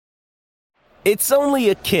It's only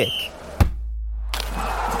a kick,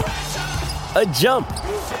 a jump,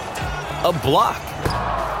 a block.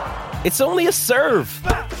 It's only a serve.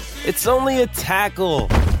 It's only a tackle,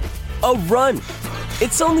 a run.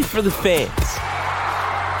 It's only for the fans.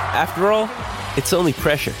 After all, it's only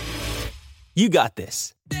pressure. You got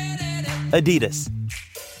this. Adidas.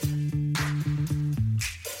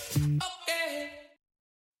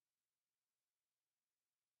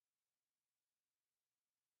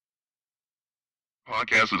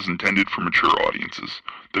 Podcast is intended for mature audiences.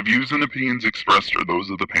 The views and opinions expressed are those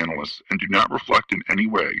of the panelists and do not reflect in any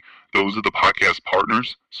way those of the podcast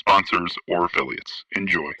partners, sponsors, or affiliates.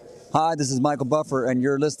 Enjoy. Hi, this is Michael Buffer, and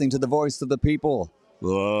you're listening to the Voice of the People.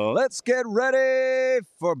 Let's get ready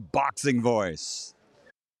for Boxing Voice.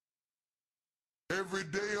 Every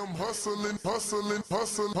day I'm hustling, hustling,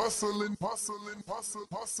 hustling, hustling, hustling, hustling,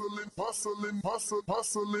 hustling, hustling, hustling,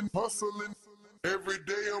 hustling, hustling. Every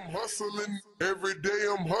day I'm hustling, every day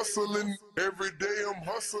I'm hustling, every day I'm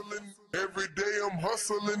hustling, every day I'm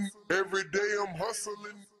hustling, every day I'm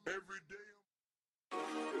hustling, every day.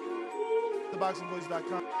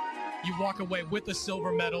 TheBoxingVoice.com. You walk away with a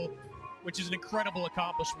silver medal, which is an incredible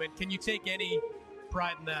accomplishment. Can you take any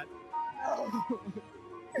pride in that? I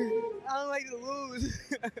don't like to lose.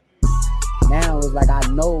 Now it's like I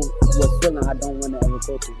know what feeling I don't want to ever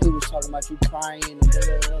go through. People was talking about you crying and blah,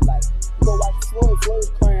 blah, blah. Like, you go watch Floyd. Floyd was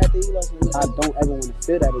crying after he lost. I don't ever want to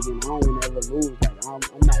feel that again. I don't want to ever lose. Like, I'm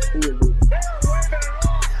not cool with losing.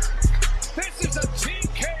 This is a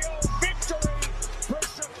TKO victory for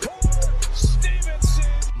Shakur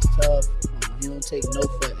Stevenson. He's tough. He don't take no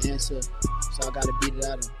for an answer, so I got to beat it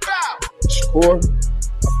out of him. Shakur,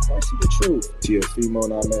 of course he the truth. TFemo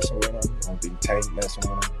not messing with him. I don't think Tank messing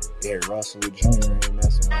with him. Eric Russell Jr. ain't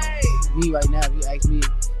messing with him. Me right now, if you ask me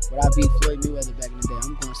would I beat Floyd Mayweather back in the day,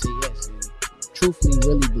 I'm going to say yes. And truthfully,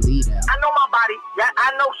 really believe that. I know my body. Yeah,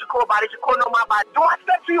 I know Shakur body. Shakur know my body. Do I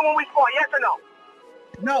step to you when we sport? Yes or no?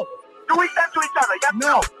 No. Do we step to each other? Yes or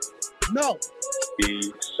no? No.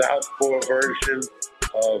 The southpaw version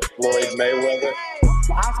of Floyd Mayweather.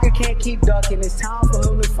 Oscar can't keep ducking. It's time for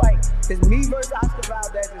him to fight. It's me versus Oscar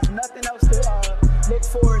Valdez. There's nothing else to look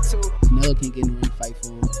forward to. Canelo can't get in the ring fight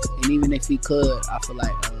for him. And even if he could, I feel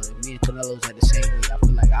like if me and Canelo's at the same weight, I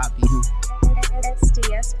feel like I'll beat him.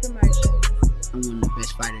 SDS Promotions. I'm one of the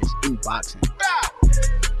best fighters in boxing.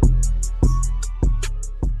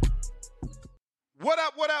 What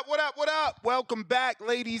up, what up, what up, what up? Welcome back,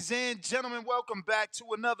 ladies and gentlemen. Welcome back to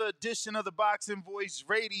another edition of the Boxing Voice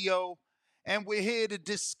Radio. And we're here to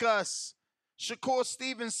discuss Shakur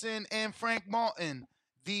Stevenson and Frank Martin.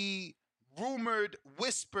 The rumored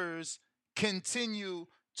whispers continue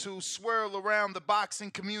to swirl around the boxing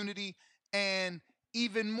community, and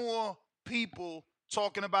even more people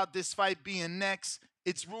talking about this fight being next.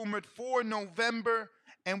 It's rumored for November,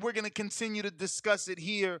 and we're going to continue to discuss it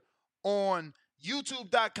here on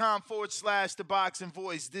youtube.com/The Boxing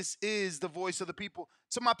Voice. This is the voice of the people.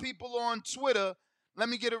 To my people on Twitter, let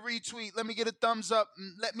me get a retweet. Let me get a thumbs up.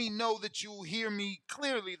 Let me know that you hear me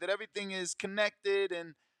clearly, that everything is connected.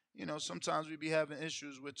 And, you know, sometimes we be having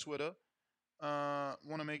issues with Twitter.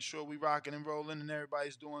 Want to make sure we rocking and rolling and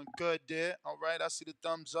everybody's doing good there. All right, I see the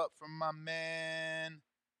thumbs up from my man,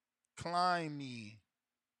 Climby.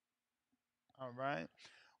 All right.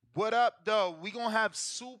 What up, though? We going to have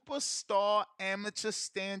superstar amateur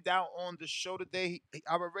standout on the show today.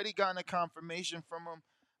 I've already gotten a confirmation from him.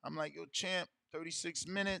 I'm like, yo, champ, 36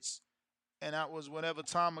 minutes, and that was whatever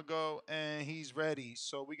time ago, and he's ready.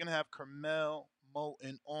 So we're going to have Carmel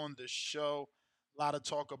Moten on the show. A lot of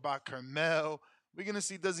talk about Carmel. We're going to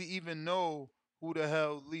see, does he even know who the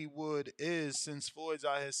hell Lee Wood is, since Floyd's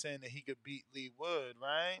out here saying that he could beat Lee Wood,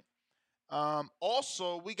 right?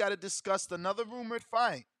 Also, we got to discuss another rumored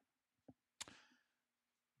fight.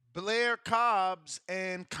 Blair, Cobbs,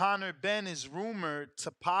 and Conor, Benn is rumored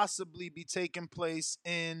to possibly be taking place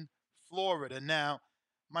in Florida. Now,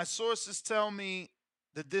 my sources tell me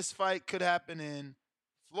that this fight could happen in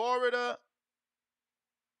Florida,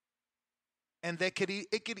 and it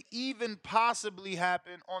could even possibly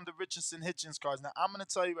happen on the Richardson-Hitchens cards. Now, I'm going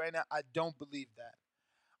to tell you right now, I don't believe that.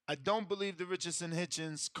 I don't believe the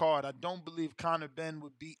Richardson-Hitchens card. I don't believe Conor Benn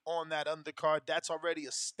would be on that undercard. That's already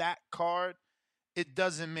a stacked card. It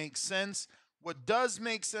doesn't make sense. What does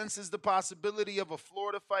make sense is the possibility of a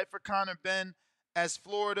Florida fight for Conor Benn, as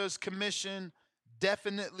Florida's commission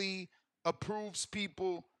definitely approves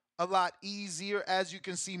people a lot easier. As you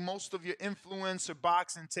can see, most of your influencer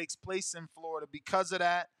boxing takes place in Florida because of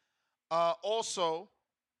that. Also,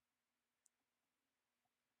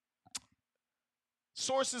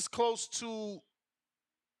 sources close to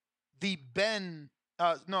the Benn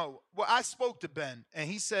No, well, I spoke to Ben, and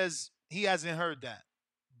he says he hasn't heard that.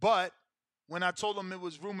 But when I told him it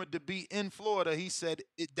was rumored to be in Florida, he said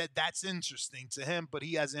that's interesting to him, but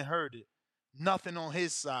he hasn't heard it. Nothing on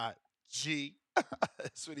his side, G.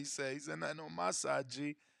 That's what he said. He said nothing on my side,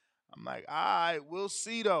 G. I'm like, all right, we'll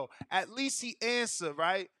see though. At least he answered,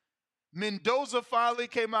 right? Mendoza finally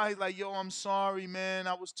came out. He's like, yo, I'm sorry, man.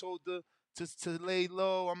 I was told to lay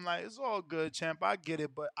low. I'm like, it's all good, champ. I get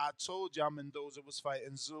it, but I told y'all Mendoza was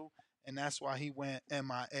fighting Zoo, and that's why he went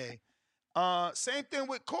MIA. Same thing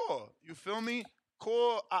with Core. You feel me?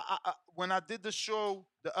 Core. When I did the show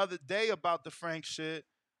the other day about the Frank shit,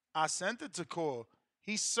 I sent it to Core.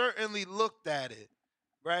 He certainly looked at it,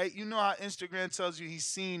 right? You know how Instagram tells you he's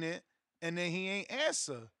seen it, and then he ain't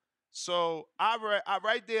answer. So I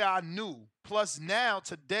right there I knew. Plus now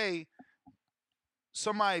today,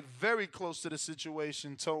 somebody very close to the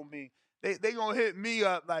situation told me they gonna hit me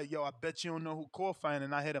up like, yo, I bet you don't know who Core fighting,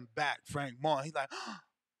 and I hit him back, Frank Martin. He's like,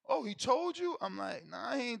 oh, he told you? I'm like,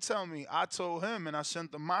 nah, he ain't tell me. I told him, and I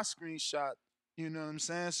sent him my screenshot. You know what I'm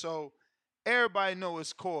saying? So everybody know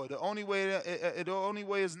it's Core. The only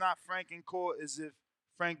way is not Frank and Core is if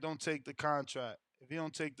Frank don't take the contract. If he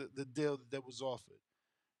don't take the deal that was offered.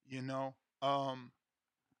 You know,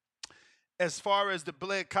 as far as the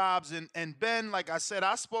Blair Cobbs and Ben, like I said,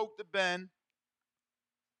 I spoke to Ben.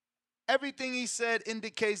 Everything he said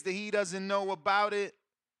indicates that he doesn't know about it.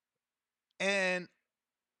 And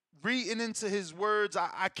reading into his words,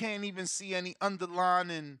 I can't even see any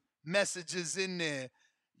underlining messages in there.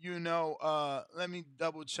 You know, let me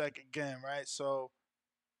double check again, right? So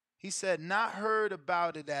he said, not heard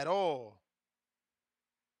about it at all.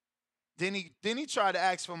 Then he tried to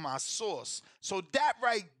ask for my source. So that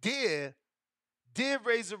right there did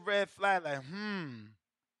raise a red flag, like,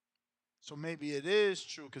 so maybe it is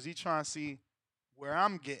true, because he trying to see where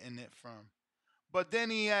I'm getting it from. But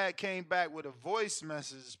then he came back with a voice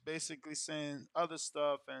message basically saying other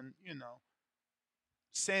stuff and, you know,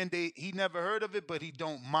 saying he never heard of it, but he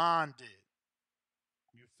don't mind it.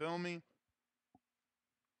 You feel me?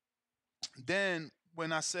 Then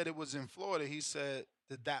when I said it was in Florida, he said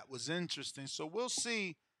that was interesting. So we'll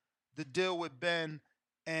see the deal with Ben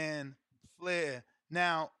and Flair.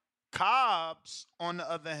 Now, Cobbs, on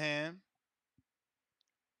the other hand,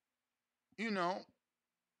 you know,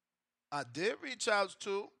 I did reach out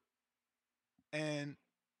to, and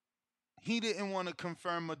he didn't want to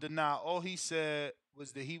confirm or deny. All he said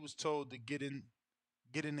was that he was told to get in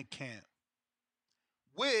the camp,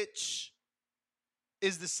 which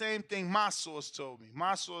is the same thing my source told me.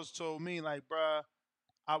 My source told me, like, bruh,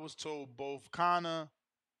 I was told both Conor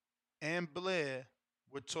and Blair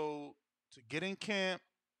were told to get in camp,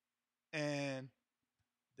 and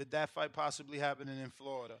that fight possibly happening in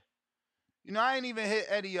Florida. You know, I ain't even hit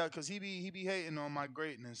Eddie up because he be hating on my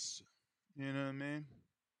greatness. You know what I mean?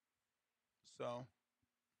 So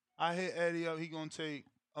I hit Eddie up. He gonna take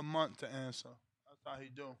a month to answer. That's how he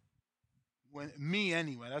do.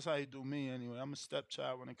 That's how he do me anyway. I'm a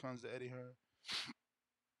stepchild when it comes to Eddie Hearn.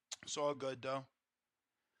 It's all good though.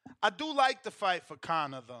 I do like the fight for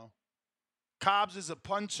Conor though. Cobbs is a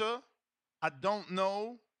puncher. I don't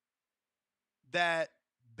know that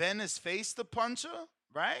Ben has faced a puncher,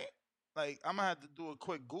 right? Like, I'm gonna have to do a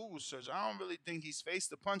quick Google search. I don't really think he's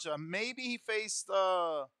faced a puncher. Maybe he faced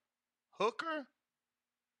Hooker.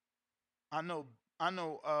 I know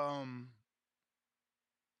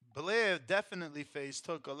Blair definitely faced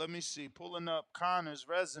Hooker. Let me see. Pulling up Conor's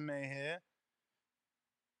resume here.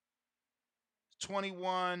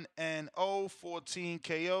 21 and 0, 14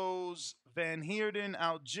 KOs. Van Heerden,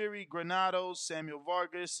 Algieri, Granados, Samuel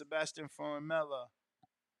Vargas, Sebastian Formella.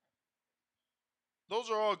 Those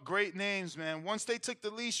are all great names, man. Once they took the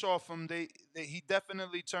leash off him, he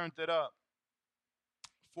definitely turned it up.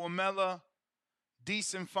 Formella,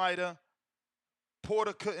 decent fighter.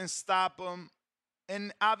 Porter couldn't stop him.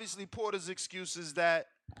 And obviously Porter's excuse is that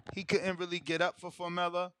he couldn't really get up for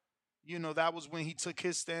Formella. You know, that was when he took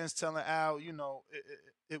his stance telling Al, you know,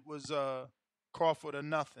 it was Crawford or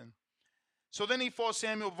nothing. So then he fought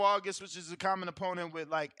Samuel Vargas, which is a common opponent with,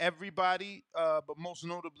 like, everybody, but most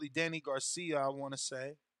notably Danny Garcia, I want to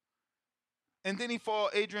say. And then he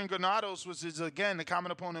fought Adrian Granados, which is, again, a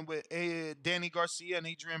common opponent with Danny Garcia and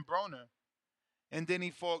Adrian Broner. And then he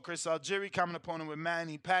fought Chris Algieri, common opponent with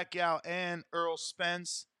Manny Pacquiao and Earl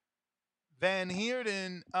Spence. Van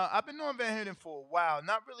Heerden, I've been knowing Van Heerden for a while.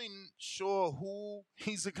 Not really sure who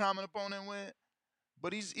he's a common opponent with,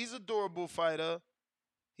 but he's a durable fighter.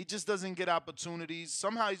 He just doesn't get opportunities.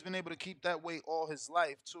 Somehow he's been able to keep that weight all his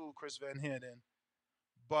life, too, Chris Van Heerden.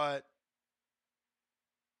 But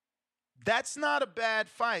That's not a bad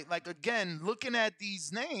fight. Like, again, looking at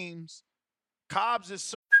these names, Cobbs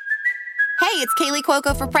is. Hey, it's Kaylee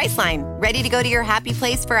Cuoco for Priceline. Ready to go to your happy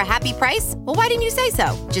place for a happy price? Well, why didn't you say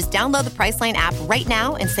so? Just download the Priceline app right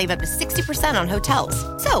now and save up to 60% on hotels.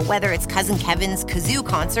 So whether it's Cousin Kevin's Kazoo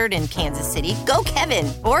Concert in Kansas City, go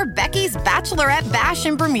Kevin, or Becky's Bachelorette Bash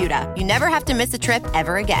in Bermuda, you never have to miss a trip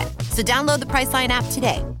ever again. So download the Priceline app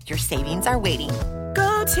today. Your savings are waiting.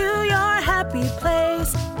 Go to your happy place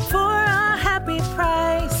for a happy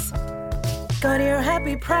price. Go to your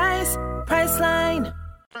happy price, Priceline.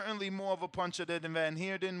 Certainly more of a puncher than Van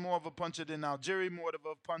Heerden, more of a puncher than Algieri, more of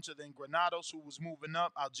a puncher than Granados, who was moving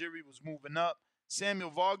up. Algieri was moving up.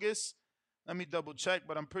 Samuel Vargas, let me double check,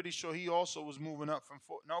 but I'm pretty sure he also was moving up from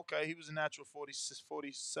okay, he was a natural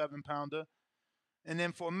 47 pounder. And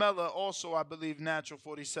then Formella, also, I believe, natural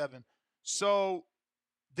 47. So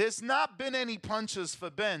there's not been any punches for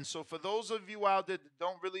Benn. So for those of you out there that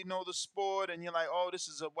don't really know the sport and you're like, oh, this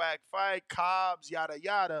is a whack fight, Cobbs, yada,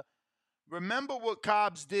 yada. Remember what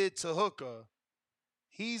Cobbs did to Hooker.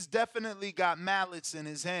 He's definitely got mallets in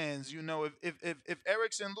his hands. You know, if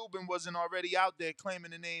Erickson Lubin wasn't already out there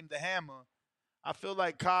claiming the name the Hammer, I feel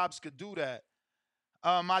like Cobbs could do that.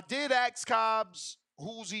 I did ask Cobbs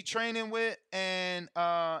who's he training with, and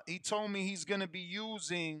he told me he's going to be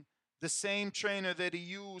using the same trainer that he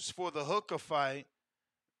used for the Hooker fight.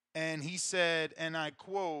 And he said, and I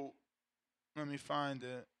quote, let me find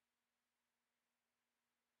it.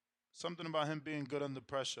 Something about him being good under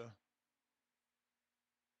pressure.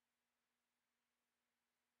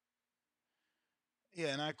 Yeah,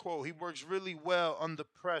 and I quote, he works really well under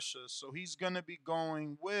pressure. So he's going to be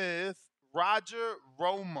going with Roger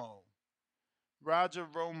Romo. Roger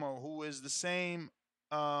Romo, who is the same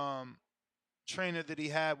trainer that he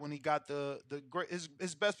had when he got the great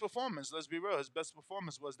his best performance. Let's be real. His best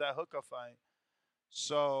performance was that Hooker fight.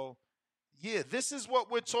 So, yeah, this is what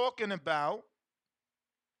we're talking about.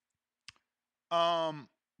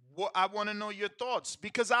 What I want to know your thoughts,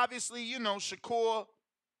 because obviously, you know, Shakur,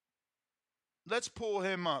 let's pull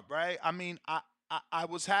him up, right? I mean, I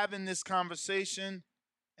was having this conversation,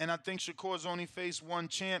 and I think Shakur's only faced one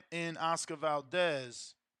champ in Oscar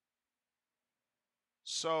Valdez.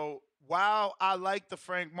 So while I like the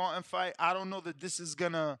Frank Martin fight, I don't know that this is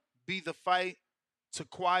going to be the fight to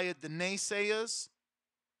quiet the naysayers,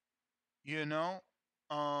 you know?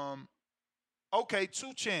 Okay,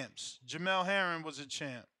 two champs. Jamel Herring was a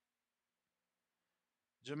champ.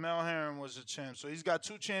 Jamel Herring was a champ. So he's got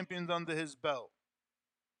two champions under his belt.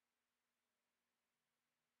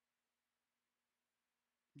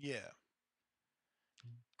 Yeah.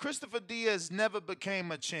 Christopher Diaz never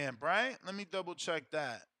became a champ, right? Let me double check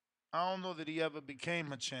that. I don't know that he ever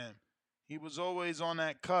became a champ. He was always on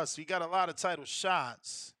that cusp. He got a lot of title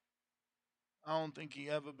shots. I don't think he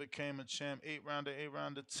ever became a champ. 8-rounder,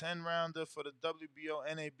 10-rounder for the WBO,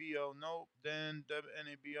 NABO. Nope. Then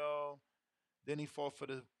NABO. Then he fought for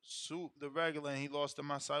the regular, and he lost to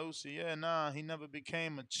Masausi. Yeah, nah, he never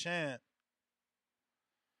became a champ.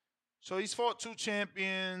 So he's fought two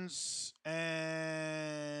champions,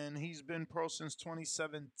 and he's been pro since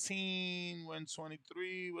 2017. When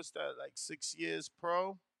 23, what's that, like 6 years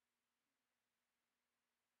pro?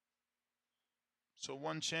 So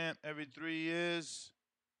one champ every 3 years,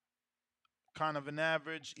 kind of an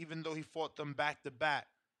average, even though he fought them back to back.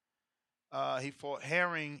 He fought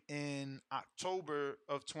Herring in October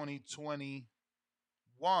of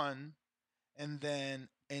 2021, and then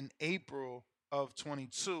in April of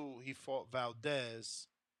 22, he fought Valdez.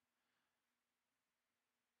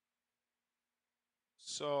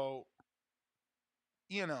 So,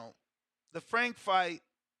 you know, the Frank fight,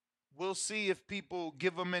 we'll see if people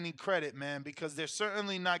give him any credit, man, because they're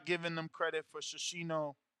certainly not giving them credit for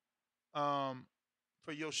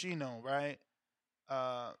for Yoshino, right?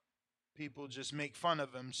 People just make fun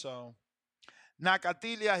of him. So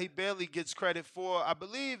Nakatilia, he barely gets credit for. I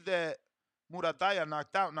believe that Murataya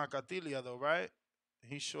knocked out Nakatilia, though, right?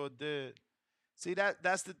 He sure did. See,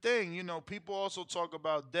 that's the thing. You know, people also talk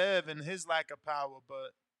about Dev and his lack of power,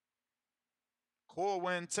 but Core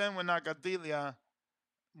went 10 with Nakatilia.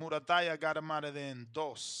 Murataya got him out of there in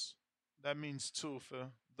dos. That means 2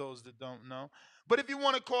 for those that don't know. But if you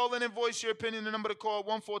want to call in and voice your opinion, the number to call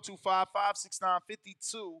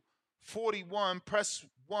 1-425-569-5241. Press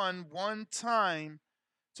 1 time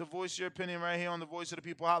to voice your opinion right here on the Voice of the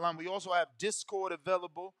People hotline. We also have Discord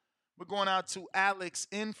available. We're going out to Alex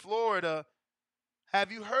in Florida.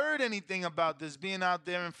 Have you heard anything about this being out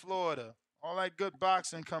there in Florida? All that good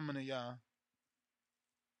boxing coming to y'all.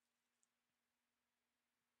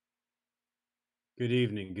 Good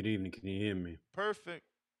evening. Good evening. Can you hear me? Perfect.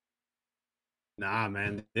 Nah,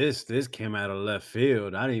 man, this came out of left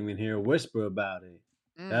field. I didn't even hear a whisper about it.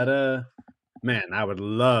 Mm. That man, I would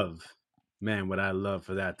love, man, would I love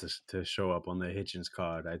for that to show up on the Hitchens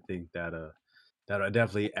card. I think that'll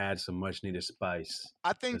definitely add some much needed spice.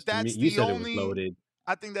 I 'Cause think to me, that's you the said it was only. loaded.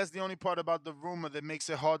 I think that's the only part about the rumor that makes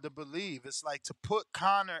it hard to believe. It's like to put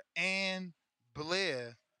Conor and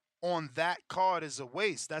Blair on that card is a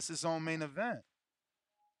waste. That's his own main event.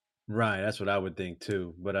 Right, that's what I would think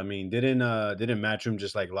too. But I mean, didn't Matchroom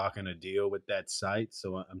just like lock in a deal with that site?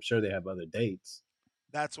 So I'm sure they have other dates.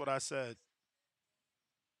 That's what I said.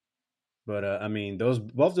 But I mean, those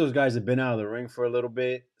both those guys have been out of the ring for a little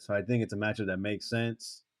bit, so I think it's a matchup that makes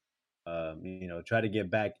sense. Try to get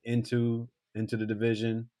back into the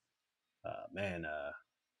division. Man,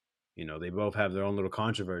 they both have their own little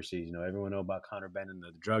controversies. Everyone know about Conor Benn and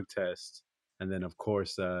the drug test, and then of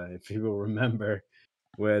course, if people remember,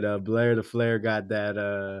 when Blair the Flair got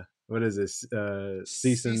that what is this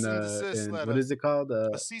cease Cease and desist and what letter. is it called?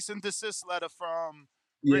 A cease and desist letter from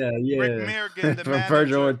Rick Yeah, Rick yeah, Mirgan, the from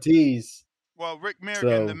Virgil manager. Ortiz. Well, Rick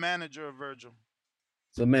Mirgan, the So manager of Virgil.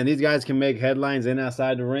 So man, these guys can make headlines in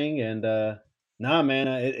outside the ring, and nah, man,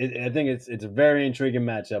 I think it's a very intriguing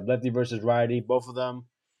matchup. Lefty versus righty, both of them.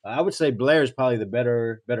 I would say Blair is probably the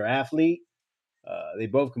better athlete. They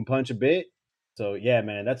both can punch a bit, so yeah,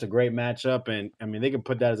 man, that's a great matchup, and I mean they can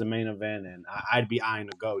put that as a main event, and I'd be eyeing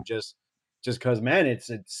to go just because, man,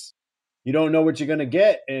 it's you don't know what you're gonna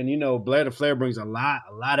get, and Blair the Flair brings a lot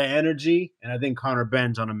of energy, and I think Conor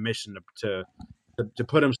Benn's on a mission to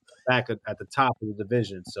put him back at the top of the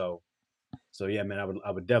division. So yeah, man,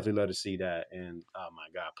 I would definitely love to see that. And oh my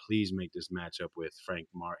God, please make this matchup with Frank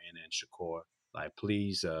Martin and Shakur. Like,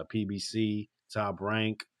 please, PBC top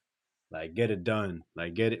rank, like get it done.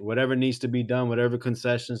 Like get it, whatever needs to be done, whatever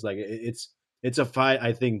concessions. Like it's a fight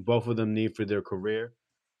I think both of them need for their career.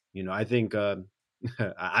 I think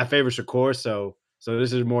I favor Shakur, so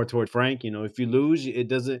this is more towards Frank. If you lose, it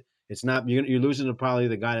doesn't. It's not you're losing to probably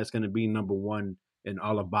the guy that's going to be number one in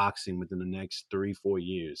all of boxing within the next 3-4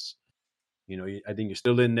 years. I think you're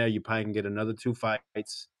still in there. You probably can get another 2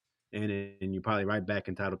 fights, and you're probably right back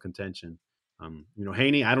in title contention.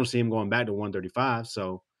 Haney, I don't see him going back to 135.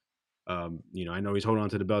 So, I know he's holding on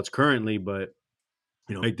to the belts currently, but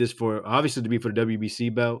make this for obviously to be for the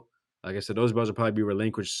WBC belt. Like I said, those belts will probably be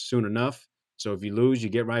relinquished soon enough. So if you lose, you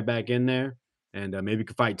get right back in there, and maybe you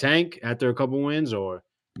can fight Tank after a couple wins, or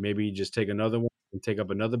maybe you just take another one and take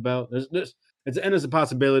up another belt. It's a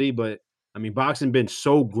possibility, but I mean, boxing been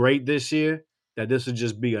so great this year that this would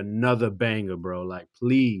just be another banger, bro. Like,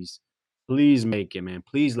 please make it, man.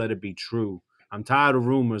 Please let it be true. I'm tired of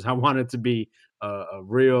rumors. I want it to be a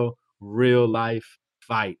real life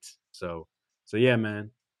fight. So yeah,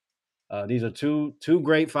 man. These are two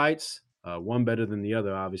great fights. One better than the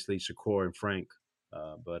other, obviously, Shakur and Frank.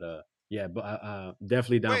 But yeah, but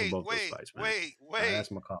definitely down for both those fights, man.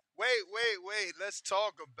 That's my call. Wait. Let's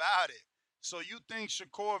talk about it. So you think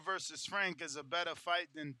Shakur versus Frank is a better fight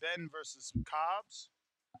than Benn versus Cobbs?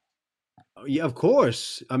 Yeah, of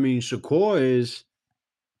course. I mean, Shakur is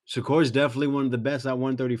definitely one of the best at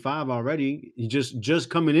 135 already. He just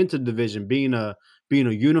coming into the division, being a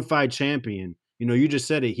unified champion. You just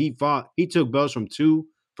said it. He took belts from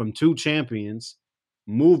two champions,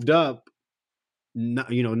 moved up,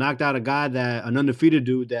 knocked out an undefeated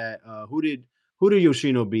dude that who did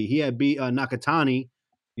Yoshino beat? He had beat Nakatani,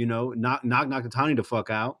 knocked Nakatani the fuck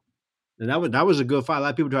out. And that was a good fight. A lot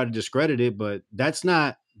of people try to discredit it, but that's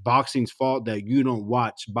not boxing's fault that you don't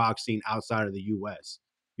watch boxing outside of the U.S.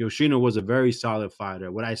 Yoshino was a very solid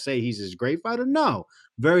fighter. Would I say he's a great fighter? No.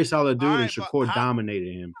 Very solid dude, and Shakur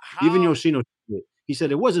dominated him. Even Yoshino, he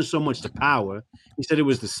said it wasn't so much the power. He said it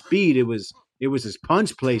was the speed. It was his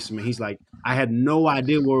punch placement. He's like, I had no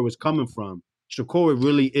idea where it was coming from. Shakur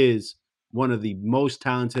really is one of the most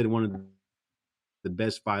talented, one of the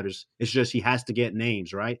best fighters. It's just he has to get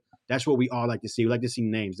names, right? That's what we all like to see. We like to see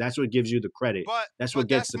names. That's what gives you the credit. That's what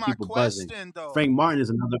gets the people buzzing. Though. Frank Martin is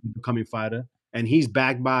another becoming fighter, and he's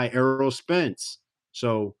backed by Errol Spence.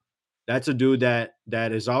 So that's a dude that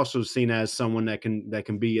is also seen as someone that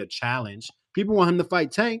can be a challenge. People want him to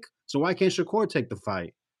fight Tank, so why can't Shakur take the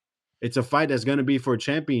fight? It's a fight that's going to be for a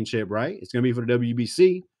championship, right? It's going to be for the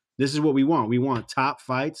WBC. This is what we want. We want top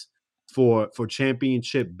fights for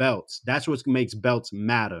championship belts. That's what makes belts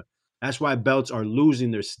matter. That's why belts are losing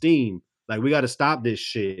their steam. Like, we got to stop this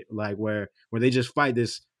shit. Like, where they just fight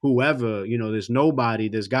this whoever, this nobody,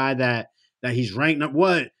 this guy that he's ranked up.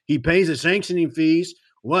 What? He pays the sanctioning fees.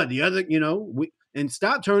 What? The other, and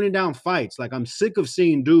stop turning down fights. Like, I'm sick of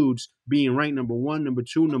seeing dudes being ranked number 1, number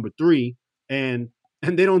 2, number 3, and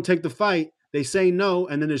they don't take the fight. They say no,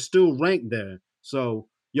 and then they're still ranked there. So,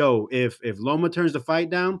 yo, if Loma turns the fight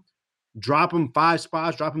down, drop him 5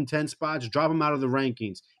 spots, drop him 10 spots, drop him out of the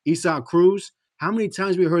rankings. Isak Cruz, how many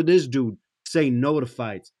times we heard this dude say no to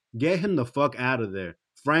fights? Get him the fuck out of there.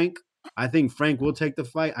 Frank, I think Frank will take the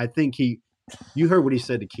fight. I think you heard what he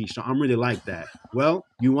said to Keyshawn. I'm really like that. Well,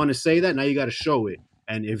 you want to say that? Now you got to show it.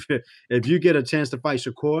 And if you get a chance to fight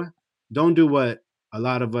Shakur, don't do what a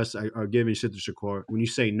lot of us are giving shit to Shakur. When you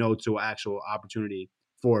say no to an actual opportunity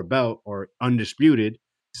for a belt or undisputed,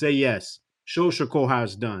 say yes. Show Shakur how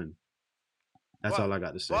it's done. That's all I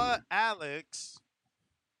got to say. But, man. Alex,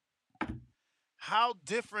 how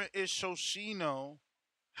different is Shoshino?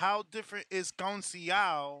 How different is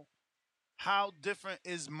Conciao? How different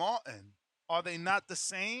is Martin? Are they not the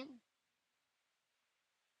same?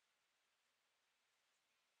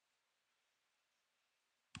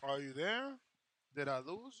 Are you there? Did I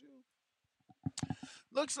lose you?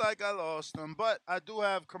 Looks like I lost him, but I do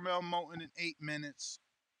have Carmel Moulton in 8 minutes.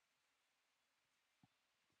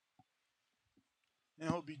 And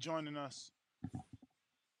he'll be joining us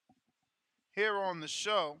here on the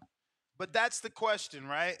show. But that's the question,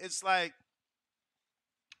 right? It's like,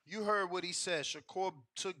 you heard what he said. Shakur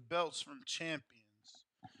took belts from champions.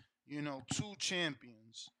 2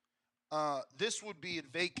 champions. This would be a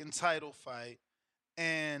vacant title fight.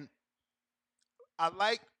 And I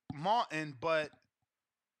like Martin, but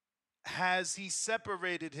has he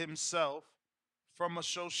separated himself from a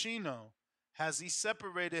Shoshino? Has he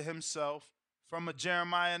separated himself from a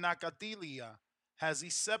Jeremiah Nakatilia? Has he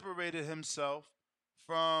separated himself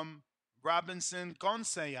from Robinson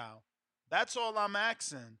Gonçalves? That's all I'm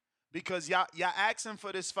asking. Because y'all asking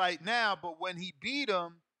for this fight now, but when he beat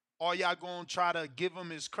him, are y'all going to try to give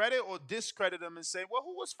him his credit or discredit him and say, well,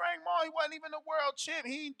 who was Frank Mar? He wasn't even a world champ.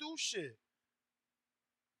 He ain't do shit.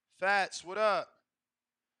 Fats, what up?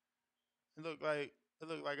 It looked like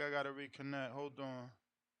I got to reconnect. Hold on.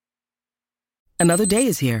 Another day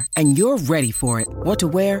is here, and you're ready for it. What to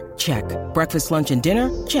wear? Check. Breakfast, lunch, and dinner?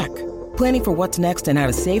 Check. Planning for what's next and how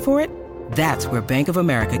to save for it? That's where Bank of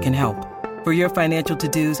America can help. For your financial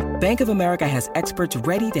to-dos, Bank of America has experts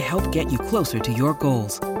ready to help get you closer to your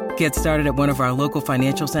goals. Get started at one of our local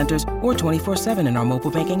financial centers or 24/7 in our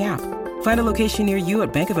mobile banking app. Find a location near you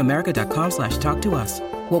at bankofamerica.com/talktous.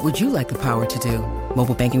 What would you like the power to do?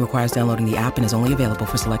 Mobile banking requires downloading the app and is only available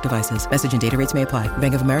for select devices. Message and data rates may apply.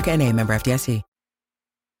 Bank of America N.A., member FDIC.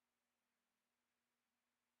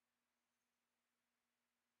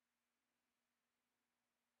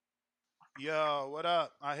 Yo, what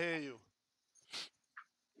up? I hear you.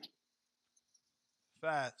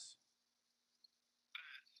 Fats.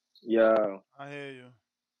 Yo. I hear you.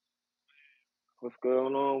 What's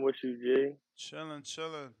going on with you, G? Chilling.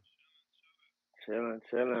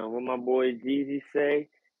 What my boy Jeezy say?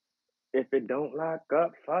 If it don't lock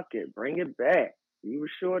up, fuck it. Bring it back. You were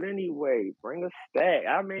short anyway. Bring a stack.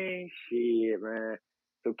 I mean, shit, man.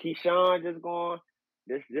 So Keyshawn just going.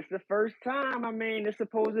 This the first time. I mean, it's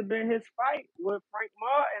supposed to have been his fight with Frank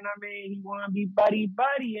Martin. I mean, he want to be buddy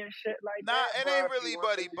and shit like that. Nah, it ain't really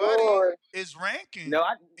buddy. It's ranking. No,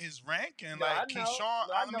 it's ranking. No, I know. Keyshawn,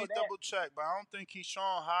 No, I let know me that. double check, but I don't think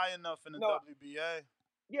Keyshawn high enough in the WBA.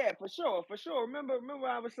 Yeah, for sure. Remember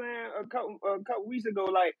I was saying a couple weeks ago,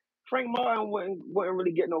 like Frank Martin wouldn't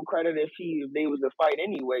really get no credit if they was to fight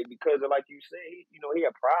anyway, because of, like you say, he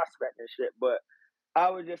a prospect and shit. But I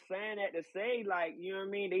was just saying that to say, like, you know what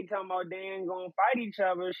I mean? They talking about they ain't gonna fight each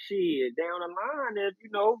other. Shit, down the line,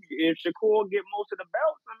 if Shakur get most of the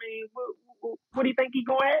belts, I mean, what do you think he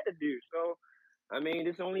gonna have to do? So, I mean,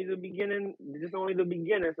 this only the beginning.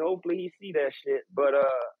 So hopefully he see that shit. But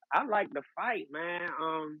I like the fight, man.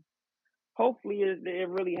 Hopefully it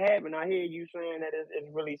really happened. I hear you saying that it's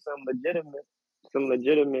really some legitimate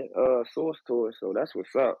source to it. So that's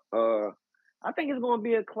what's up. I think it's gonna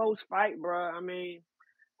be a close fight, bro. I mean,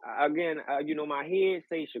 again, my head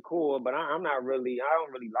say Shakur, but I don't really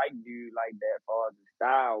like dude like that for the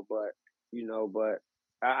style. But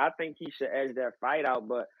I think he should edge that fight out.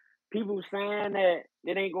 But people saying that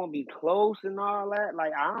it ain't gonna be close and all that,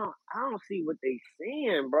 like I don't see what they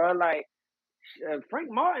seeing, bro. Like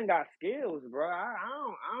Frank Martin got skills, bro. I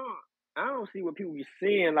don't see what people be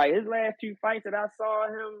seeing. Like his last 2 fights that I saw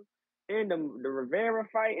him in the Rivera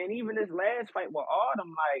fight, and even his last fight with Autumn,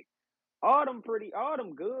 like. Autumn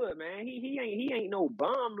good, man. He ain't no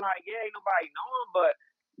bum. Like, yeah, ain't nobody know him, but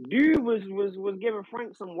dude was giving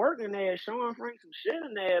Frank some work in there, showing Frank some shit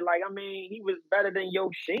in there. Like, I mean, he was better than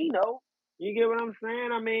Yoshino. You get what I'm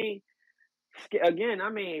saying? I mean, again,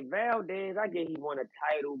 Valdez, I get he won a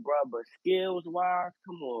title, bro, but skills wise,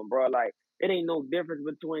 come on, bro. Like, it ain't no difference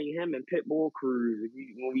between him and Pitbull Cruz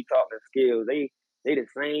when we talking skills. they the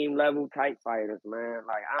same level type fighters, man.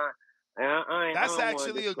 Like I That's don't want to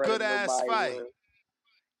actually a discredit good ass nobody, fight. man.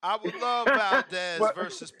 I would love Valdez But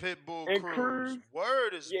versus Pitbull and Cruz. Cruz,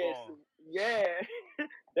 Word is yes, born. yeah,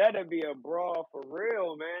 that'd be a brawl for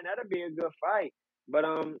real, man. That'd be a good fight. But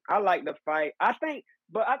I like the fight. I think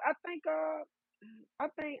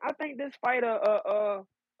this fight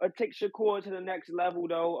take Shakur to the next level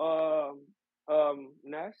though.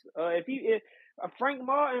 Ness. If Frank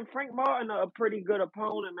Martin a pretty good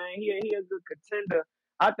opponent, man. He a good contender.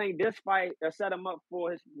 I think this fight set him up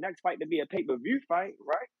for his next fight to be a pay-per-view fight,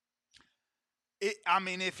 right? I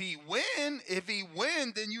mean, if he win,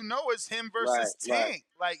 then you know it's him Right, versus right. Tank.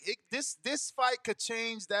 Like this fight could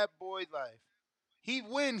change that boy's life. He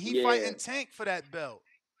win, he Yeah, fighting Tank for that belt.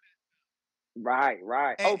 right.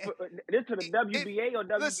 And, Oh, this to the if WBA or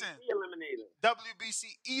listen, WBC eliminator? WBC,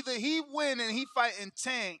 either he win and he fighting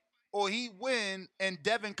Tank, or he win and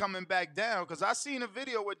Devin coming back down. Because I seen a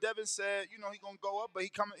video where Devin said, you know, he gonna go up, but he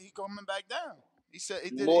coming back down. He said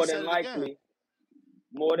he More said than it again. likely.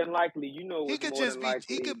 More than likely, He it's could more just than be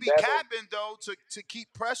likely. Devin, capping though to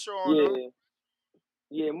keep pressure on him.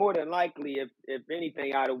 yeah, more than likely. If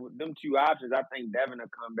anything, out of them two options, I think Devin will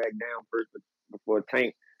come back down first before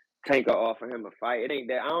Tank will offer him a fight. It ain't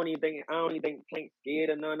that. I don't even think Tank's scared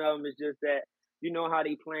of none of them. It's just that you know how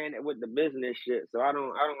they playing it with the business shit. So I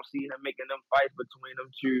don't see him making them fights between them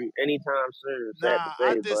two anytime soon. Sad to Nah,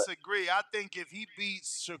 I say, but disagree. I think if he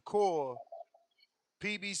beats Shakur,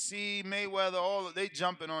 PBC, Mayweather, they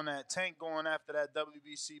jumping on that. Tank going after that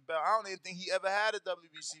WBC belt. I don't even think he ever had a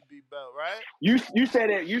WBC belt, right? you said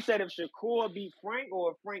it. You said if Shakur beat Frank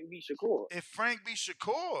or if Frank beat Shakur. If Frank beat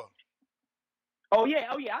Shakur. Oh yeah.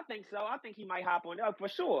 I think so. I think he might hop on for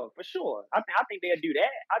sure. I think they'll do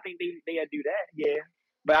that. I think they'll do that. Yeah.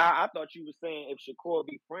 But I thought you were saying if Shakur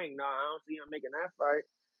beat Frank. No, I don't see him making that fight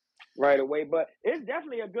right away. But it's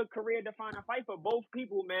definitely a good career defining fight for both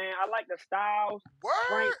people, man. I like the styles.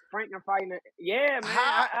 Word. Frank and fighting. Yeah,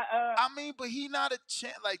 man. But he not a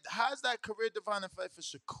champ. Like, how's that career defining fight for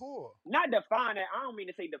Shakur? Not defining. I don't mean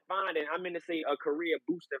to say defining. I mean to say a career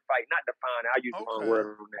boosting fight. Not defining. I use the wrong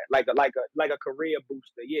word on that. Like a career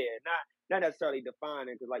booster. Yeah, not necessarily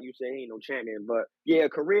defining because like you said, he ain't no champion. But yeah,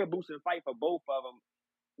 career boosting fight for both of them.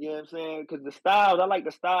 You know what I'm saying? Because the styles, I like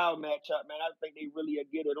the style matchup, man. I think they really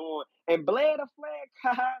get it on. And Blair the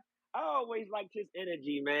Flag, I always liked his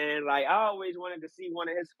energy, man. Like I always wanted to see one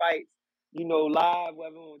of his fights, you know, live,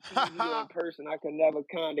 whether on TV or in person. I could never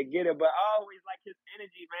kind of get it, but I always like his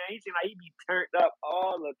energy, man. He seemed like he be turned up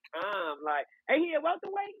all the time. Like, hey, he a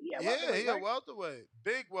welterweight? Yeah, he a welterweight,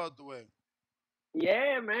 big welterweight.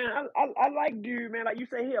 Yeah, man. I like dude, man. Like you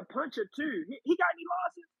say, he a puncher too. He got any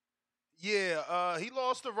losses? Yeah, he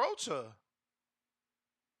lost to Rocha.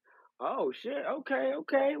 Oh shit! Okay.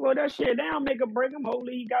 Well, that shit down make or break him.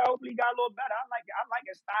 Hopefully he got a little better. I like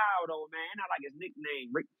his style though, man. I like his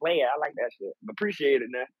nickname, Ric Flair. I like that shit. Appreciate it,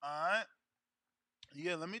 man. All right.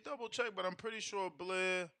 Yeah, let me double check, but I'm pretty sure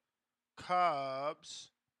Blair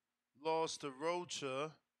Cobbs lost to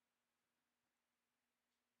Rocha.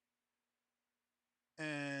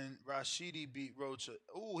 And Rashidi beat Rocha.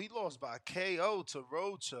 Ooh, he lost by KO to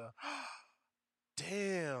Rocha.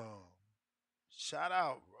 Damn. Shout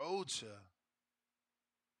out Rocha.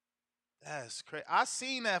 That's crazy. I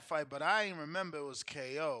seen that fight, but I ain't remember it was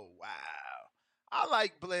KO. Wow. I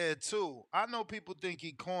like Blair too. I know people think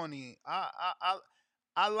he corny. I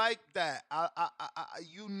like that.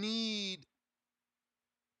 You need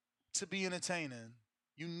to be entertaining.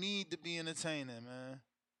 You need to be entertaining, man.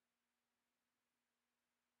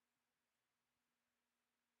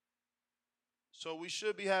 So we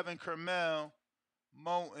should be having Carmel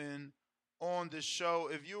Moten on the show.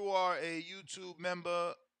 If you are a YouTube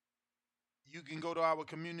member, you can go to our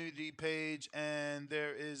community page and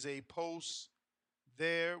there is a post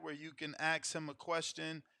there where you can ask him a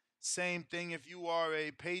question. Same thing if you are a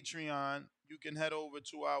Patreon, you can head over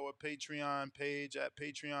to our Patreon page at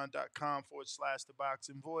patreon.com/The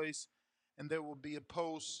Boxing Voice. And there will be a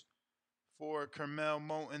post for Carmel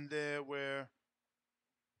Moten there where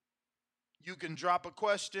you can drop a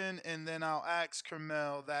question and then I'll ask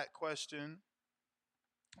Carmel that question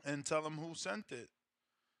and tell him who sent it.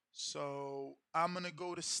 So I'm going to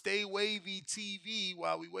go to Stay Wavy TV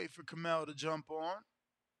while we wait for Carmel to jump on.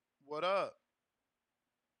 What up?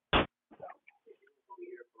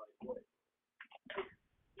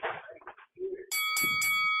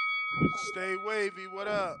 Stay Wavy, what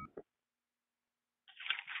up?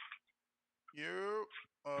 You?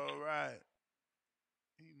 All right.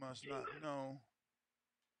 He must not know.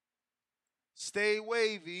 Stay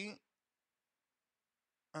Wavy.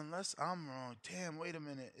 Unless I'm wrong. Damn, wait a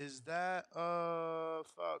minute. Is that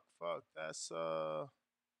fuck. That's all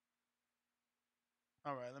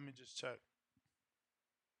right, let me just check.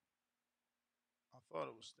 I thought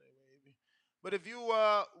it was Stay Wavy. But if you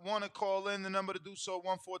want to call in, the number to do so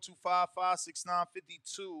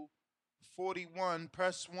 1-425-569-5241.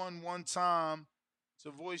 Press 1 time to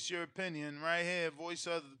voice your opinion right here, Voice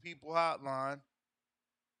of the People hotline.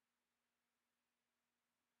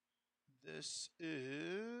 This is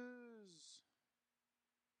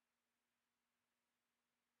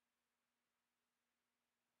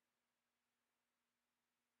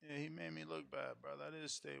yeah, he made me look bad, bro. That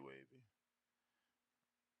is Stay Wavy.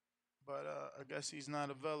 But I guess he's not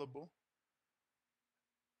available.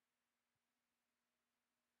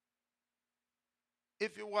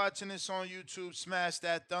 If you're watching this on YouTube, smash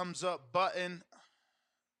that thumbs up button.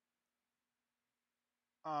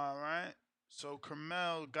 All right. So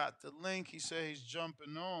Carmel got the link. He said he's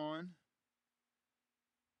jumping on.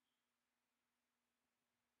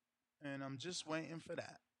 And I'm just waiting for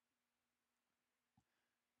that.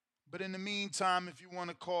 But in the meantime, if you want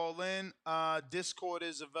to call in, Discord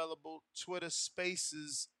is available. Twitter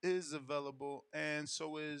Spaces is available. And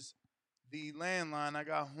so is the landline. I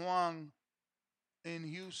got Huang in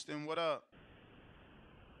Houston. What up?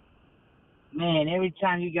 Man, every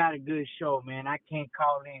time you got a good show, man, I can't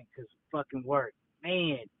call in because of fucking work.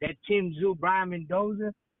 Man, that Tim Zoo, Brian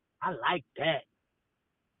Mendoza, I like that.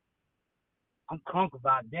 I'm crunk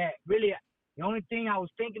about that. Really, the only thing I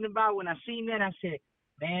was thinking about when I seen that, I said,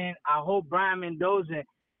 man, I hope Brian Mendoza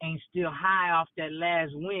ain't still high off that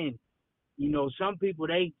last win. You know, some people,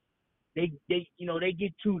 they you know, they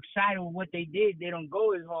get too excited with what they did. They don't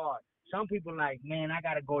go as hard. Some people like, man, I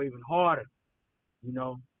got to go even harder. You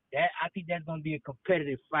know, that I think that's going to be a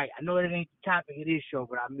competitive fight. I know that ain't the topic of this show,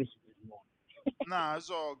 but I missed it this morning. Nah, it's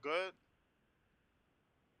all good.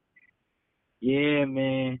 Yeah,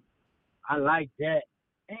 man. I like that.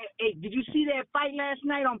 Hey, did you see that fight last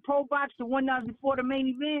night on Pro Box, the one that was before the main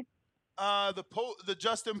event? The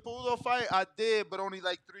Justin Pulo fight, I did, but only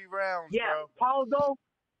like 3 rounds, yeah, bro. Paldo.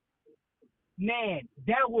 Man,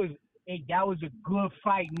 that was a good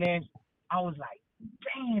fight, man. I was like,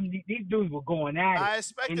 damn, these dudes were going at it. I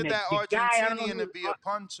expected that Argentinian to be a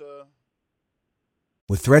puncher.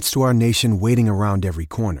 With threats to our nation waiting around every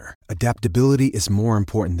corner, adaptability is more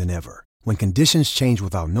important than ever. When conditions change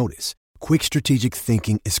without notice, quick strategic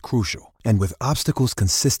thinking is crucial. And with obstacles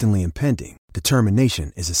consistently impending,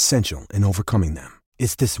 determination is essential in overcoming them.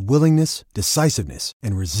 It's this willingness, decisiveness,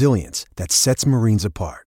 and resilience that sets Marines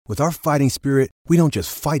apart. With our fighting spirit, we don't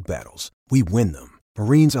just fight battles, we win them.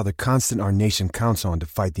 Marines are the constant our nation counts on to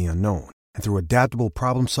fight the unknown. And through adaptable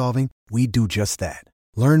problem solving, we do just that.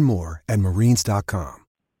 Learn more at marines.com.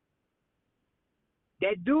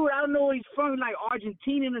 That dude, I don't know where he's from, like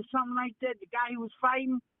Argentinian or something like that, the guy he was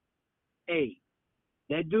fighting. Hey,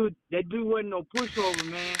 that dude wasn't no pushover,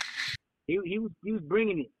 man. He was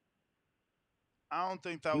bringing it. I don't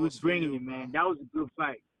think that he was bringing it, man. That was a good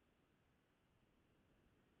fight.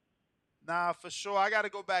 Nah, for sure. I got to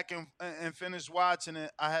go back and finish watching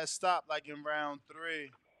it. I had stopped like in round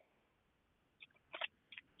 3.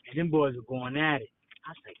 And them boys were going at it. I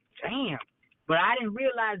was like, damn. But I didn't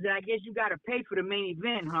realize that. I guess you got to pay for the main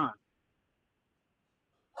event, huh?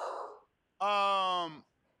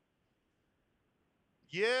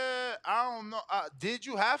 Yeah, I don't know. Did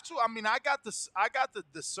you have to? I mean, I got the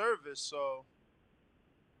service, so.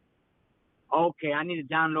 Okay, I need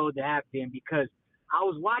to download the app then because I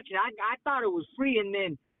was watching. I thought it was free, and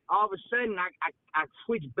then all of a sudden I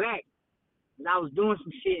switched back. And I was doing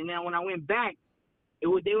some shit, and then when I went back, they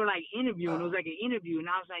were like interviewing. It was like an interview, and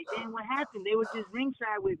I was like, damn, what happened? They were just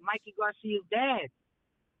ringside with Mikey Garcia's dad.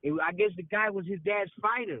 I guess the guy was his dad's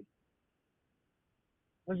fighter.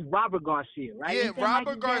 It was Robert Garcia, right? Yeah,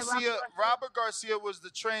 Robert Garcia was the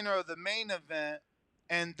trainer of the main event,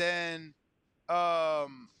 and then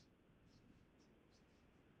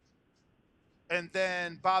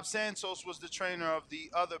Bob Santos was the trainer of the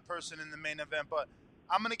other person in the main event. But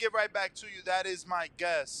I'm gonna get right back to you. That is my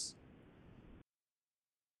guess.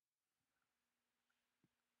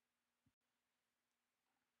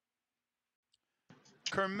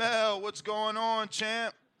 Carmel, what's going on,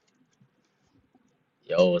 champ?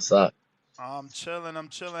 Yo, what's up? I'm chilling.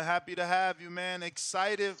 Happy to have you, man.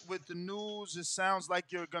 Excited with the news. It sounds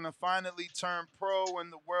like you're going to finally turn pro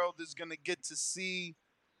and the world is going to get to see,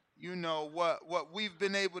 you know, what we've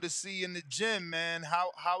been able to see in the gym, man.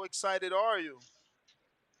 How excited are you?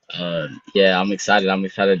 Yeah, I'm excited. I'm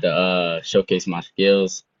excited to showcase my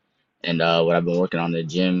skills and what I've been working on in the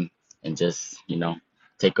gym and just, you know,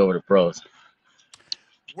 take over the pros.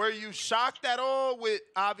 Were you shocked at all with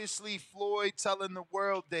obviously Floyd telling the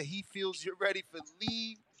world that he feels you're ready for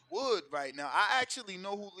Lee Wood right now? I actually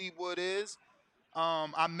know who Lee Wood is.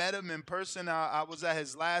 I met him in person. I was at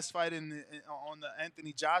his last fight on the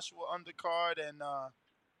Anthony Joshua undercard, and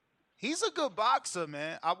he's a good boxer,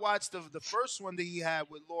 man. I watched the first one that he had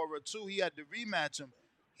with Laura too. He had to rematch him.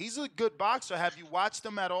 He's a good boxer. Have you watched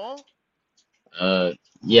him at all?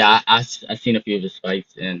 Yeah, I seen a few of his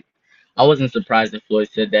fights, and I wasn't surprised that Floyd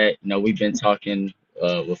said that. You know, we've been talking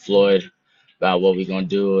with Floyd about what we're gonna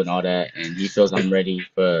do and all that, and he feels I'm ready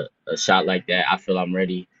for a shot like that. I feel I'm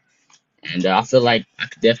ready, and I feel like I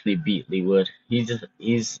could definitely beat Lee Wood. He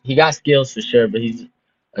got skills for sure, but he's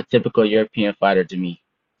a typical European fighter to me.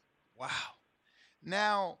 Wow.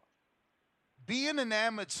 Now, being an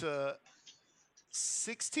amateur,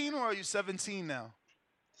 16 or are you 17 now?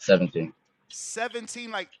 17.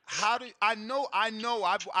 17, like how do I know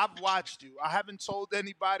I've watched you. I haven't told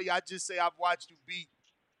anybody. I just say I've watched you beat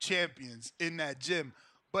champions in that gym.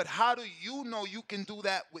 But how do you know you can do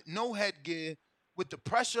that with no headgear, with the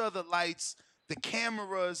pressure of the lights, the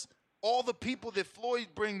cameras, all the people that Floyd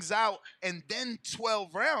brings out, and then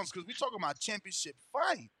 12 rounds? Because we're talking about championship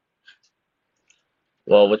fight.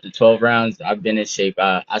 Well, with the 12 rounds, I've been in shape.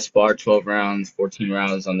 I sparred 12 rounds, 14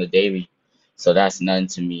 rounds on the daily, so that's nothing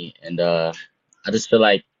to me. And I just feel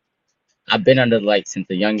like I've been under the light since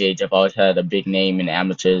a young age. I've always had a big name in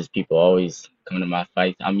amateurs. People always come to my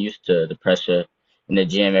fights. I'm used to the pressure in the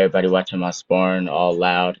gym, everybody watching my sparring, all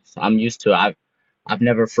loud. So I'm used to it. I've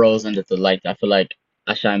never froze under the lights. I feel like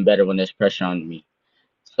I shine better when there's pressure on me.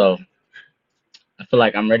 So I feel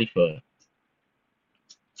like I'm ready for it.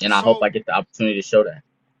 And I hope I get the opportunity to show that.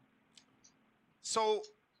 So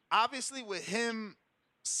obviously with him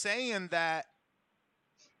saying that,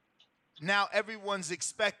 now everyone's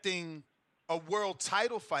expecting a world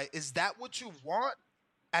title fight. Is that what you want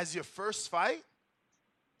as your first fight?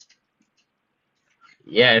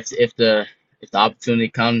 Yeah, if the opportunity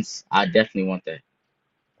comes, I definitely want that.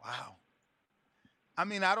 Wow. I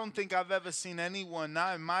mean, I don't think I've ever seen anyone,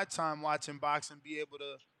 not in my time watching boxing, be able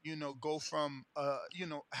to, go from,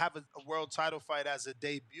 have a world title fight as a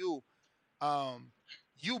debut.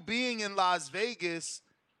 You being in Las Vegas,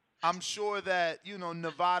 I'm sure that,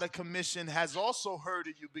 Nevada Commission has also heard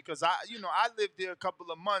of you because I lived there a couple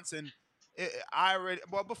of months and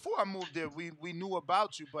before I moved there, we knew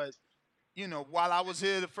about you, but, while I was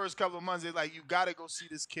here the first couple of months, they're like, you got to go see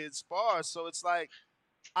this kid spar. So it's like,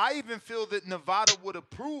 I even feel that Nevada would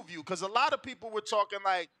approve you because a lot of people were talking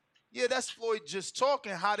like, yeah, that's Floyd just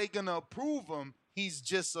talking. How they going to approve him? He's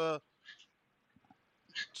just a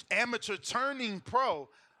amateur turning pro.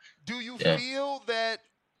 Do you feel that,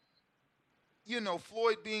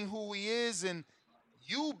 Floyd being who he is and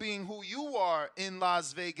you being who you are in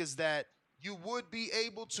Las Vegas, that you would be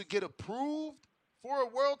able to get approved for a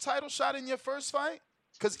world title shot in your first fight?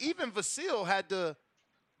 Because even Vasil had to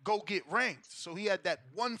go get ranked. So he had that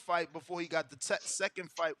one fight before he got the second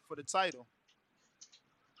fight for the title.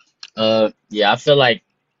 Yeah, I feel like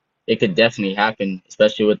it could definitely happen,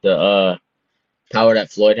 especially with the power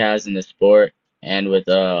that Floyd has in the sport and with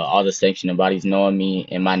all the sanctioning bodies knowing me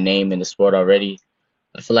and my name in the sport already.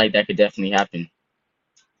 I feel like that could definitely happen.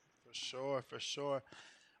 For sure.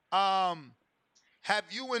 Have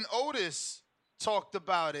you and Otis talked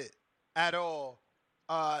about it at all?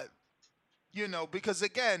 Because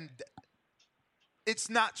again, it's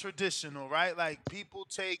not traditional, right? Like people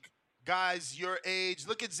take guys your age.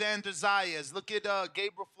 Look at Xander Zayas. Look at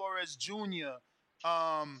Gabriel Flores Jr.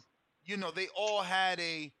 They all had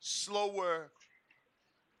a slower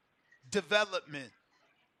development.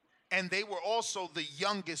 And they were also the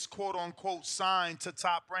youngest, quote unquote, signed to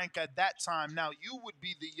Top Rank at that time. Now you would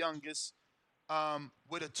be the youngest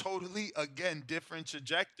with a totally, again, different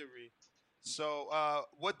trajectory. So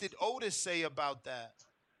what did Otis say about that?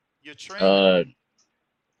 Your trainer?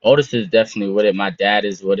 Otis is definitely with it. My dad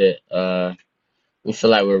is with it. We feel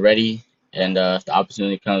like we're ready, and if the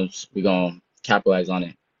opportunity comes, we're going to capitalize on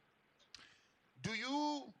it. Do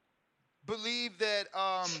you believe that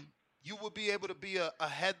you will be able to be a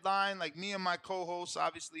headline? Like me and my co-host,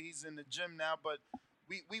 obviously he's in the gym now, but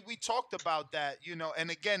we talked about that, and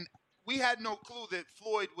again, we had no clue that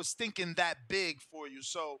Floyd was thinking that big for you.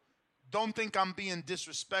 So don't think I'm being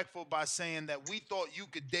disrespectful by saying that we thought you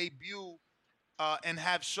could debut and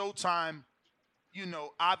have Showtime,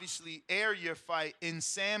 obviously air your fight in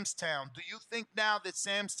Samstown. Do you think now that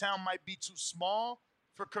Samstown might be too small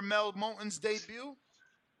for Carmel Moulton's debut?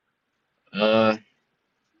 Nah,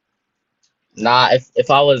 if it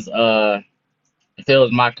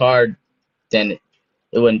was my card, then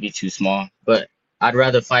it wouldn't be too small. But I'd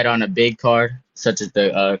rather fight on a big card, such as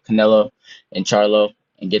the Canelo and Charlo,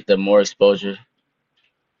 and get the more exposure.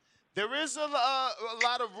 There is a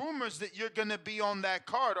lot of rumors that you're going to be on that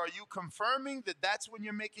card. Are you confirming that that's when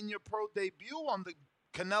you're making your pro debut on the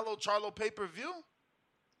Canelo Charlo pay-per-view?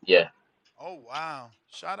 Yeah. Oh, wow.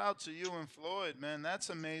 Shout out to you and Floyd, man. That's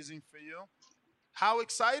amazing for you. How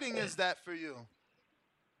exciting is that for you?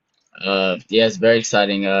 Yeah, it's very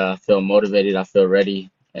exciting. I feel motivated. I feel ready,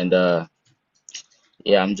 and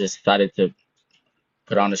yeah, I'm just excited to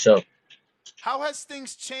put on the show. How has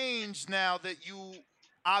things changed now that you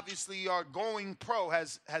obviously are going pro?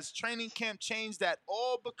 Has training camp changed at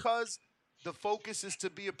all because the focus is to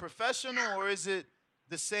be a professional, or is it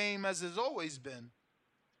the same as it's always been?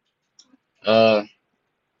 Uh,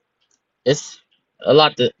 it's a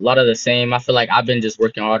lot of the same. I feel like I've been just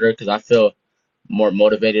working harder because I feel more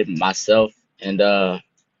motivated myself, and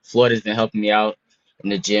Floyd has been helping me out in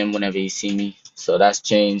the gym whenever he see me, so that's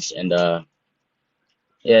changed, and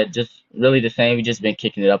yeah, just really the same. We just been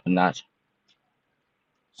kicking it up a notch.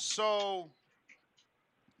 So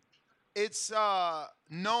it's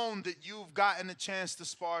known that you've gotten a chance to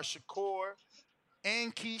spar Shakur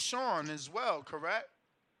and Keyshawn as well, correct?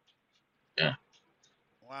 Yeah.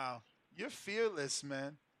 Wow. You're fearless,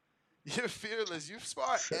 man. You're fearless. You've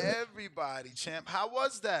sparred everybody, champ. How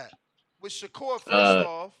was that? With Shakur, first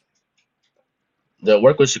off. The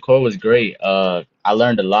work with Shakur was great. I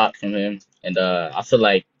learned a lot from him, and I feel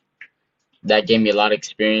like that gave me a lot of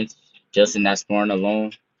experience just in that sparring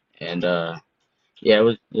alone. And yeah,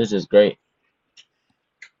 it was just great.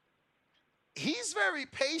 He's very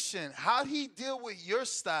patient. How'd he deal with your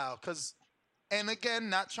style? And again,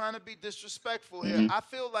 not trying to be disrespectful here, I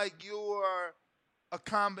feel like you are a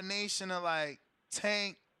combination of like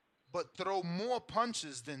Tank, but throw more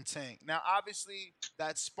punches than Tank. Now, obviously,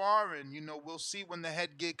 that's sparring. You know, we'll see when the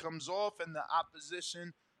head gig comes off and the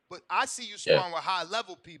opposition. But I see you sparring with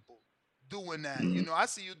high-level people doing that. You know, I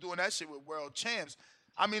see you doing that shit with world champs.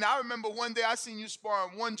 I mean, I remember one day I seen you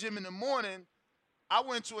sparring one gym in the morning. I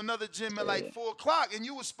went to another gym at like 4 o'clock, and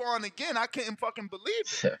you were sparring again. I couldn't fucking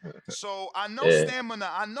believe it. So I know stamina.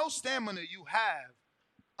 I know stamina you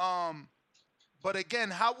have. But again,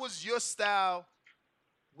 how was your style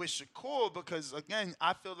with Shakur? Because again,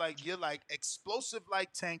 I feel like you're like explosive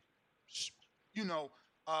like Tank, you know,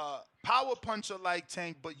 power puncher like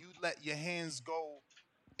Tank, but you let your hands go,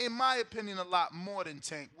 in my opinion, a lot more than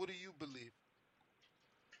Tank. What do you believe?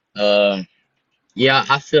 Yeah,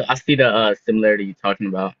 I see the similarity you're talking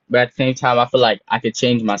about, but at the same time, I feel like I could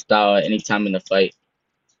change my style at any time in the fight.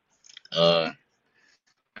 Uh,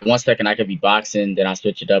 1 second I could be boxing, then I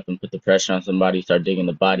switch it up and put the pressure on somebody, start digging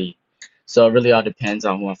the body. So it really all depends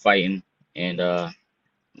on who I'm fighting, and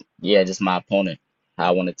yeah, just my opponent, how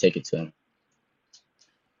I want to take it to him.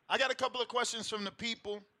 I got a couple of questions from the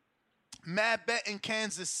people. Mad Bet in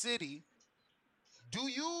Kansas City. Do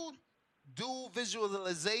you do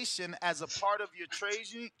visualization as a part of your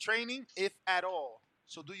training, if at all?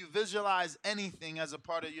 So do you visualize anything as a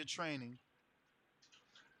part of your training?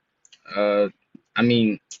 I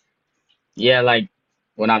mean, yeah, like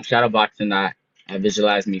when I'm shadowboxing, I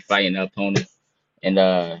visualize me fighting an opponent, and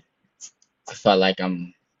I felt like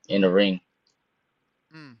I'm in the ring.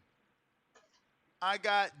 I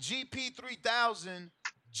got GP3000,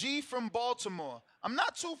 G from Baltimore. I'm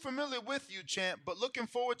not too familiar with you, champ, but looking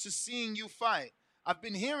forward to seeing you fight. I've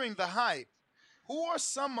been hearing the hype. Who are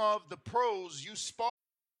some of the pros you spar?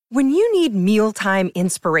 When you need mealtime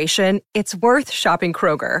inspiration, it's worth shopping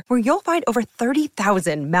Kroger, where you'll find over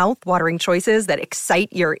 30,000 mouth-watering choices that excite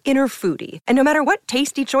your inner foodie. And no matter what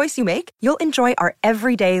tasty choice you make, you'll enjoy our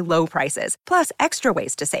everyday low prices, plus extra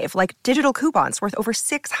ways to save, like digital coupons worth over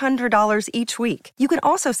 $600 each week. You can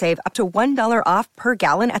also save up to $1 off per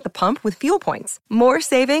gallon at the pump with fuel points. More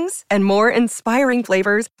savings and more inspiring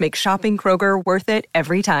flavors make shopping Kroger worth it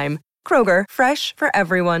every time. Kroger, fresh for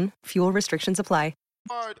everyone. Fuel restrictions apply.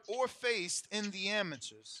 Or faced in the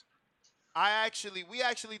amateurs. We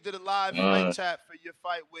actually did a live fight chat for your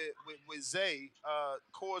fight with Zay.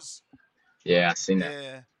 Course. Yeah, I seen that.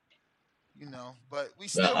 Yeah, you know, but we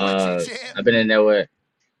still with you, champ. I've been in there with,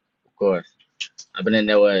 of course. I've been in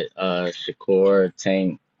there with Shakur,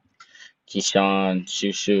 Tank, Keyshawn,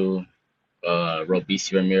 Shushu,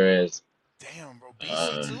 Robisi Ramirez. Damn,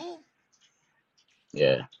 Robisi too.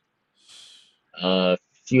 Yeah.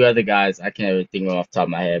 Few other guys I can't even think of off the top of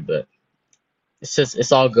my head, but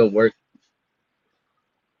it's all good work.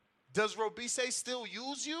 Does Robisi still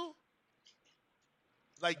use you?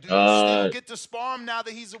 Like, do you still get to spar him now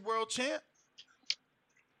that he's a world champ?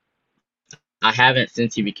 I haven't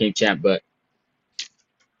since he became champ, but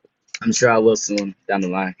I'm sure I will soon down the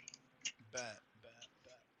line. Bet.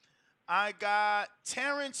 I got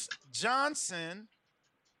Terrence Johnson.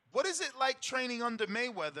 What is it like training under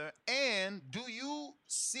Mayweather? And do you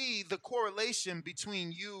see the correlation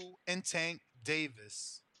between you and Tank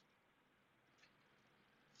Davis?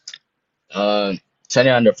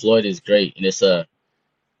 Training under Floyd is great, and it's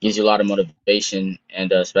gives you a lot of motivation,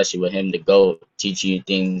 and especially with him to go teach you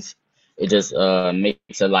things, it just makes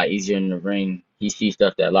it a lot easier in the ring. He sees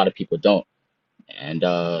stuff that a lot of people don't, and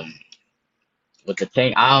with the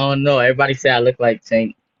Tank, I don't know. Everybody say I look like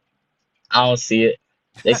Tank. I don't see it.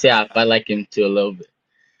 They say I fight like him too a little bit.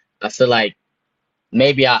 I feel like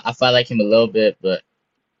maybe I fight like him a little bit, but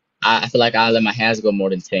I feel like I let my hands go more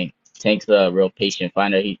than Tank. Tank's a real patient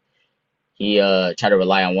fighter. He try to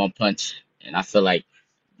rely on one punch, and I feel like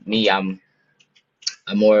me, I'm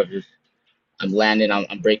more of just I'm landing,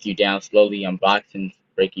 I'm breaking you down slowly, I'm boxing,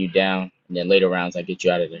 breaking you down, and then later rounds I get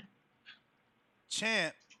you out of there.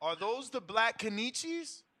 Champ, are those the black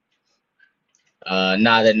Kenichis?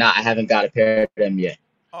 Nah, they're not. I haven't got a pair of them yet.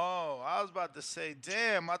 Oh, I was about to say,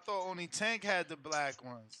 damn, I thought only Tank had the black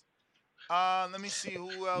ones. Let me see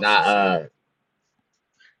who else Nah, is here.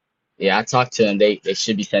 yeah, I talked to them. They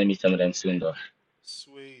should be sending me some of them soon though.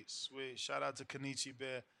 Sweet, sweet. Shout out to Kenichi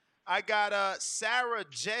Bear. I got Sarah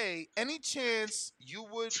J. Any chance you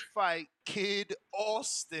would fight Kid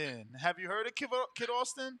Austin? Have you heard of Kid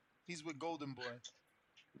Austin? He's with Golden Boy.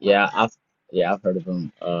 Yeah, I've heard of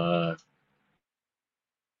him. I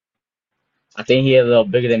think he's a little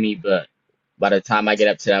bigger than me, but by the time I get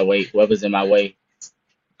up to that weight, whoever's in my way,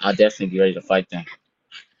 I'll definitely be ready to fight them.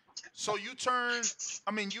 So you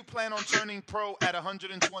plan on turning pro at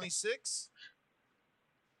 126?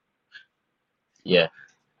 Yeah.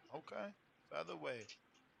 Okay, featherweight.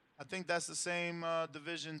 I think that's the same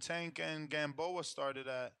division Tank and Gamboa started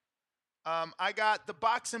at. I got the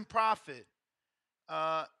Boxing Prophet,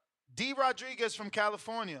 D. Rodriguez from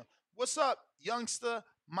California. What's up, youngster?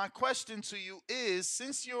 My question to you is,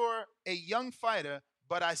 since you're a young fighter,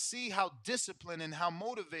 but I see how disciplined and how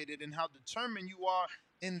motivated and how determined you are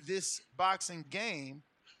in this boxing game,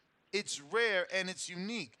 it's rare and it's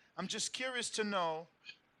unique. I'm just curious to know,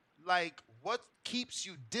 like, what keeps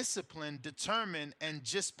you disciplined, determined, and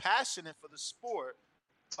just passionate for the sport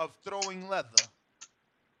of throwing leather?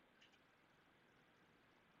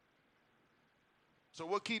 So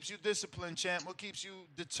what keeps you disciplined, champ? What keeps you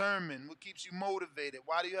determined? What keeps you motivated?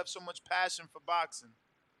 Why do you have so much passion for boxing?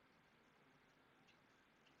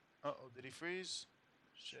 Uh-oh, did he freeze?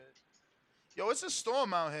 Shit. Yo, it's a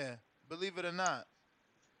storm out here, believe it or not.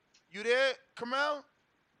 You there, Kamel?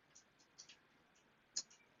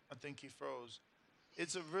 I think he froze.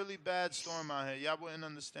 It's a really bad storm out here. Y'all wouldn't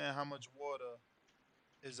understand how much water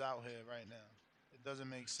is out here right now. It doesn't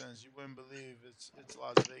make sense. You wouldn't believe it's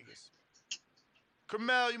Las Vegas.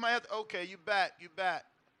 Kamel, you might have to. Okay, you back.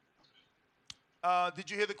 Did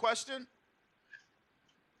you hear the question?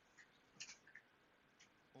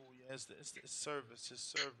 Oh yeah, it's service. His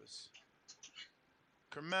service.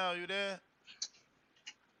 Kamel, you there?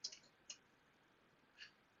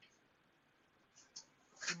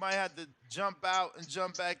 You might have to jump out and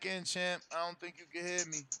jump back in, champ. I don't think you can hear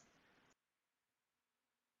me.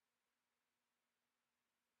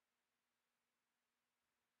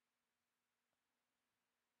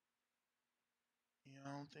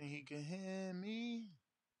 I don't think he can hear me.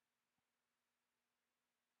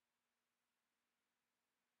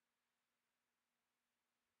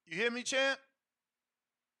 You hear me, champ?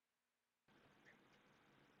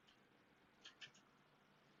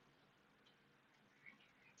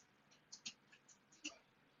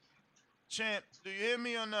 Champ, do you hear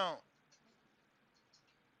me or no?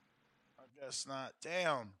 I guess not.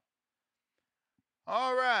 Damn.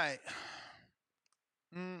 All right.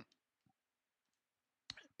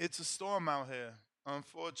 It's a storm out here,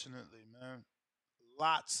 unfortunately, man.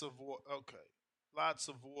 Lots of water. Okay. Lots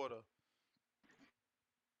of water.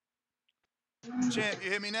 Champ, you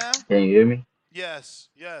hear me now? Can you hear me? Yes,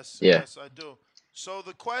 Yeah. yes, I do. So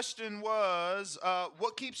the question was,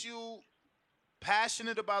 what keeps you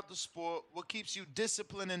passionate about the sport? What keeps you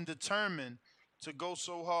disciplined and determined to go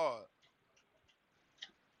so hard?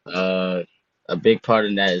 A big part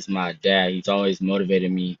of that is my dad. He's always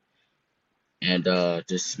motivated me and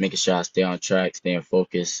just making sure I stay on track, staying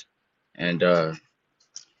focused, and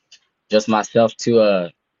just myself too.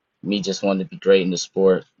 Me just wanting to be great in the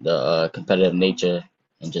sport, the competitive nature,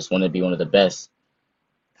 and just want to be one of the best.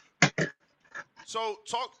 So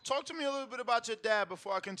talk to me a little bit about your dad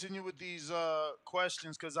before I continue with these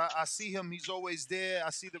questions, because I see him. He's always there.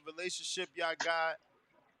 I see the relationship y'all got.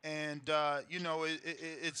 And,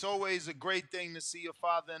 it's always a great thing to see your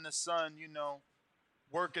father and the son,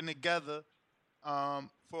 working together.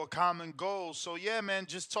 for a common goal. So yeah, man,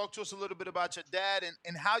 just talk to us a little bit about your dad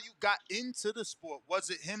and how you got into the sport. Was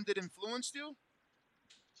it him that influenced you?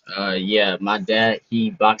 Yeah, my dad, he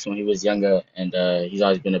boxed when he was younger, and he's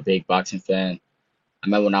always been a big boxing fan. I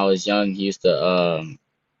remember when I was young, we used to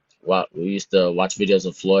watch videos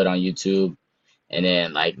of Floyd on YouTube, and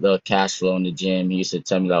then like little cash flow in the gym. He used to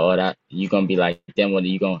tell me like, "Oh, that you gonna be like them when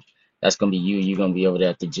you going that's gonna be you. You gonna be over there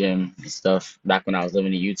at the gym and stuff." Back when I was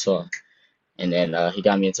living in Utah, and then he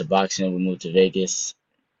got me into boxing. We moved to Vegas,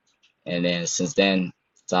 and then since then,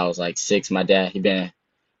 since I was like 6, my dad, he been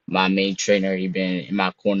my main trainer. He been in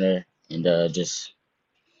my corner and just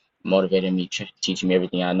motivated me, teaching me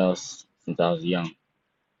everything I know since I was young.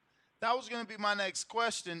 That was going to be my next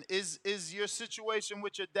question. Is your situation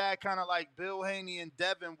with your dad kind of like Bill Haney and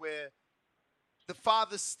Devin, where the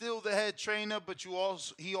father's still the head trainer, but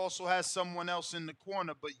he also has someone else in the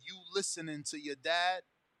corner, but you listening to your dad?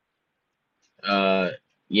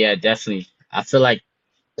 Yeah, definitely. I feel like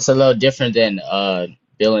it's a little different than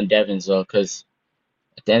Bill and Devin's though, because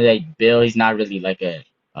at the end of the day, Bill, he's not really like a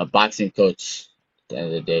boxing coach. At the end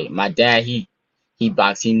of the day, my dad, he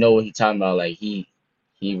box. He know what he talking about. Like he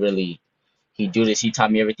really he do this. He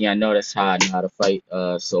taught me everything I know. That's how I know how to fight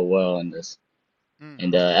so well in this.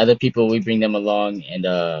 And other people, we bring them along, and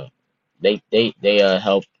they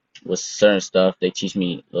help with certain stuff. They teach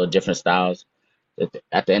me little different styles.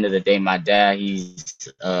 At the end of the day, my dad, he's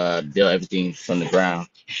built everything from the ground.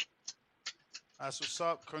 That's what's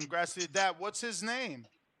up. Congrats to your dad. What's his name?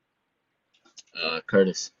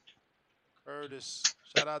 Curtis. Curtis.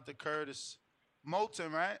 Shout out to Curtis.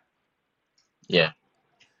 Moulton, right? Yeah.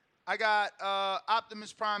 I got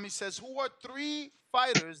Optimus Prime. He says, who are 3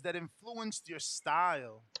 fighters that influenced your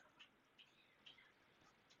style?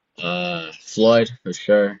 Floyd for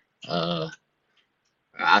sure.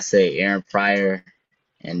 I say Aaron Pryor,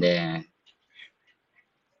 and then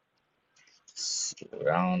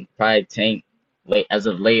around probably Tank. Late as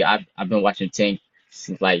of late, I've been watching Tank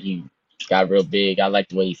since like he got real big. I like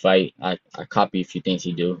the way he fight. I copy a few things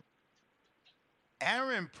he do.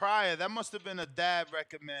 Aaron Pryor, that must have been a dad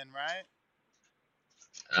recommend, right?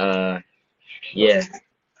 Yeah.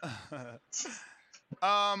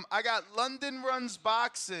 I got London Runs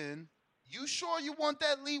Boxing. You sure you want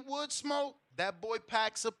that Lee Wood smoke? That boy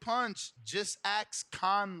packs a punch. Just ask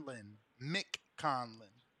Mick Conlon.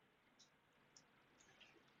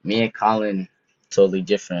 Me and Colin totally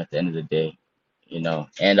different at the end of the day,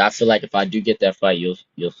 And I feel like if I do get that fight,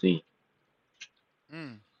 you'll see.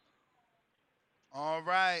 All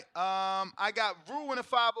right. I got Rue in a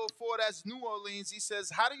 504. That's New Orleans. He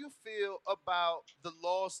says, how do you feel about the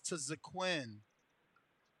loss to Zaquin?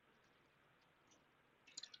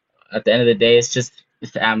 At the end of the day, it's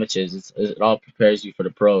the amateurs. It all prepares you for the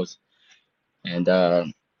pros. And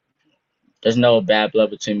there's no bad blood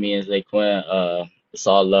between me and Zaquin. It's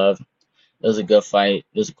all love. It was a good fight.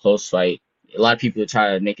 It was a close fight. A lot of people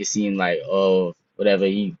try to make it seem like, oh, whatever,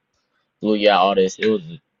 he blew you out, all this. It was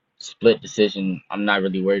a split decision. I'm not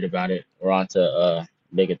really worried about it. We're on to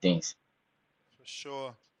bigger things. For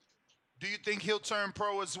sure. Do you think he'll turn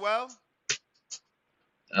pro as well?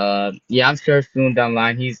 Yeah, I'm sure soon down the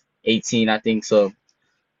line. He's 18, I think, so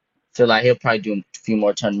feel like he'll probably do a few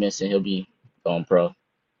more tournaments and he'll be going pro.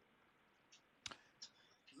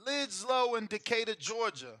 Lids Low in Decatur,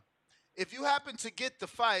 Georgia. If you happen to get the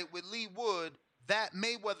fight with Lee Wood that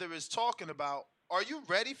Mayweather is talking about, are you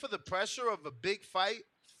ready for the pressure of a big fight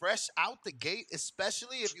fresh out the gate,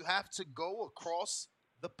 especially if you have to go across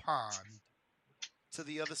the pond to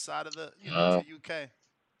the other side of the to UK?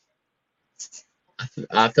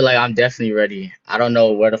 I feel like I'm definitely ready. I don't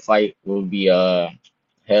know where the fight will be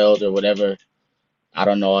held or whatever. I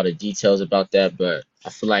don't know all the details about that, but I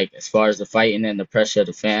feel like as far as the fighting and the pressure of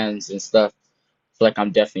the fans and stuff, I feel like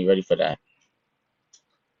I'm definitely ready for that.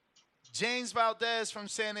 James Valdez from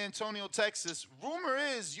San Antonio, Texas. Rumor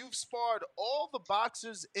is you've sparred all the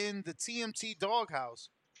boxers in the TMT Doghouse.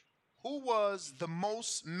 Who was the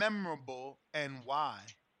most memorable and why?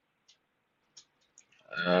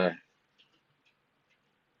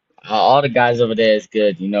 All the guys over there is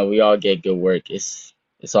good. We all get good work. It's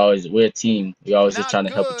always, we're a team. We always just trying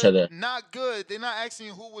to help each other. Not good. They're not asking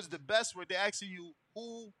you who was the best work. They're asking you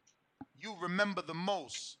who you remember the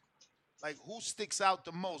most. Like, who sticks out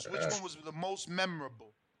the most? Which one was the most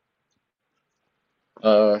memorable?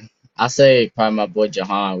 I say probably my boy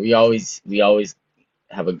Jahan. We always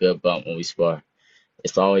have a good bump when we spar.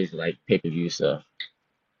 It's always like pay-per-view stuff.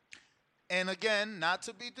 And again, not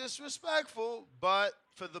to be disrespectful, but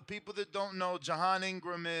for the people that don't know, Jahan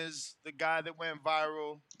Ingram is the guy that went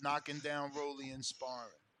viral, knocking down Rolly and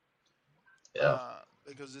sparring. Yeah.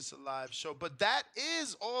 because it's a live show. But that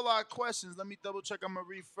is all our questions. Let me double check. I'm gonna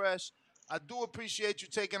refresh. I do appreciate you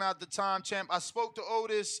taking out the time, champ. I spoke to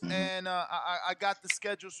Otis, and I got the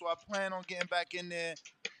schedule, so I plan on getting back in there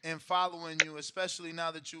and following you, especially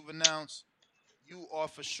now that you've announced you are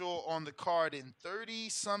for sure on the card in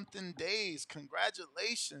 30-something days.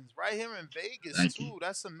 Congratulations. Right here in Vegas, Thank too. you.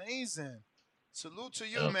 That's amazing. Salute to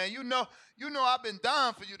you, Yep. man. You know I've been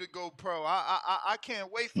dying for you to go pro. I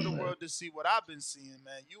can't wait for the world to see what I've been seeing,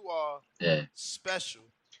 man. You are Yeah, special.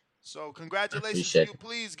 So I congratulations to appreciate you. it.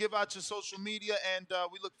 Please give out your social media, and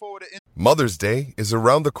we look forward to Mother's Day is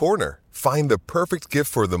around the corner. Find the perfect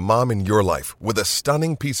gift for the mom in your life with a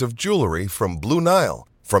stunning piece of jewelry from Blue Nile.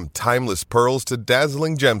 From timeless pearls to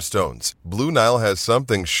dazzling gemstones, Blue Nile has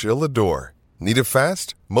something she'll adore. Need it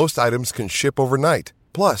fast? Most items can ship overnight.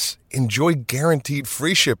 Plus, enjoy guaranteed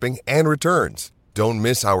free shipping and returns. Don't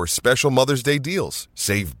miss our special Mother's Day deals.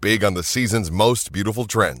 Save big on the season's most beautiful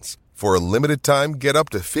trends. For a limited time, get up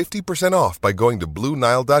to 50% off by going to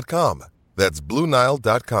BlueNile.com. That's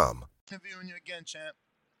BlueNile.com. interviewing you again, champ.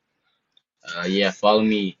 Yeah, follow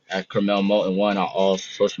me at Carmel Moulton 1 on all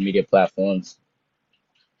social media platforms.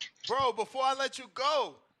 Bro, before I let you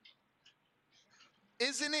go,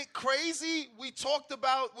 isn't it crazy? We talked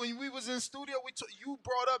about when we was in studio. You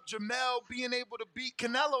brought up Jamel being able to beat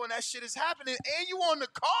Canelo, and that shit is happening. And you on the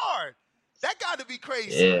card. That got to be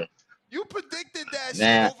crazy. Yeah, You predicted that shit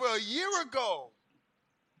man. over a year ago.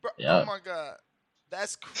 Bro, oh Yep. my God,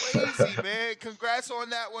 that's crazy, man. Congrats on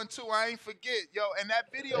that one too. I ain't forget, yo. And that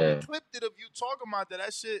video we Yeah. clipped it of you talking about that.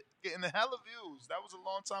 That shit getting a hell of views. That was a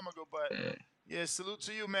long time ago, but yeah, salute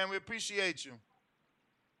to you, man. We appreciate you.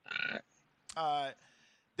 All right.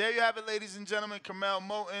 There you have it, ladies and gentlemen. Carmel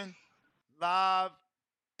Moulton, live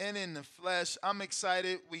and in the flesh. I'm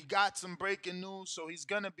excited. We got some breaking news, so he's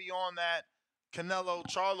going to be on that Canelo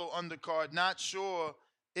Charlo undercard. Not sure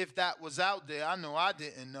if that was out there. I know I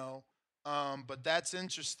didn't know, but that's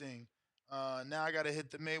interesting. Now I got to hit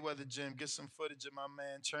the Mayweather gym, get some footage of my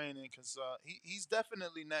man training, because he's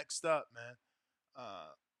definitely next up, man.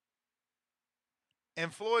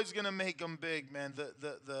 And Floyd's gonna make him big, man.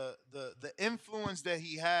 The influence that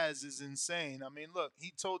he has is insane. I mean, look,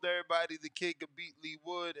 he told everybody the kid could beat Lee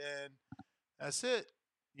Wood, and that's it.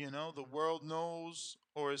 You know, the world knows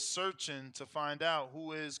or is searching to find out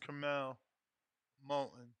who is Carmel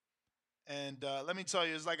Moulton. And let me tell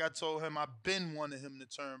you, it's like I told him, I've been wanting him to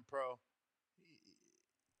turn pro.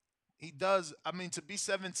 He does. I mean, to be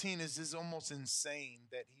 17 is just almost insane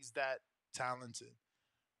that he's that talented.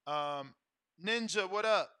 Ninja, what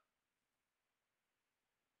up?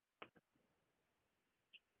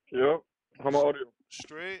 Yep. I'm audio.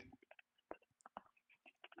 Straight.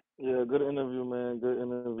 Yeah, good interview, man. Good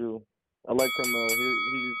interview. I like him.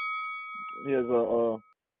 He has a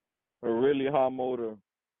really high motor.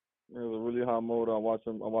 He has a really high motor. I watch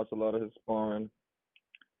him. I watch a lot of his sparring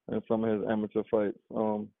and some of his amateur fights.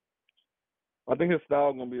 I think his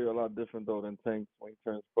style gonna be a lot different though than Tank's when he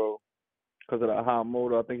turns pro. Because of that high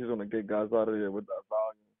motor, I think he's gonna get guys out of there with that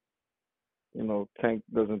volume. You know, Tank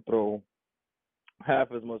doesn't throw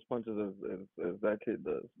half as much punches as that kid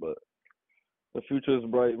does, but the future is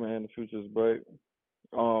bright, man. The future is bright.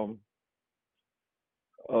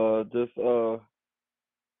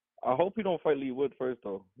 I hope he don't fight Lee Wood first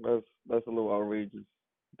though. That's a little outrageous.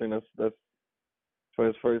 I think that's for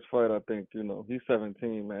his first fight. I think he's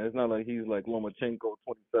 17, man. It's not like he's like Lomachenko,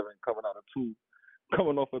 27, coming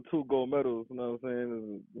off of 2 gold medals. You know what I'm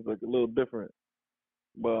saying? It's like a little different.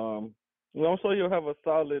 But I'm sure he'll have a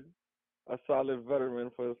solid veteran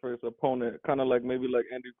for his first opponent, kind of like maybe like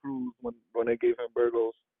Andy Cruz when they gave him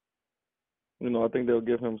Burgos. I think they'll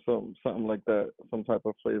give him something like that, some type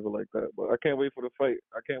of flavor like that. But I can't wait for the fight.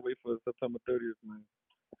 I can't wait for September 30th, man.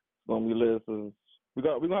 It's gonna be lit. We're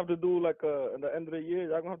gonna have to do like at the end of the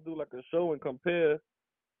year. I'm gonna have to do like a show and compare,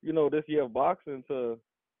 this year of boxing to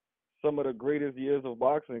some of the greatest years of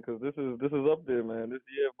boxing, because this is up there, man. This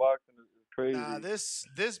year of boxing is crazy. Nah, this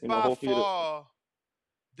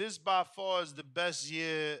by far is the best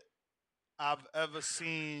year I've ever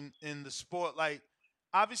seen in the sport. Like,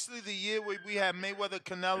 obviously, the year where we had Mayweather,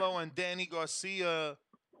 Canelo, and Danny Garcia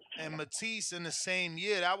and Matisse in the same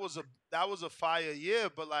year, that was a fire year.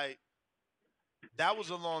 But like, that was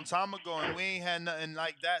a long time ago, and we ain't had nothing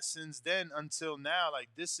like that since then until now. Like,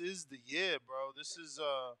 this is the year, bro. This is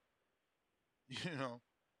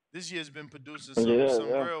this year's been producing some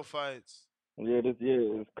real fights. Yeah, this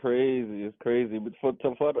year is crazy. It's crazy. But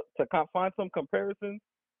to find some comparisons,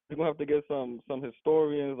 we're gonna have to get some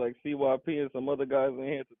historians like CYP and some other guys in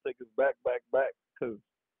here to take us back. Cause,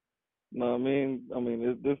 you know what I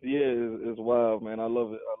mean? This year is wild, man. I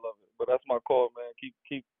love it. But that's my call, man.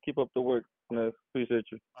 Keep up the work, man. Appreciate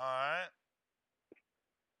you. All right.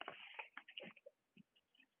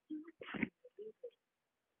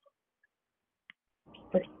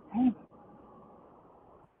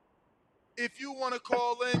 If you want to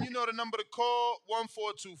call in, you know the number to call,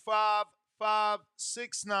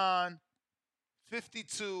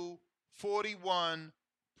 1-425-569-5241.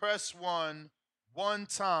 Press 1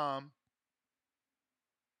 time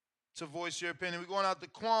to voice your opinion. We're going out to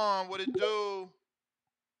Quan. What it do?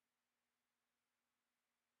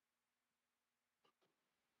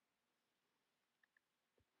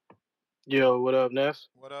 Yo, what up, Ness?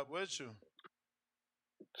 What up with you?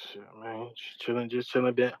 Shit, man, just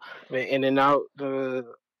chilling. Been in and out. I'm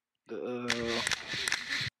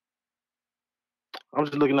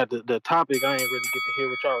just looking at the topic. I ain't really get to hear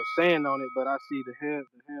what y'all was saying on it, but I see the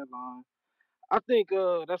headline. I think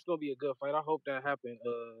that's gonna be a good fight. I hope that happens.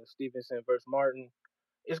 Stevenson versus Martin.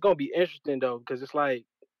 It's gonna be interesting though, because it's like,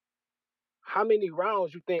 how many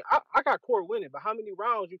rounds you think? I got Court winning, but how many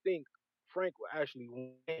rounds you think Frank will actually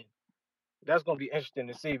win? That's gonna be interesting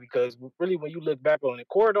to see, because really, when you look back on it,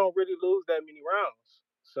 Court don't really lose that many rounds.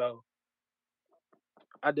 So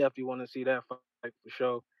I definitely want to see that fight for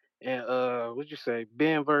sure. And what'd you say,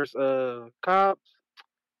 Benn versus Cobbs?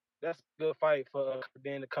 That's a good fight for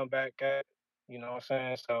Ben to come back at. You know what I'm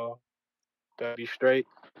saying? So that'd be straight.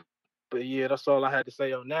 But yeah, that's all I had to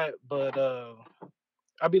say on that. But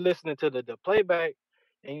I'll be listening to the playback,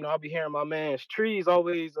 and I'll be hearing my man's Trees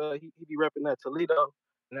always. He be repping that Toledo.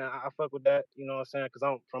 Now I fuck with that. You know what I'm saying? Cause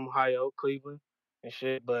I'm from Ohio, Cleveland, and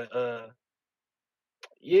shit. But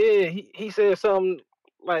yeah, he said something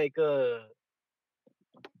like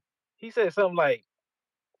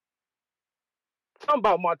something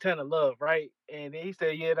about Montana Love, right? And then he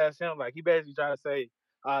said, yeah, that's him. Like, he basically tried to say,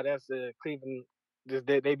 that's Cleveland, just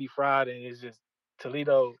they be fried, and it's just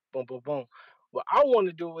Toledo, boom, boom, boom. What I want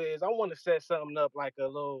to do is I want to set something up like a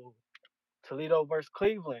little Toledo versus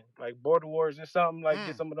Cleveland, like Border Wars or something, like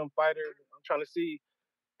get some of them fighters. I'm trying to see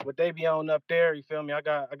what they be on up there. You feel me? I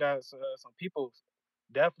got some people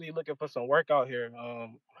definitely looking for some work out here.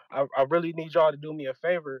 I really need y'all to do me a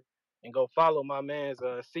favor and go follow my man's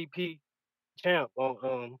CP Champ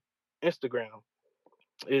on Instagram.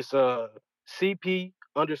 It's CP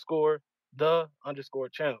underscore the underscore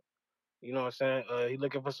champ. You know what I'm saying? He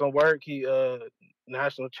looking for some work. He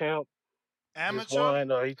national champ. Just Amateur?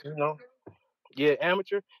 won. Yeah,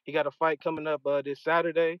 amateur. He got a fight coming up this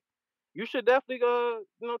Saturday. You should definitely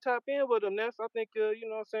tap in with him. Ness. I think you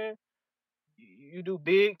know what I'm saying. You do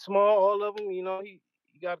big, small, all of them. He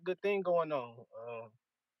got a good thing going on.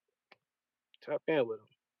 Tap in with him.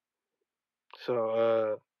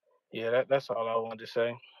 So yeah, that's all I wanted to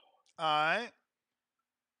say. All right.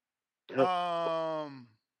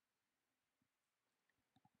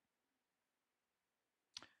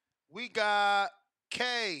 We got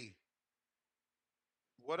K.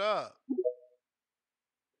 What up?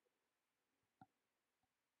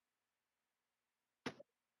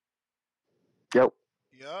 Yo,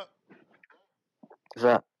 Yup. what's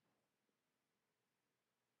up?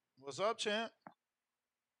 What's up, champ?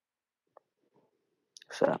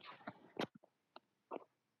 What's up?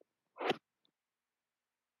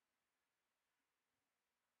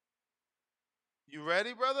 You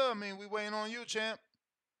ready, brother? I mean, we waiting on you, champ.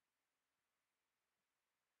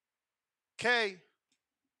 K.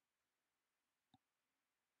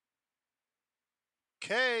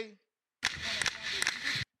 K.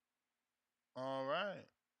 All right.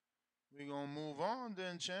 We gonna move on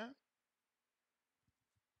then, champ.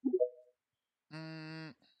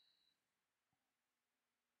 Mm,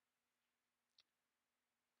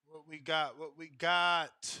 what we got? What we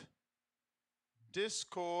got?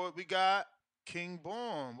 Discord. We got King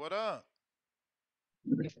Born. What up?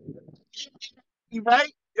 You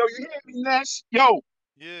right? Yo, you hear me, Ness? Yo,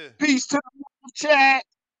 Yeah. peace to the chat.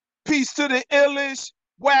 Peace to the illest,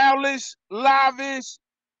 wildest, livest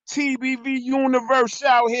TBV universe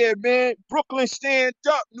out here, man. Brooklyn stand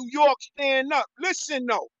up. New York stand up. Listen,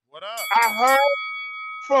 though. What up? I heard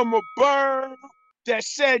from a bird that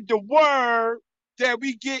said the word that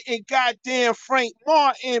we getting goddamn Frank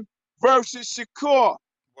Martin versus Shakur.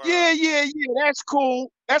 Yeah, that's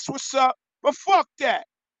cool. That's what's up. But fuck that.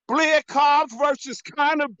 Blair Cobbs versus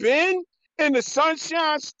Conor Benn in the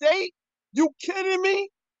Sunshine State? You kidding me?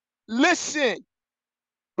 Listen,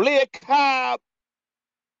 Blair Cobb,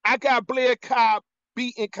 I got Blair Cobb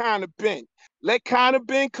beating Conor Benn. Let Conor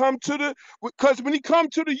Benn come to because when he come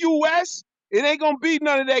to the U.S., it ain't going to be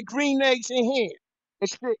none of that green eggs in here and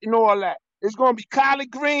shit and all that. It's going to be collard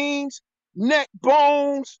greens, neck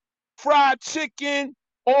bones, fried chicken,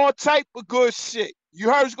 all type of good shit.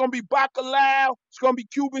 You heard it's gonna be bacalao. It's gonna be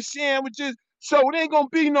Cuban sandwiches. So it ain't gonna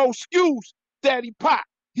be no excuse that he pop.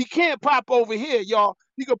 He can't pop over here, y'all.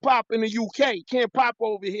 He could pop in the UK. He can't pop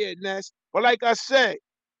over here, Ness. But like I said,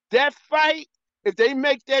 that fight, if they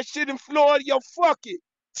make that shit in Florida, yo, fuck it.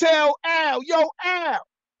 Tell Al, yo, Al,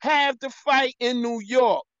 have the fight in New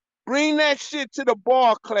York. Bring that shit to the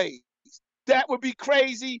Barclays. That would be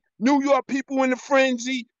crazy. New York people in the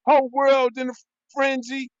frenzy, whole world in the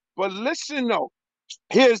frenzy. But listen though,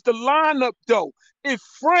 here's the lineup though. If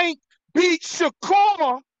Frank beats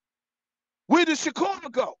Shakur, where does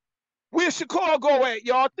Shakur go? Where's Shakur go at,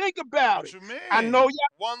 y'all? Think about it. What you mean? I know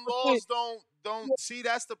y'all. One loss don't see,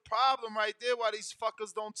 that's the problem right there. Why these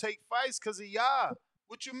fuckers don't take fights? Cause of y'all.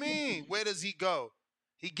 What you mean? Where does he go?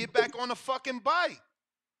 He get back on the fucking bike.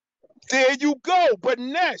 There you go. But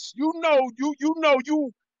Ness, you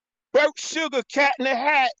burnt sugar cat in the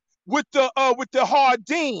hat with the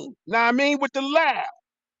Hardin. Now I mean with the loud.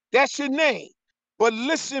 That's your name. But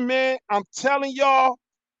listen, man, I'm telling y'all,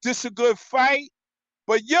 this a good fight.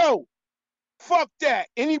 But yo, fuck that.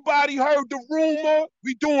 Anybody heard the rumor?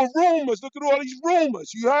 We doing rumors. Look at all these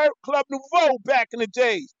rumors. You heard Club Nouveau back in the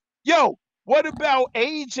days. Yo, what about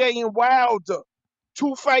AJ and Wilder?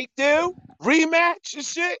 2-fight deal? Rematch and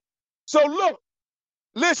shit? So look,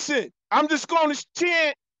 listen, I'm just going to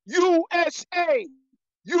chant USA.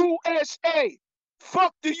 USA.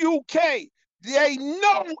 Fuck the UK. They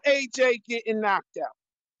know AJ getting knocked out.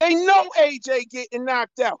 They know AJ getting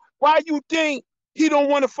knocked out. Why you think he don't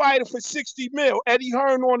want to fight him for 60 mil? Eddie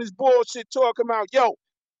Hearn on his bullshit talking about, yo,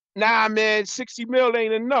 nah, man, 60 mil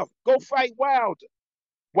ain't enough. Go fight Wilder.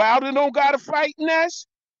 Wilder don't got to fight Ness.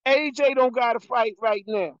 AJ don't got to fight right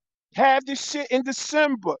now. Have this shit in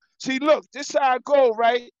December. See, look, this how I go,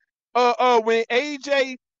 right? When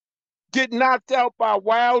AJ get knocked out by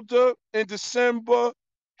Wilder in December,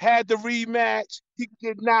 had the rematch, he could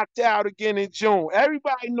get knocked out again in June.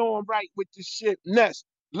 Everybody know I'm right with this shit. Ness,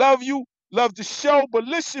 love you, love the show, but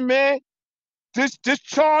listen, man, this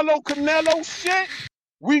Charlo Canelo shit,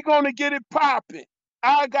 we gonna get it popping.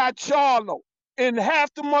 I got Charlo, and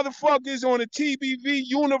half the motherfuckers on the TBV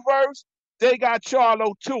universe, they got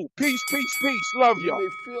Charlo too. Peace, peace, peace. Love y'all. You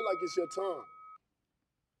may feel like it's your time,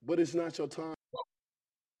 but it's not your time.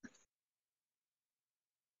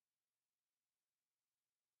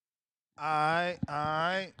 All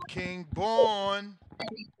right. King Born,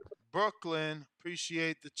 Brooklyn.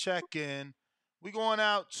 Appreciate the check-in. We going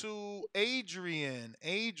out to Adrian.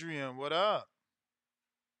 Adrian, what up?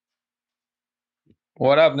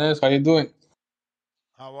 What up, Ness? How you doing?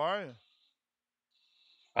 How are you?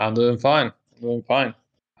 I'm doing fine.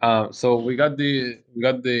 So we got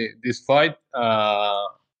this fight.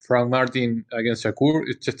 Frank Martin against Shakur.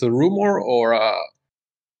 It's just a rumor,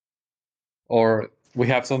 or we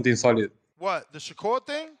have something solid. What, the Shakur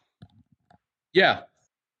thing? Yeah.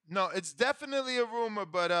 No, it's definitely a rumor,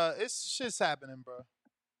 but it's shit's happening, bro.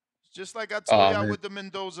 Just like I told y'all with the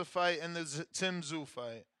Mendoza fight and the Tim Tszyu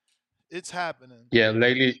fight. It's happening. Yeah,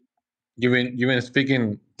 lately you've been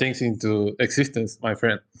speaking things into existence, my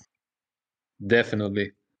friend.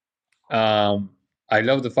 Definitely. I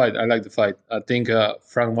love the fight. I like the fight. I think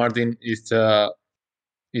Frank Martin is a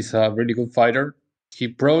really good fighter. He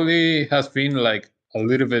probably has been like a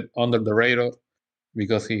little bit under the radar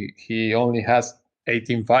because he only has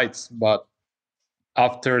 18 fights. But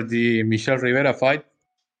after the Michel Rivera fight,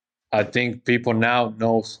 I think people now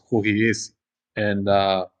knows who he is and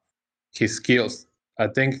his skills. I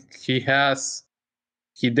think he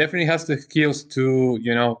definitely has the skills to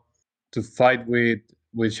fight with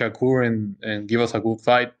Shakur and give us a good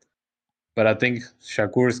fight. But I think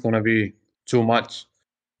Shakur is gonna be too much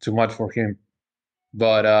for him.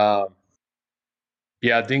 But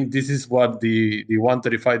yeah, I think this is what the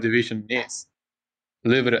 135 division needs. A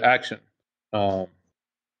little bit of action. I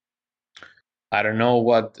don't know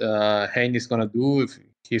what Haney is gonna do, if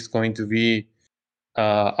he's going to be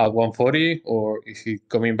at 140 or is he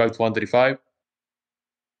coming back to 135.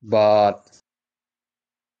 But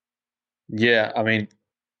yeah, I mean,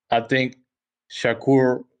 I think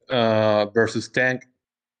Shakur versus Tank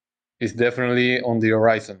is definitely on the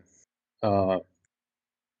horizon.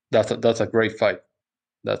 That's a great fight.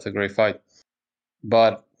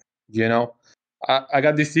 But I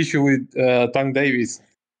got this issue with Tank Davis.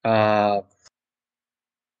 I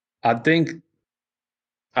think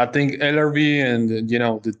LRB and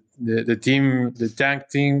the team, the Tank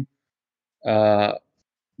team,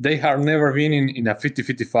 they have never been in a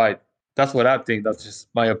 50-50 fight. That's what I think. That's just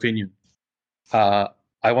my opinion. I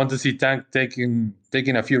want to see Tank taking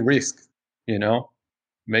a few risks,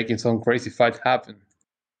 making some crazy fight happen.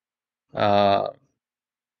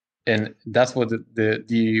 and that's what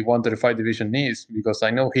the 135 division needs, because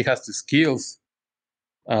I know he has the skills.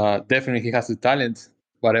 Definitely, he has the talent,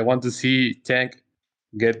 but I want to see Tank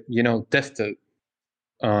get tested.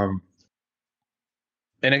 And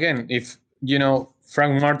again, if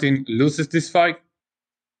Frank Martin loses this fight,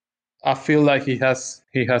 I feel like he has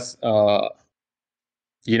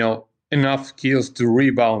enough skills to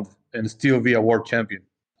rebound and still be a world champion.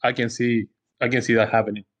 I can see that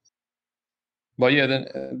happening. But yeah, then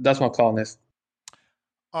that's my call, Ness.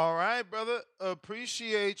 All right, brother.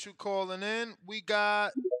 Appreciate you calling in. We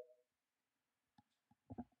got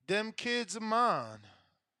them kids of mine.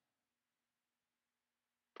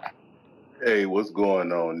 Hey, what's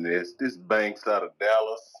going on, Ness? This Banks out of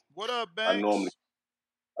Dallas. What up, I Banks?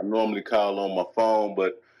 normally call on my phone,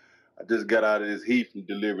 but I just got out of this heat from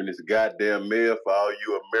delivering this goddamn mail for all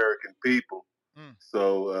you American people.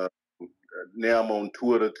 So now I'm on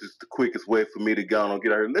Twitter, just the quickest way for me to go on and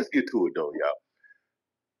get out here. Let's get to it though, y'all.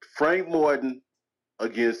 Frank Morton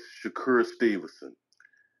against Shakur Stevenson.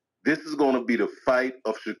 This is going to be the fight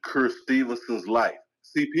of Shakur Stevenson's life.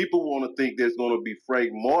 See, people want to think there's going to be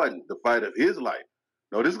Frank Morton, the fight of his life.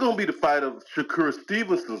 No, this is going to be the fight of Shakur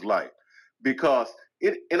Stevenson's life, because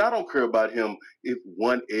and I don't care about him if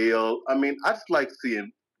one L. I mean, I just like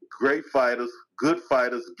seeing great fighters, good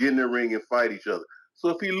fighters get in the ring and fight each other. So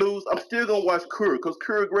if he lose, I'm still going to watch Kerr, because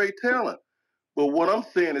Kerr great talent. But what I'm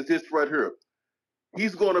saying is this right here.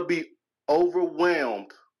 He's going to be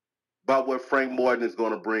overwhelmed by what Frank Morton is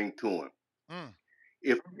going to bring to him.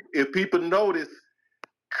 If people notice,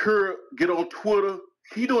 Kerr get on Twitter,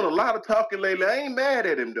 he doing a lot of talking lately. I ain't mad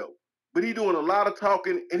at him though, but he doing a lot of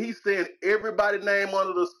talking, and he's saying everybody's name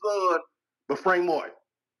under the sun but Frank Morton.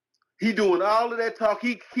 He doing all of that talk.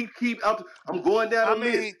 He keep out. I'm going down I the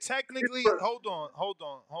mean, list. technically, hold on.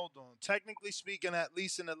 Technically speaking, at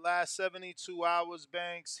least in the last 72 hours,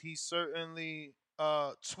 Banks, he certainly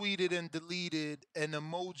tweeted and deleted an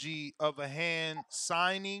emoji of a hand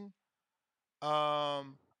signing.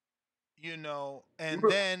 And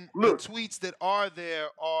then the tweets that are there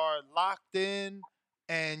are locked in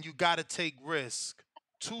and you got to take risk.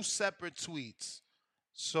 Two separate tweets.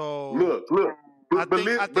 So I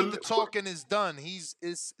think the talking is done. His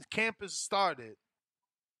camp has started.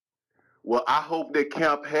 Well, I hope that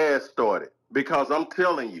camp has started, because I'm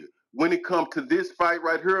telling you, when it comes to this fight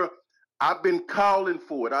right here, I've been calling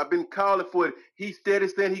for it. He steady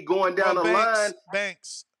saying he going down the line.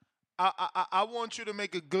 Banks, I want you to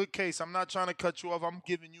make a good case. I'm not trying to cut you off. I'm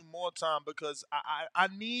giving you more time because I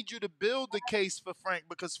need you to build the case for Frank,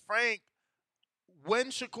 because Frank,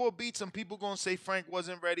 when Shakur beats him, people gonna say Frank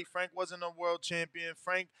wasn't ready. Frank wasn't a world champion.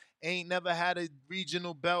 Frank ain't never had a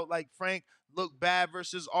regional belt. Like, Frank looked bad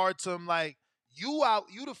versus Artem. Like, you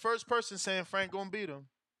the first person saying Frank gonna beat him.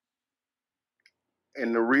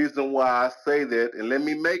 And the reason why I say that, and let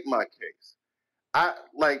me make my case. I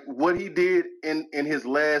like what he did in his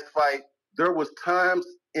last fight. There was times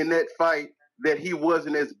in that fight that he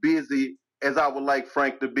wasn't as busy as I would like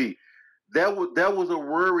Frank to be. That was a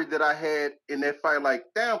worry that I had in that fight. Like,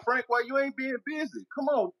 damn, Frank, why you ain't being busy? Come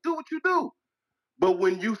on, do what you do. But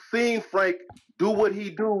when you seen Frank do what he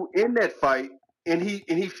do in that fight, and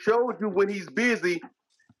he showed you when he's busy,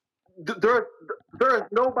 there's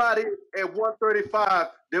nobody at 135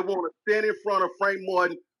 that want to stand in front of Frank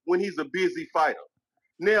Morton when he's a busy fighter.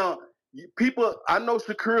 Now, people, I know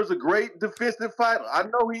Shakur is a great defensive fighter. I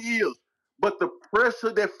know he is. But the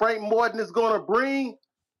pressure that Frank Morton is going to bring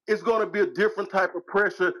is going to be a different type of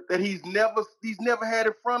pressure that he's never had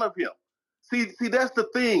in front of him. See, that's the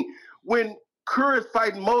thing. When Kerr is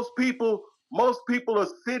fighting, most people are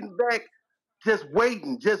sitting back just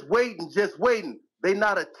waiting. They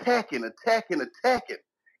not attacking.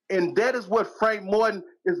 And that is what Frank Morton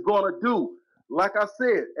is going to do. Like I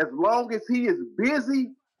said, as long as he is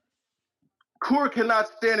busy, Kerr cannot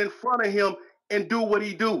stand in front of him and do what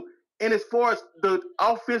he do. And as far as the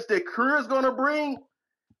offense that Kerr is going to bring,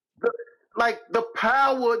 the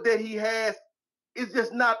power that he has is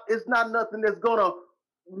just not. It's not nothing that's going to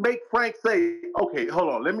make Frank say, "Okay, hold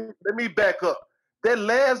on, let me back up." That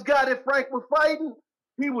last guy that Frank was fighting,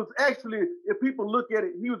 he was actually, if people look at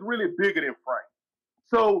it, he was really bigger than Frank.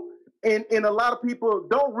 So, and a lot of people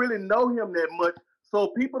don't really know him that much. So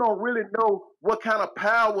people don't really know what kind of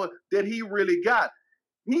power that he really got.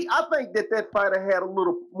 I think that fighter had a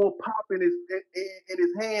little more pop in his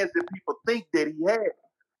hands than people think that he had.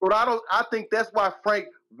 But I think that's why Frank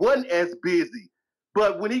wasn't as busy.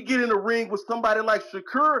 But when he get in the ring with somebody like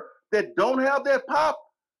Shakur that don't have that pop,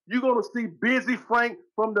 you're gonna see busy Frank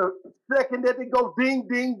from the second that they go ding,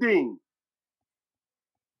 ding, ding.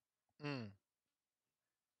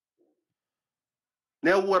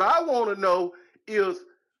 Now, what I want to know is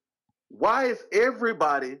why is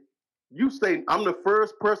everybody, you say, I'm the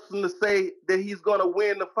first person to say that he's going to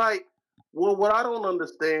win the fight. Well, what I don't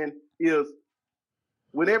understand is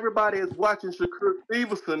when everybody is watching Shakur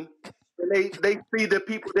Stevenson and they see the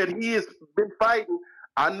people that he has been fighting,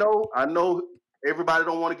 I know everybody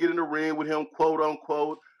don't want to get in the ring with him, quote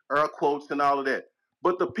unquote, air quotes and all of that.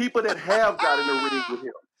 But the people that have got in the ring with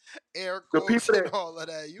him, Air the quotes people and that all of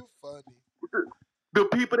that. You funny. the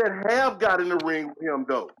people that have got in the ring with him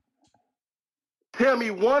though, tell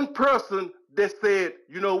me one person that said,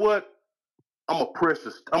 you know what? I'm a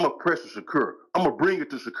precious Shakur. I'm gonna bring it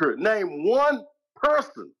to Shakur. Name one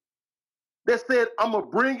person that said I'm gonna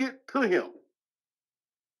bring it to him.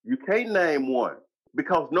 You can't name one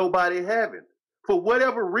because nobody having. For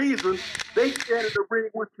whatever reason, they stand in the ring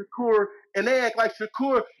with Shakur and they act like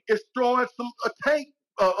Shakur is throwing a tank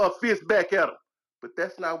a fist back at him. But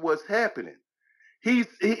that's not what's happening. He's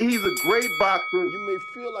a great boxer. You may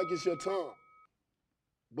feel like it's your time,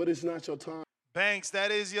 but it's not your time. Banks,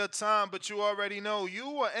 that is your time, but you already know, you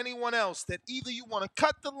or anyone else, that either you want to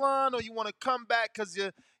cut the line or you want to come back because you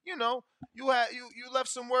left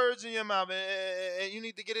some words in your mouth and you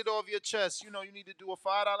need to get it off your chest. You need to do a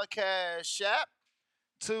 $5 cash app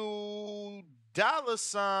to $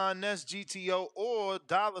 that's GTO, or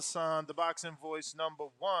 $ the boxing voice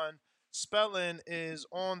 #1. Spelling is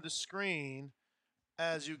on the screen,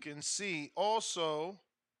 as you can see. Also,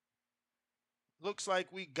 looks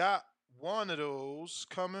like we got one of those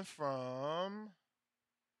coming from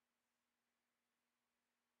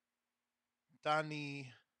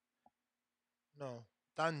Dangiero. No.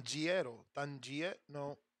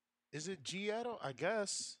 Is it Giero? I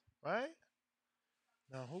guess, right?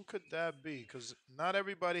 Now, who could that be? Because not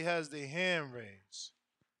everybody has their hand raised.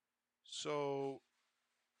 So,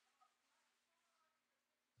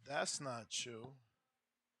 that's not true.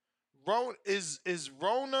 Is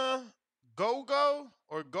Rona Gogo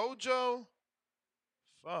or Gojo?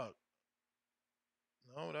 Fuck.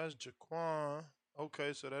 No, that's Jaquan.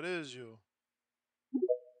 Okay, so that is you.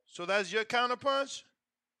 So that's your counterpunch,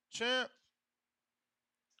 champ?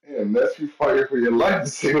 Yeah, Messi fighting for your life to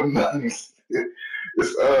say nothing. It's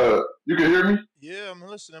you can hear me? Yeah, I'm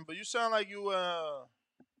listening, but you sound like you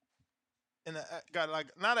got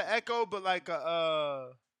like not an echo, but like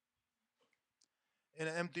a in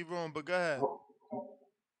an empty room. But go ahead.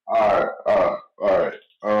 Alright, alright.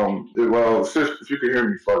 Well, if you can hear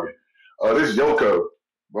me, fuck it. This is Yoko.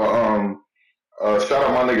 But shout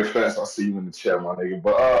out my nigga Fast. I see you in the chat, my nigga.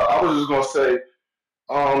 But I was just gonna say,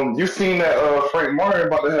 you seen that Frank Martin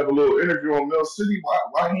about to have a little interview on Mill City.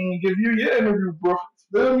 Why he ain't give you your interview, bro?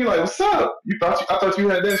 Feel me? Like, what's up? I thought you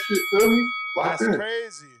had that shit, feel me? Locked That's in.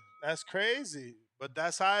 crazy. That's crazy. But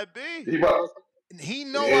that's how it be. He about He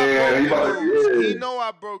know I yeah, broke he the about news. He to know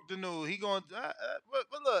I broke the news. He going, but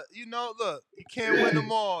look, you can't win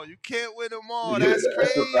them all. You can't win them all. yeah, That's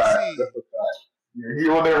that's a fact. crazy. That's a fact. Yeah, he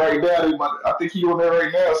on there right now. I think he on there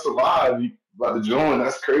right now. Survive. He about to join.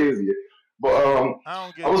 That's crazy. But I don't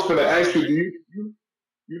I get was no finna ask you, love.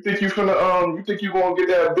 you think you think you gonna get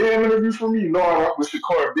that Benn interview from me? You know I rock with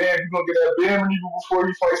Shakur. Benn, you gonna get that Benn interview before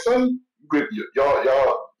you fight Sonny?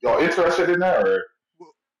 Y'all interested in that or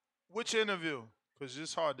Which interview? Because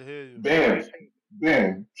it's hard to hear you. Ben,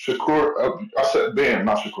 Shakur? I said Ben,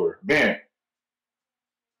 not Shakur. Ben,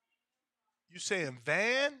 You saying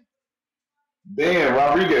Van? Ben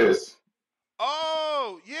Rodriguez.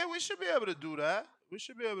 Oh, yeah, we should be able to do that. We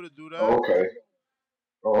should be able to do Oh, that. okay.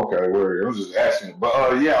 Oh, okay, word. I was just asking.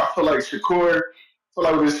 But yeah, I feel like Shakur. I feel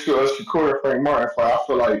like with this Shakur and Frank Martin fight, I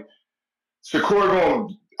feel like Shakur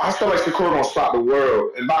going. I feel like Shakur gonna stop the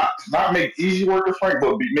world and not make easy work for Frank,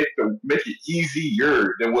 but make it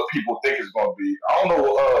easier than what people think it's gonna be. I don't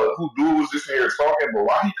know who dude was just in here talking, but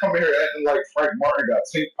why he come in here acting like Frank Martin got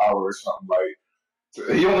tank power or something? Like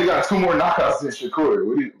he only got 2 more knockouts than Shakur.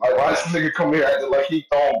 Like why this nigga come here acting like he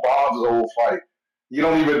throwing bombs the whole fight? You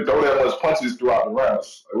don't even throw that much punches throughout the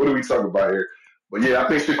rounds. Like, what are we talking about here? But yeah, I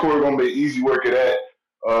think Shakur gonna make easy work of that.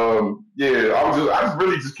 Yeah, I just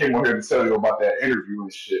really just came on here to tell you about that interview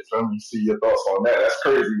and shit. So let me see your thoughts on that. That's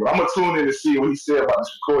crazy. But I'm gonna tune in to see what he said about the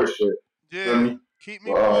Shakur shit. Feel Yeah, me? keep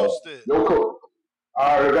me posted. Yoko, all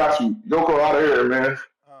right, I got you. Yoko out of here, man.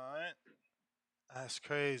 All right. That's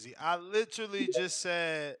crazy. I literally just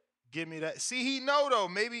said, "Give me that." See, he know though.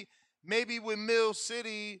 Maybe with Mill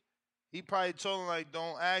City, he probably told him like,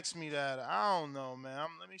 "Don't ask me that." I don't know,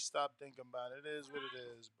 man. Let me stop thinking about it. It is what it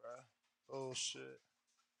is, bro. Bullshit.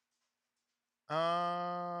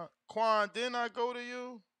 Quan, didn't I go to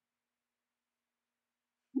you?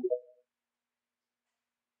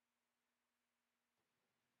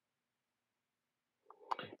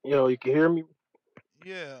 Yo, you can hear me?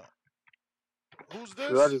 Yeah. Who's Sure,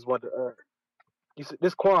 I this? just want to. You said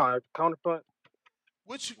this Quan counterpunt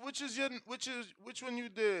Which one you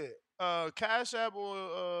did? Cash App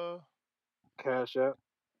or Cash App.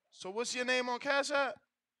 So what's your name on Cash App?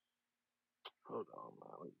 Hold on,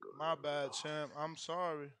 man. Let me go My there. bad, champ. I'm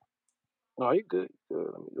sorry. No, you good. You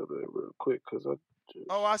good. Let me go there real quick because I Oh, just.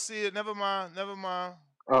 I see it. Never mind. Never mind.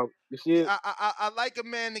 Oh, you see Yeah, it? I like a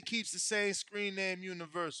man that keeps the same screen name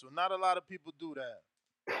universal. Not a lot of people do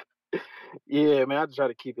that. Yeah, man. I just try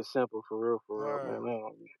to keep it simple for real, man. Word. I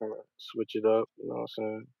don't be trying to switch it up. You know what I'm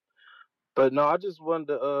saying? But no, I just wanted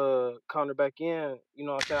to counter back in. You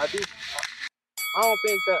know what I'm saying? I don't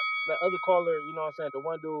think that the other caller. You know what I'm saying? The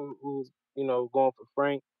one dude who's going for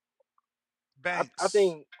Frank. I Banks.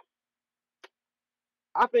 think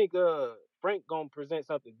I think Frank gonna present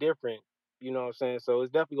something different. You know what I'm saying? So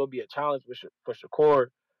it's definitely gonna be a challenge for Shakur.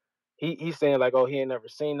 He's saying like, oh, he ain't never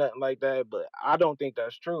seen nothing like that, but I don't think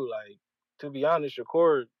that's true. Like, to be honest,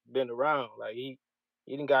 Shakur been around. Like he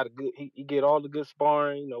didn't got a good he get all the good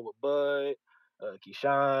sparring, with Bud,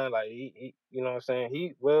 Keyshawn. Like he you know what I'm saying?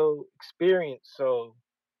 He well experienced. So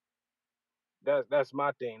that's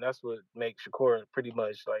my thing. That's what makes Shakur pretty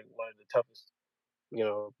much like one of the toughest,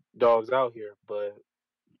 dogs out here. But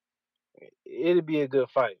it'd be a good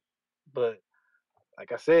fight. But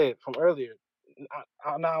like I said from earlier,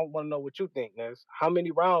 I now want to know what you think, Ness. How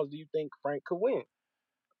many rounds do you think Frank could win?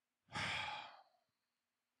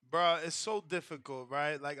 Bruh, it's so difficult,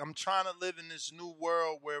 right? Like I'm trying to live in this new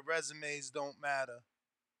world where resumes don't matter.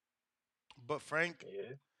 But Frank,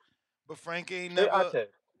 Yeah. but Frank ain't Straight eye never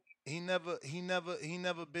test. he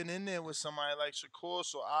never been in there with somebody like Shakur,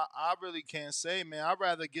 so I really can't say, man. I'd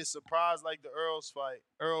rather get surprised like the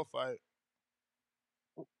Earl fight.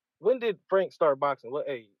 When did Frank start boxing? What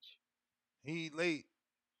age? He late.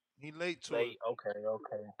 He late to it. Late. Okay,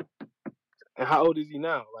 okay. And how old is he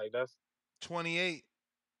now? Like that's 28.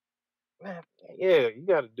 man. Yeah, you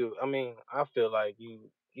got to do. I mean, I feel like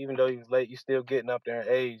even though he's late, you still getting up there in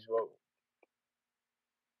age. Well,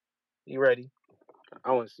 you ready?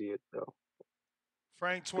 I want to see it though.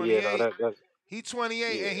 Frank But yeah, no, 28. that's He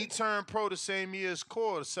 28 and yeah. he turned pro the same year as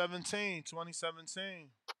Core, 17, 2017.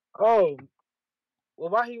 Oh, well,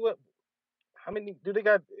 why he went? How many? Do they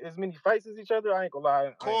got as many fights as each other? I ain't gonna lie. I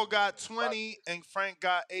ain't Cole really got seen a lot. 20 and Frank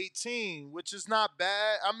got 18, which is not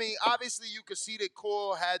bad. I mean, obviously you could see that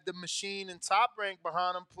Cole had the machine and top rank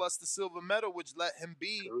behind him, plus the silver medal, which let him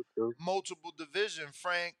be True, true. multiple division.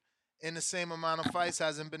 Frank, in the same amount of fights,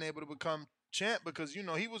 hasn't been able to become champ because he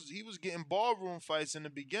was getting ballroom fights in the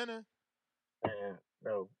beginning. Man,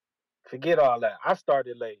 no, forget all that. I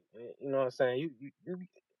started late. You know what I'm saying?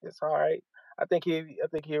 It's all right. I think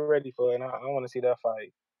he ready for it. And I want to see that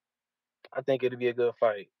fight. I think it'll be a good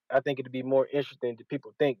fight. I think it'll be more interesting than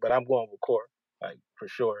people think. But I'm going with Core, like for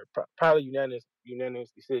sure. Probably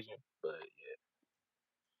unanimous decision. But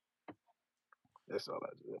yeah, that's all I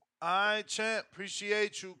do. All right, champ.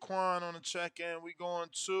 Appreciate you, Quan, on the check in. We going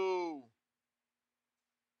to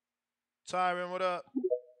Tyron. What up?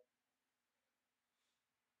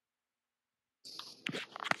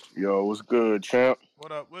 Yo, what's good, champ?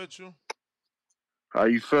 What up with you? How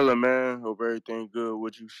you feeling, man? Hope everything good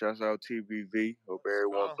with you. Shouts out TBV. Hope Let's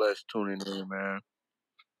everyone go. blessed tuning in, man.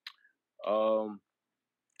 Um,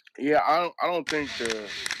 yeah, I don't think the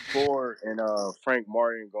Core and Frank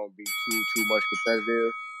Martin gonna be too much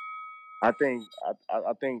competitive. I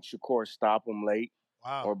think Shakur stopped him late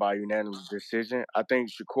Wow. or by unanimous decision. I think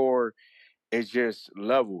Shakur is just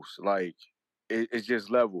levels, like it's just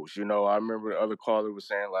levels. I remember the other caller was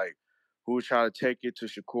saying like, who was trying to take it to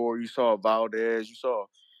Shakur? You saw Valdez, you saw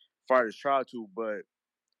fighters try to, but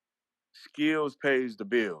skills pays the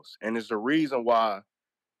bills. And it's the reason why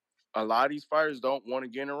a lot of these fighters don't want to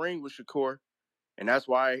get in the ring with Shakur. And that's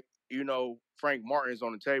why, Frank Martin is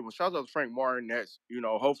on the table. Shout out to Frank Martin. That's,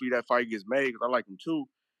 hopefully that fight gets made because I like him too.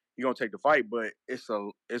 He's gonna take the fight, but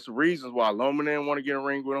it's reasons why Loma didn't want to get in a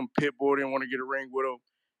ring with him, Pitbull didn't want to get in a ring with him,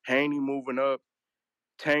 Haney moving up.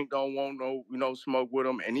 Tank don't want no, smoke with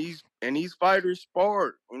him. And these fighters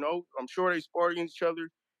sparred. I'm sure they sparred against each other.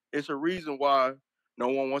 It's a reason why no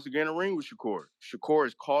one wants to get in a ring with Shakur. Shakur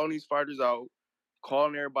is calling these fighters out,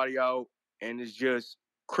 calling everybody out, and it's just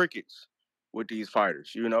crickets with these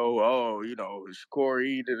fighters. Shakur,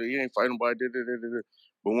 he ain't fighting by.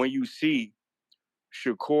 But when you see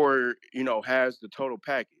Shakur, has the total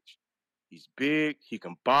package. He's big. He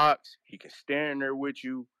can box. He can stand there with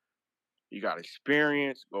you. You got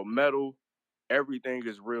experience, gold medal. Everything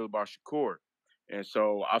is real about Shakur. And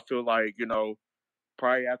so I feel like,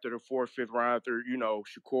 probably after the fourth, fifth round, after,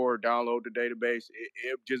 Shakur download the database,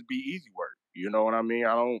 it'll just be easy work. You know what I mean?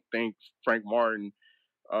 I don't think Frank Martin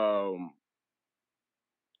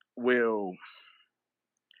will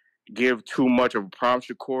give too much of a prompt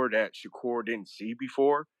Shakur that Shakur didn't see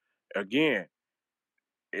before. Again,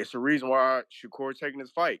 it's the reason why Shakur taking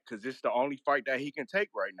this fight because it's the only fight that he can take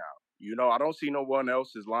right now. You know, I don't see no one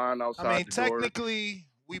else is lying I outside mean, the door. technically,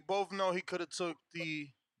 we both know he could have took the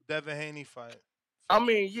Devin Haney fight I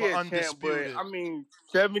mean, for yeah, champ, but undisputed. I mean,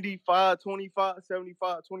 75-25, 75-25.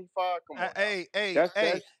 Come on now. Hey,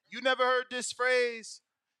 you never heard this phrase?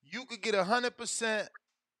 You could get 100%,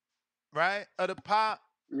 right, of the pop.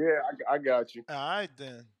 Yeah, I got you. All right,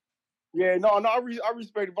 then. Yeah, no, I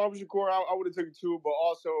respect it. If I was Shakur, I would have took it too. But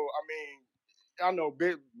also, I mean, I know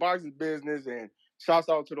boxing business, and shouts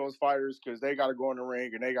out to those fighters because they got to go in the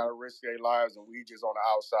ring and they got to risk their lives, and we just on the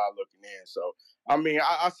outside looking in. So, I mean,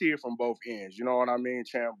 I see it from both ends. You know what I mean,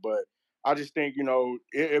 champ? But I just think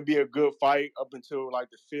it'd be a good fight up until like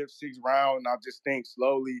the fifth, sixth round, and I just think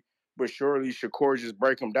slowly but surely Shakur just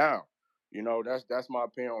break him down. You know, that's my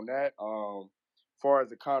opinion on that. Far as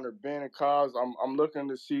the Conor Benn and Cobbs, I'm looking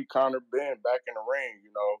to see Conor Benn back in the ring.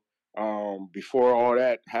 You know, before all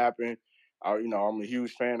that happened, I'm a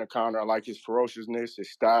huge fan of Conor. I like his ferociousness,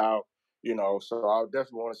 his style. You know, so I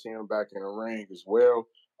definitely want to see him back in the ring as well.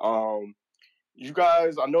 You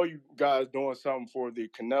guys, I know you guys doing something for the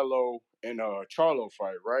Canelo and Charlo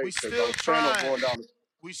fight, right? We Because still I was planning on trying. going down.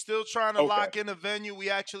 We still trying to Okay. lock in a venue.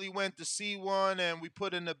 We actually went to see one and we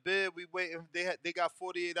put in a bid. We wait. They got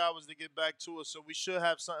 48 hours to get back to us, so we should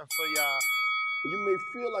have something for y'all. You may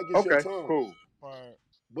feel like it's your Okay, time, cool. All right.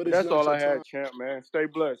 but it's That's not all your I had, time. champ, man. Stay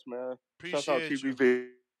blessed, man. Shouts out Appreciate you. TBV.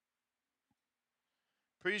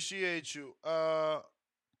 Appreciate you.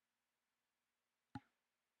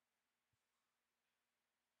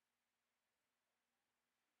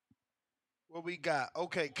 What we got?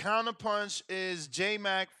 Okay, Counterpunch is J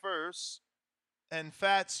Mac first, and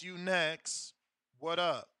Fats you next. What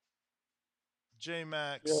up, J Yeah,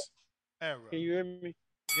 Max era? can you hear me?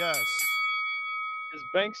 Yes, Is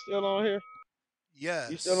Bank still on here?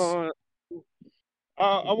 You still yes. on?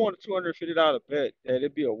 I want a $250 bet that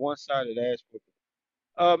it'd be a one-sided ass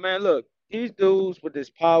whooping. Man, look, these dudes with this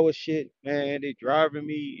power shit, man, they driving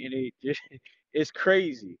me and they just, it's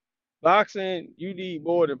crazy. Boxing, you need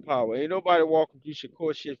more than power. Ain't nobody walking through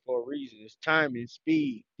Shakur shit for a reason. It's timing,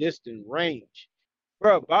 speed, distance, range.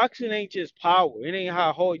 Bro, boxing ain't just power. It ain't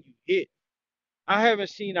how hard you hit. I haven't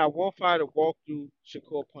seen that one fighter walk through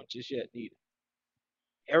Shakur punches yet, neither.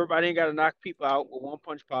 Everybody ain't got to knock people out with one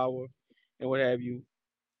punch power and what have you.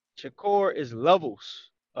 Shakur is levels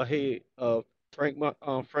ahead of Frank.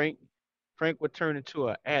 Frank would turn into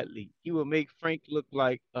an athlete. He would make Frank look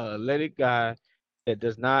like a athletic guy that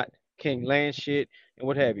does not can land shit and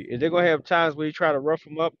what have you. Is they gonna have times where he try to rough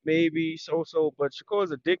him up? Maybe so, but Shakur's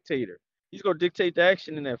a dictator. He's gonna dictate the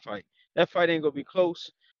action in that fight. That fight ain't gonna be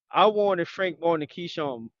close. I wanted Frank Martin and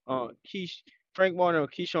Frank Martin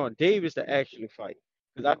and Keyshawn Davis to actually fight.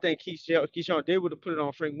 Because I think Keyshawn Davis would have put it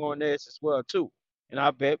on Frank Martin ass as well too. And I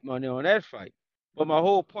bet money on that fight. But my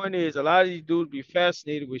whole point is a lot of these dudes be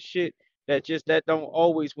fascinated with shit that don't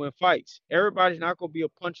always win fights. Everybody's not gonna be a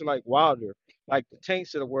puncher like Wilder, like the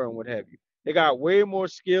Tanks of the world and what have you. They got way more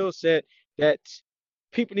skill set that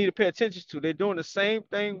people need to pay attention to. They're doing the same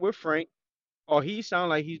thing with Frank, or he sound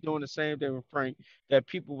like he's doing the same thing with Frank that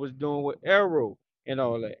people was doing with Arrow and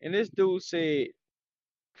all that. And this dude said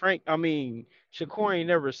Shakur ain't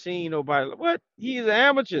never seen nobody. What? He's an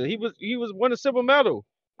amateur. He was won a silver medal.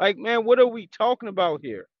 Like, man, what are we talking about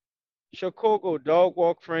here? Shakur go dog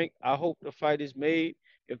walk Frank. I hope the fight is made.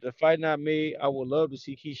 If the fight not made, I would love to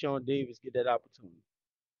see Keyshawn Davis get that opportunity.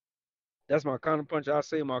 That's my counter punch. I'll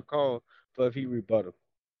say my call for if he rebuttal.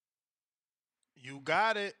 You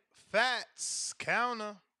got it. Fats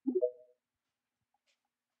counter.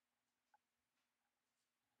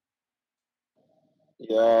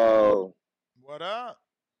 Yo, What up?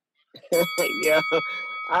 yo,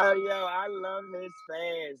 I love his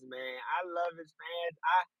fans, man. I love his fans.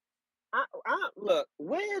 Look,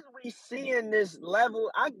 where's we seeing this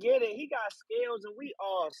level? I get it. He got skills, and we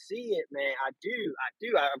all see it, man. I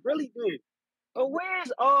really do. But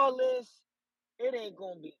where's all this? It ain't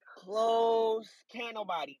gonna be close. Can't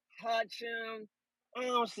nobody touch him. I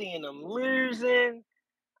don't see him losing.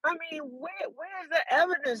 I mean, where's the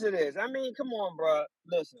evidence of this? I mean, come on, bro.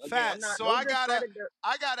 Listen, again, I'm Fats. not So no I gotta discredit.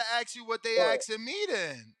 I gotta ask you what they Go ahead. asking me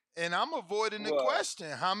then. And I'm avoiding the What? question.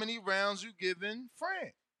 How many rounds you giving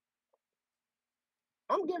Frank?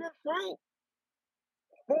 I'm giving Frank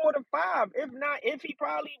 4 to 5. If not, if he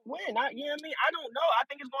probably win. You know what I mean? I don't know. I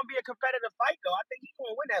think it's gonna be a competitive fight though. I think he's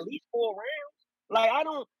gonna win at least 4 rounds. Like I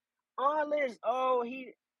don't all this. Oh,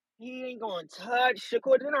 he he ain't gonna touch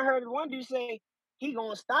Shakur. Then I heard one dude say he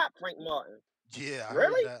gonna stop Frank Martin. Yeah, I heard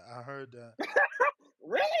Really? that. I heard that.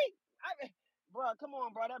 Really? I mean, bro, come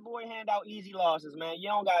on, bro. That boy hand out easy losses, man. You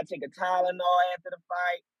don't gotta take a Tylenol after the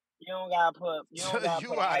fight. You don't gotta put You an out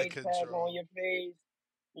of ice pack on control. your face.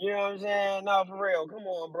 You know what I'm saying? No, for real. Come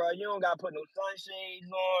on, bro. You don't gotta put no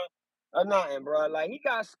sunshades on or nothing, bro. Like he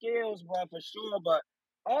got skills, bro, for sure. But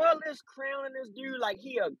all this crowning this dude like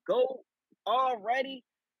he a GOAT already.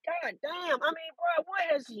 God damn. I mean, bro, what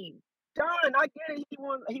has he done? I get it.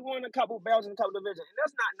 He won a couple belts in a couple divisions, and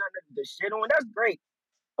that's not nothing to shit on. That's great.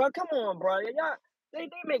 But come on, bro. Y'all, they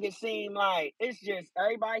make it seem like it's just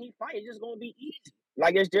everybody he fight is just gonna be easy.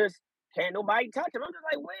 Like it's just can't nobody touch him. I'm just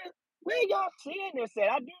like, where y'all seeing this at?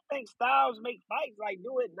 I do think styles make fights, like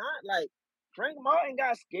do it not. Like Frank Martin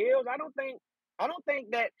got skills. I don't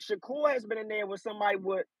think that Shakur has been in there with somebody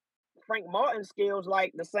with Frank Martin skills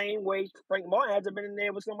like the same way Frank Martin hasn't been in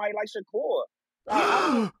there with somebody like Shakur.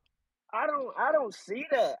 Like I don't see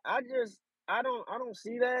that. I don't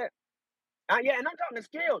see that. Yeah, and I'm talking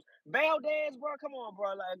skills. Valdez, bro, come on, bro.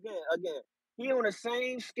 Like again, he on the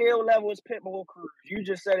same skill level as Pitbull Cruz. You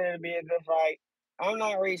just said it'd be a good fight. I'm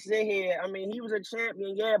not ready to sit here. I mean, he was a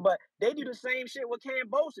champion, yeah, but they do the same shit with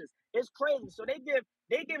Cambosis. It's crazy. So they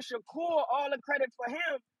give Shakur all the credit for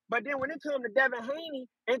him, but then when it comes to Devin Haney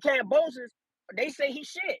and Cambosis, they say he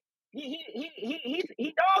shit.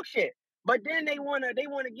 He dog shit. But then they wanna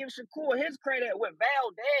give Shakur his credit with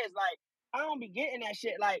Valdez. Like I don't be getting that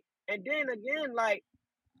shit. Like. And then again, like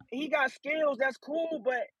he got skills, that's cool,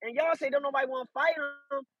 but and y'all say don't nobody want to fight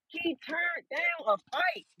him. He turned down a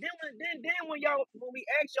fight. Then when we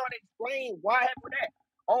asked y'all to explain why happened that,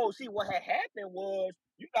 oh, see what had happened was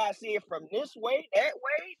you guys see it from this way, that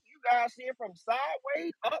way. You guys see it from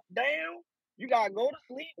sideways, up, down. You gotta go to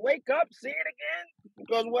sleep, wake up, see it again.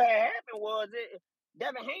 Because what had happened was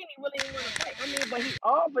Devin Haney really didn't want to fight. I mean, but he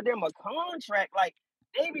offered them a contract. Like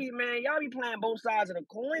man, y'all be playing both sides of the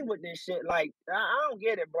coin with this shit. Like, I don't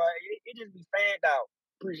get it, bro. It just be fanned out.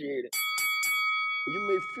 Appreciate it. You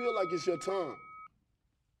may feel like it's your time,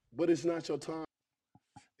 but it's not your time.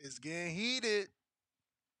 It's getting heated.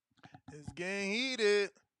 It's getting heated.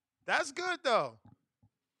 That's good though.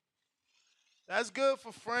 That's good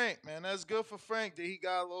for Frank, man. That's good for Frank that he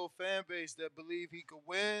got a little fan base that believe he could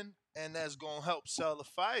win, and that's gonna help sell the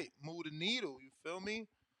fight, move the needle. You feel me?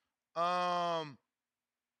 Um.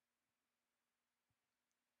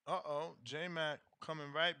 J Mac coming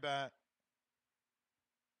right back.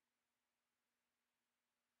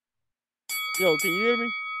 Yo, can you hear me?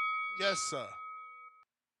 Yes, sir.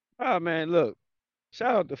 Ah, man, look.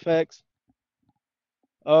 Shout out to Facts.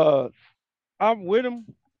 Uh, I'm with him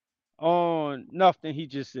on nothing he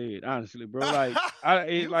just said. Honestly, bro. Like,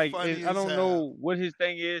 You funny I as don't hell. know what his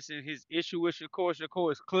thing is and his issue with Shakur.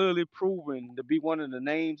 Shakur is clearly proven to be one of the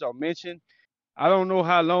names or mentioned. I don't know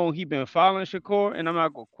how long he been following Shakur, and I'm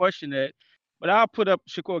not gonna question that. But I'll put up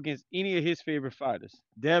Shakur against any of his favorite fighters,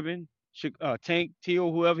 Devin, Tank,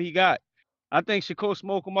 Teal, whoever he got. I think Shakur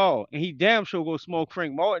smoke them all, and he damn sure go smoke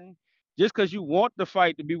Frank Martin. Just because you want the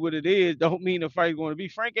fight to be what it is, don't mean the fight going to be.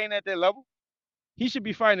 Frank ain't at that level. He should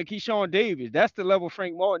be fighting Keyshawn Davis. That's the level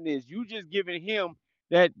Frank Martin is. You just giving him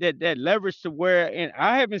that leverage to where, and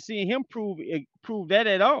I haven't seen him prove that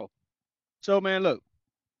at all. So man, look,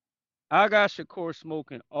 I got Shakur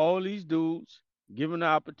smoking all these dudes, given the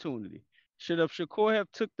opportunity. Should have Shakur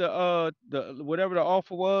have took the whatever the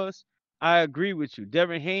offer was? I agree with you.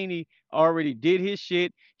 Devin Haney already did his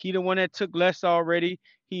shit. He the one that took less already.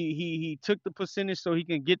 He took the percentage so he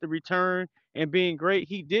can get the return and being great.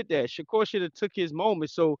 He did that. Shakur should have took his moment.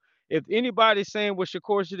 So if anybody's saying what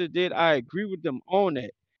Shakur should have did, I agree with them on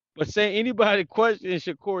that. But say anybody questioning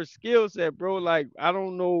Shakur's skill set, bro, like I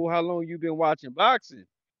don't know how long you've been watching boxing.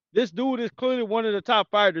 This dude is clearly one of the top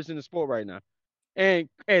fighters in the sport right now, and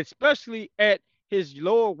especially at his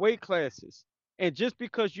lower weight classes. And just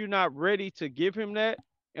because you're not ready to give him that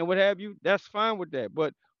and what have you, that's fine with that.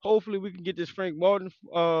 But hopefully we can get this Frank Martin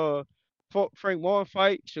fight.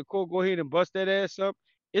 Shakur go ahead and bust that ass up.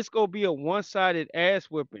 It's gonna be a one-sided ass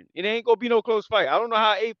whipping. It ain't gonna be no close fight. I don't know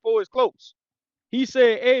how 8-4 is close. He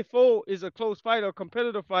said 8-4 is a close fight or a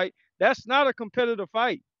competitive fight. That's not a competitive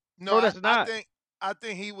fight, No, bro. I, That's I not. think I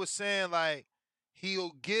think he was saying like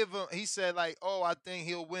he'll give him. He said like, oh, I think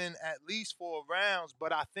he'll win at least 4 rounds,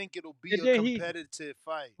 but I think it'll be And a then he, competitive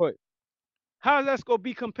fight. but how that's gonna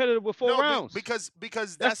be competitive with 4 rounds? Because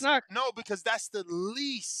That's that's not. no because that's the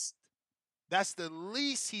least. That's the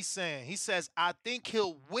least he's saying. He says I think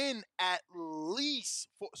he'll win at least.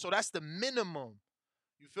 So that's the minimum.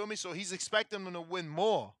 You feel me? So he's expecting him to win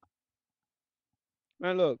more.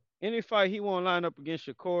 Man, look, Any fight he want to line up against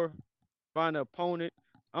Shakur, find an opponent,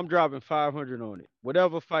 I'm dropping 500 on it.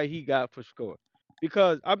 Whatever fight he got for Shakur.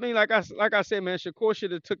 Because I mean, like I said, man, Shakur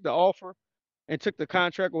should have took the offer and took the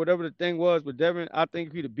contract or whatever the thing was with Devin. I think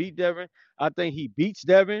if he'd have beat Devin, I think he beats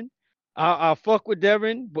Devin. I fuck with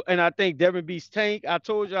Devin, and I think Devin beats Tank. I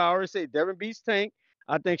told you I already said Devin beats Tank.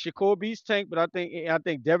 I think Shakur beats Tank, but I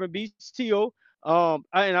think Devin beats Tio. But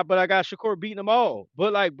I got Shakur beating them all.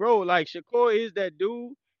 But like, bro, like Shakur is that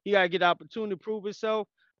dude. He gotta get the opportunity to prove himself.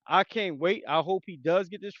 I can't wait. I hope he does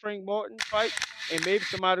get this Frank Martin fight, and maybe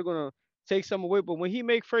somebody gonna take some away. But when he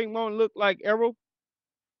make Frank Martin look like Errol,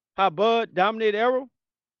 how Bud dominated Errol,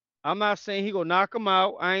 I'm not saying he gonna knock him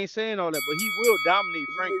out. I ain't saying all that, but he will dominate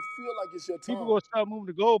You Frank. may feel like it's your People time, gonna start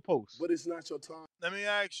moving the goalposts. but it's not your time. Let me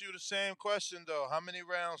ask you the same question though. How many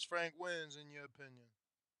rounds Frank wins in your opinion?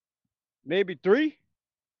 Maybe 3.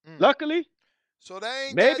 Mm. Luckily, So that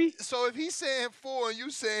ain't that. maybe. So if he's saying 4 and you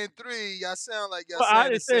saying 3, y'all sound like y'all But I saying the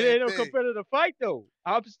didn't say there same ain't no thing. competitive fight though.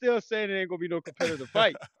 I'm still saying there ain't gonna be no competitive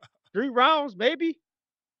fight. 3 rounds, maybe.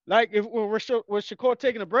 Like if when was Shakur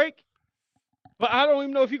taking a break, but I don't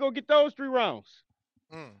even know if he gonna get those 3 rounds.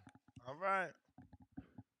 All right.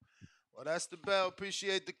 Well, that's the bell.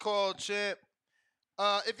 Appreciate the call, champ.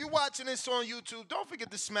 If you're watching this on YouTube, don't forget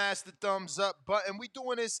to smash the thumbs up button. We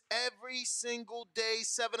doing this every single day,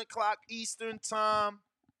 7 o'clock Eastern time,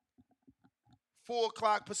 4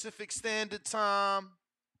 o'clock Pacific Standard Time.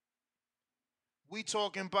 We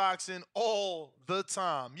talking boxing all the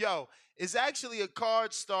time. Yo, it's actually a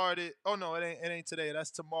card started. Oh no, it ain't today.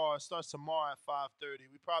 That's tomorrow. It starts tomorrow at 5:30.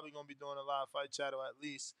 We probably gonna be doing a live fight chat or at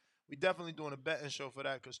least. We definitely doing a betting show for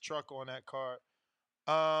that because Truck on that card.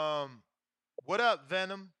 What up,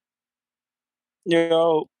 Venom?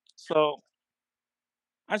 Yo, so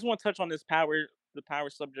I just want to touch on the power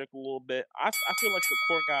subject a little bit. I feel like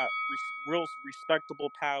Shakur got real respectable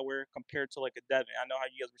power compared to like a Devin. I know how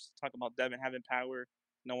you guys were talking about Devin having power,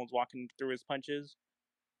 no one's walking through his punches.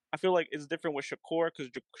 I feel like it's different with Shakur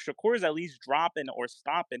because Shakur is at least dropping or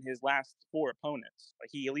stopping his last 4 opponents. Like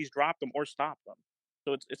he at least dropped them or stopped them.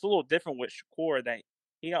 So it's a little different with Shakur that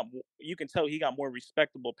you can tell he got more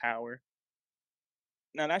respectable power.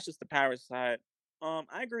 Now that's just the power side. I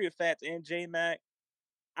agree with Fats and J Mac.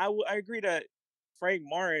 I agree that Frank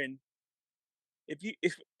Martin, if you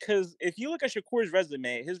look at Shakur's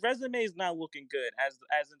resume, his resume is not looking good as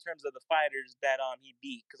in terms of the fighters that he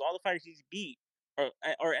beat. Because all the fighters he's beat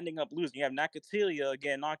are ending up losing. You have Nakatilia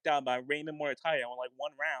getting knocked out by Raymond Moritaya on like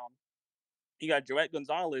 1 round. You got Joet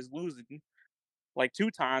Gonzalez losing like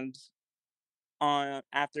 2 times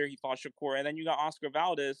after he fought Shakur, and then you got Oscar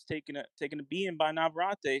Valdez taking a beating by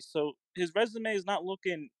Navarrete. So his resume is not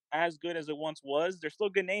looking as good as it once was. They're still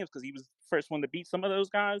good names because he was the first one to beat some of those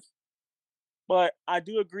guys. But I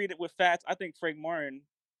do agree that with Fats, I think Frank Martin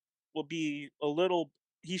will be a little.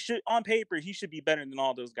 He should on paper he should be better than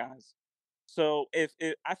all those guys. So if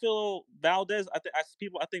I feel Valdez, I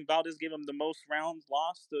think Valdez gave him the most rounds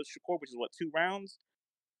lost to Shakur, which is what 2 rounds.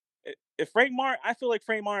 If Frank Martin, I feel like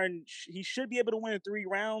Frank Martin, he should be able to win in 3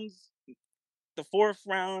 rounds. The 4th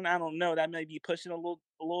round, I don't know. That may be pushing a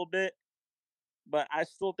little bit, but I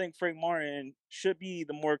still think Frank Martin should be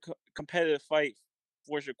the more competitive fight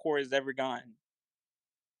for Shakur has ever gotten.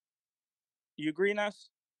 You agree, Ness?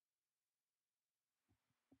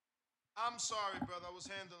 I'm sorry, brother. I was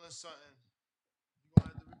handling something. You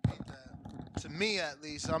gonna have to repeat that. To me, at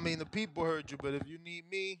least. I mean, the people heard you, but if you need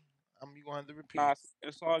me, you gonna have to repeat. Nah,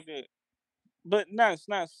 it's all good. But Ness,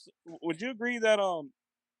 would you agree that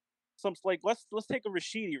some like let's take a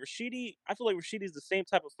Rashidi. Rashidi, I feel like Rashidi's the same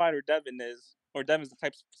type of fighter Devin is, or Devin's the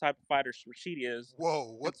type of fighter Rashidi is.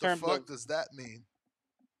 Whoa, what the fuck does that mean?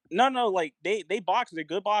 No, like they box. They're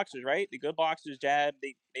good boxers, right? They're good boxers. Jab.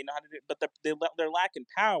 They know how to do it, but they're lacking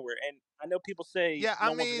power. And I know people say Yeah,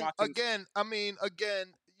 no one's watching. again,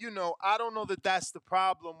 I don't know that that's the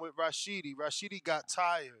problem with Rashidi. Rashidi got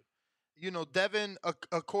tired. Devin,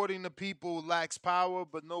 according to people, lacks power,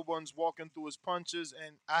 but no one's walking through his punches,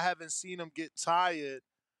 and I haven't seen him get tired.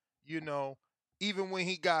 Even when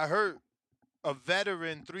he got hurt, a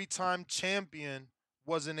veteran, 3-time champion,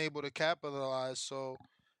 wasn't able to capitalize. So,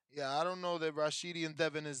 yeah, I don't know that Rashidi and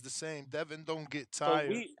Devin is the same. Devin don't get So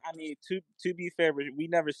tired. to be fair, we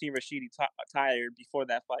never see Rashidi tired before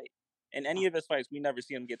that fight. In any of his fights, we never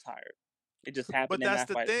see him get tired. It just happened in that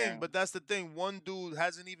fight. But that's the thing. One dude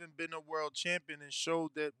hasn't even been a world champion and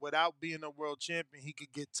showed that without being a world champion, he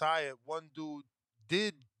could get tired. One dude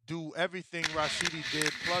did do everything Rashidi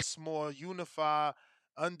did, plus more, unify,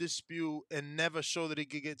 undispute, and never show that he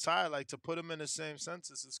could get tired. Like, to put him in the same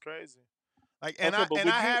census is crazy. Like, I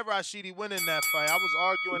had Rashidi winning that fight. I was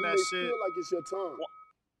arguing You that may shit. feel like it's your time,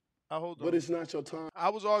 hold but on. it's not your time. I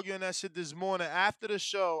was arguing that shit this morning. After the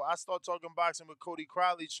show, I started talking boxing with Cody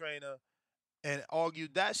Crowley trainer and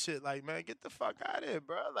argued that shit. Like, man, get the fuck out of here,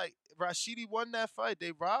 bro. Like, Rashidi won that fight.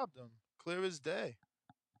 They robbed him. Clear as day.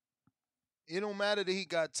 It don't matter that he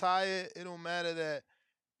got tired. It don't matter that,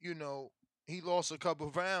 you know, he lost a couple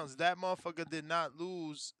of rounds. That motherfucker did not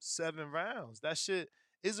lose 7 rounds. That shit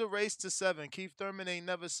is a race to 7. Keith Thurman ain't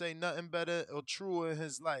never say nothing better or truer in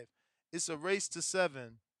his life. It's a race to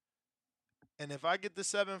 7. And if I get the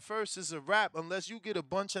 7 first, it's a wrap unless you get a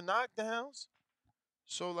bunch of knockdowns.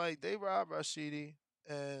 So, like, they robbed Rashidi.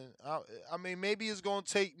 And, I mean, maybe it's going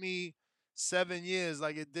to take me 7 years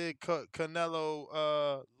like it did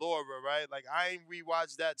Canelo Laura, right? Like, I ain't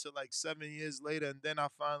rewatched that till, like, 7 years later, and then I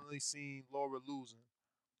finally seen Laura losing.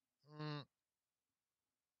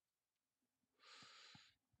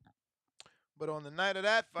 But on the night of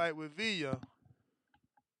that fight with Villa,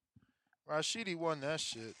 Rashidi won that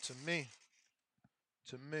shit to me.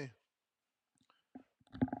 To me.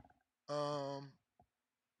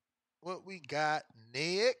 What we got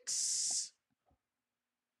next?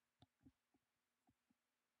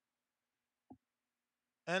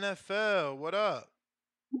 NFL, what up?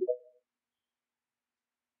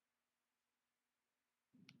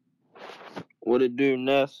 What it do,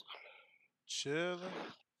 Ness? Chilling.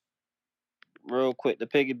 Real quick to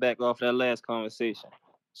piggyback off that last conversation.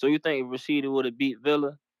 So you think if Rashidi would have beat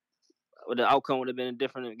Villa, the outcome would have been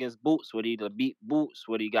different against Boots? Would he have beat Boots?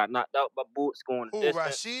 Would he got knocked out by Boots going the Who, distance?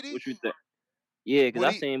 Rashidi? What you think? Yeah, because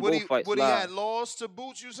I seen both fights Would he live. had lost to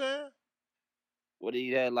Boots, you saying? Would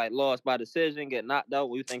he had like lost by decision, get knocked out?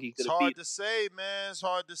 What you think he could It's have beat? hard to say, man. It's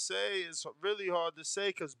hard to say. It's really hard to say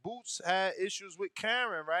because Boots had issues with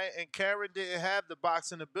Karen, right? And Karen didn't have the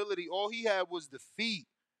boxing ability. All he had was the feet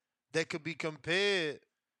that could be compared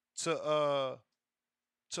to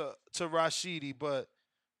Rashidi. But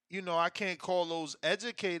you know, I can't call those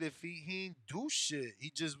educated feet. He ain't do shit.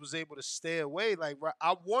 He just was able to stay away. Like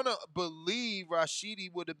I want to believe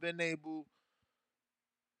Rashidi would have been able.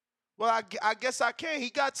 Well, I guess I can. He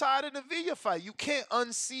got tired in the Villa fight. You can't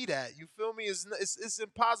unsee that. You feel me? It's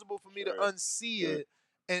impossible for me to unsee it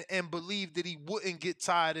and believe that he wouldn't get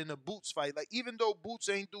tired in a Boots fight. Like even though Boots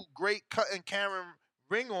ain't do great cutting Karen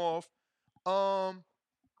ring off,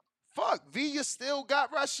 fuck, Villa still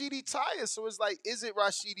got Rashidi tired. So it's like, is it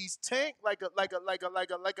Rashidi's tank like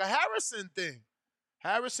a Harrison thing?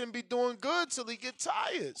 Harrison be doing good till he get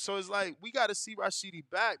tired. So it's like we got to see Rashidi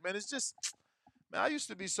back, man. It's just, man, I used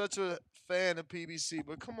to be such a fan of PBC,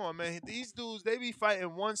 but come on, man. These dudes, they be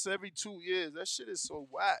fighting once every 2 years. That shit is so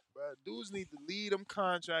whack, bro. Dudes need to leave them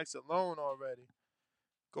contracts alone already.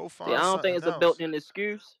 Go See, I find don't think something it's a else. built-in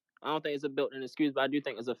excuse. I don't think it's a built-in excuse, but I do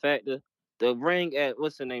think it's a factor. The ring at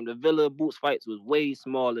what's the name? The Villa Boots fights was way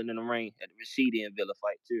smaller than the ring at the Rashidi and Villa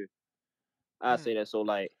fight too. I say that so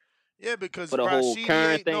like Yeah, because for the whole Rashidi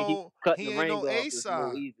Karen ain't thing, he no cutting he the ain't ring no off A is a little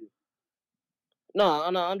side. easy. No,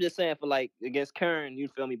 I'm just saying for like against Karen, you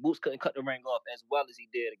feel me? Boots couldn't cut the ring off as well as he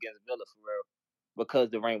did against Villa for real, because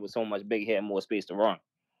the ring was so much bigger, he had more space to run.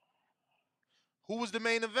 Who was the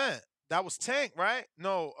main event? That was Tank, right?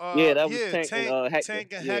 No, Yeah, that was yeah, Tank and Hector.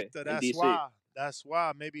 Tank and Yeah, Hector. in That's DC. why. That's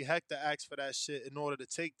why. Maybe Hector asked for that shit in order to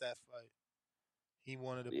take that fight. He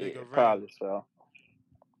wanted a bigger ring. Probably so.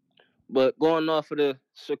 But going off of the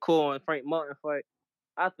Shakur and Frank Martin fight,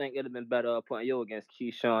 I think it'd have been better putting you against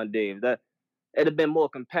Keyshawn Davis. That it'd have been more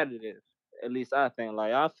competitive. At least I think.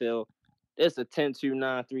 Like I feel it's a 10-2,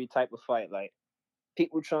 9-3 type of fight. Like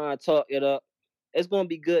people trying to talk it up. It's gonna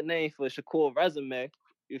be good name for Shakur resume.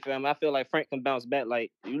 You feel me? I feel like Frank can bounce back. Like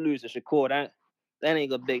you lose to Shakur, that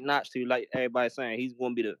ain't a big notch to you. Like everybody's saying, he's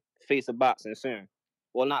gonna be the face of boxing soon.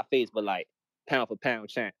 Well, not face, but like pound for pound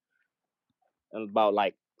champ. In about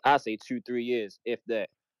like I say 2-3 years, if that.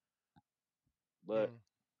 But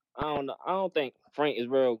I don't know. I don't think Frank is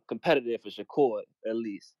real competitive for Shakur, at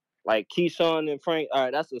least. Like Keyshawn and Frank, all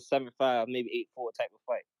right, that's a 7-5, maybe 8-4 type of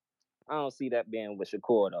fight. I don't see that being with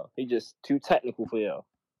Shakur though. He's just too technical for y'all.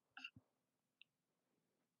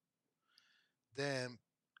 Damn,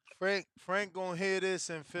 Frank gonna hear this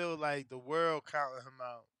and feel like the world counting him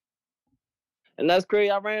out. And that's crazy.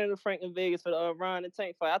 I ran into Frank in Vegas for the Ryan and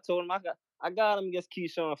Tank fight. I told him I got him against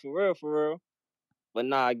Keyshawn for real. But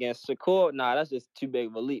nah, against Shakur, nah, that's just too big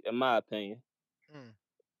of a leap in my opinion.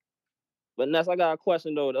 But Ness, I got a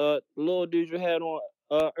question though. The little dude you had on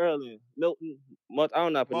earlier, Milton, I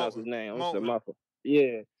don't know how to pronounce his name. I'm sorry, my fault.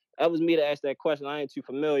 Yeah, that was me to ask that question. I ain't too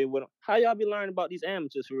familiar with him. How y'all be learning about these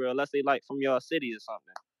amateurs for real? Let's say like from your city or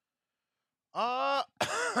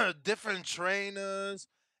something. Different trainers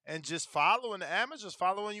and just following the amateurs,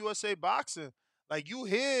 following USA Boxing. Like you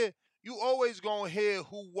hear you always gonna hear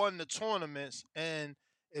who won the tournaments, and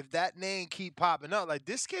if that name keep popping up, like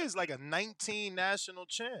this kid's like a 19 national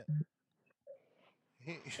champ.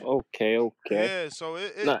 Okay. Yeah, so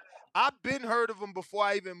Nah, I've been heard of him before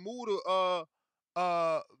I even moved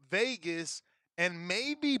to Vegas, and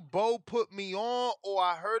maybe Bo put me on, or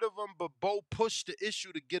I heard of him, but Bo pushed the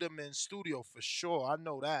issue to get him in studio for sure. I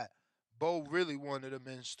know that Bo really wanted him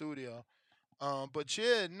in studio. But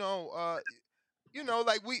yeah, no,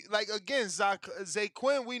 like again, Zay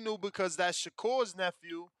Quinn, we knew because that's Shakur's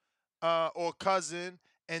nephew, or cousin,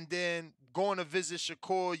 and then going to visit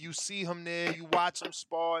Shakur, you see him there, you watch him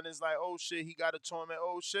spar, and it's like, oh shit, he got a tournament.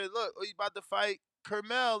 Oh shit, look, he about to fight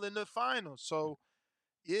Kermel in the finals. So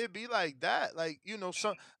yeah, it be like that. Like,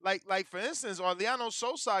 some like for instance, Orleano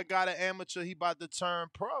Sosa got an amateur, he about to turn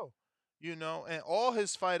pro. And all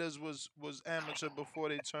his fighters was amateur before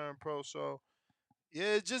they turned pro. So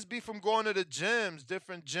yeah, it just be from going to the gyms,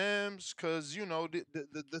 different gyms, because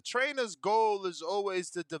the trainer's goal is always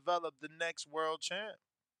to develop the next world champ.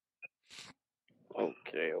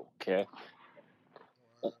 okay.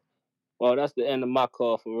 Well, that's the end of my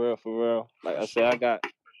call for real, for real. Like I said, I got,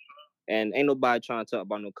 and ain't nobody trying to talk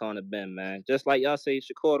about no Conor Benn, man. Just like y'all say,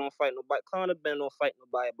 Shakur don't fight nobody. Conor Benn don't fight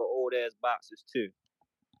nobody but old ass boxers too.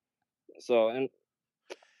 So I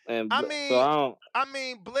so mean, I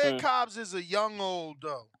don't. Blair Cobbs is a young old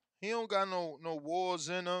though. He don't got no wars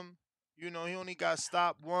in him. He only got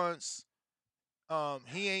stopped once.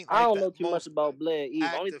 He ain't I like don't the know too much most about Blair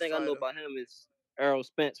either. Only active thing I know fighter. about him is Errol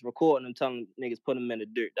Spence recording him, telling niggas put him in the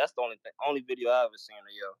dirt. That's the only video I ever seen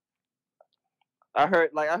of yo. I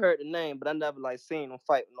heard the name, but I never seen him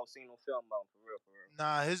fight. Seen no film of him for real, for real.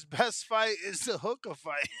 Nah, his best fight is the hooker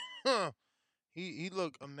fight. He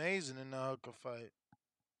looked amazing in the hooker fight.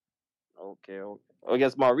 Okay.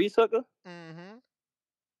 Against Maurice Hooker? Mm-hmm.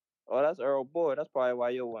 Oh, that's Earl Boyd. That's probably why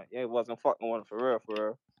you wasn't fucking with him for real, for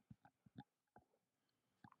real.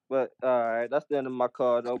 But all right, that's the end of my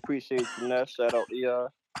card. I appreciate you, Ness. Shout out to y'all.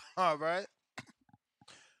 All right.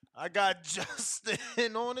 I got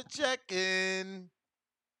Justin on the check-in.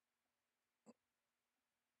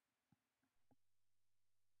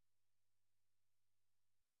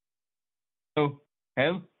 Hello?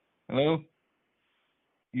 Hello?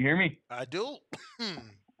 You hear me? I do.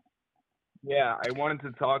 Yeah, I wanted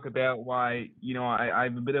to talk about why, I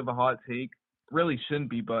have a bit of a hot take. Really shouldn't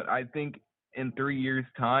be, but I think in 3 years'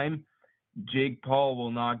 time, Jake Paul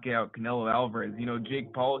will knock out Canelo Alvarez.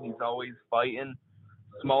 Jake Paul, he's always fighting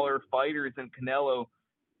smaller fighters, and Canelo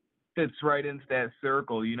fits right into that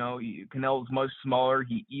circle. Canelo's much smaller.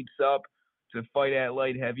 He eats up to fight at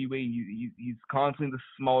light heavyweight. He's constantly the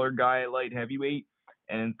smaller guy at light heavyweight.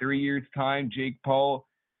 And in 3 years' time, Jake Paul,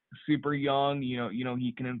 super young.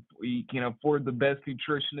 He can afford the best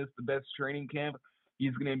nutritionist, the best training camp.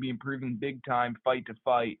 He's going to be improving big time, fight to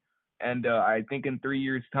fight. And I think in 3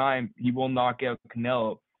 years' time, he will knock out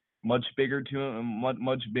Canelo. Much bigger to him,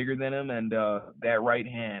 much bigger than him, and that right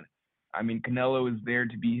hand. I mean, Canelo is there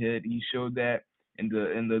to be hit. He showed that in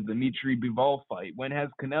the Dimitri Bivol fight. When has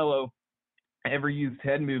Canelo ever used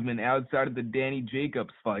head movement outside of the Danny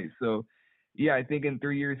Jacobs fight? So, yeah, I think in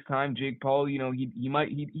 3 years' time, Jake Paul, he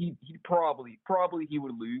probably he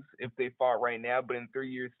would lose if they fought right now. But in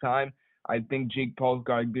 3 years' time, I think Jake Paul's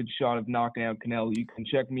got a good shot of knocking out Canelo. You can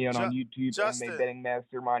check me out on YouTube, MMA Betting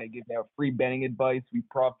Mastermind. I give out free betting advice. We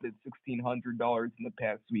profited $1,600 in the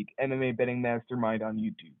past week. MMA Betting Mastermind on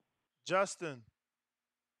YouTube. Justin.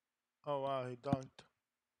 Oh wow, he dunked.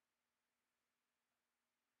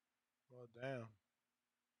 Oh damn.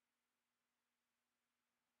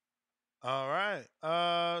 All right.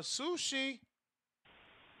 Sushi.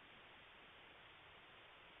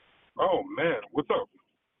 Oh man, what's up?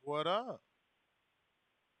 What up?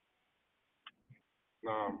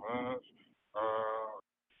 Nah, man.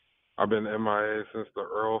 I've been MIA since the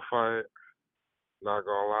Earl fight. Not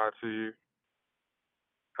gonna lie to you.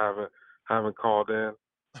 Haven't called in.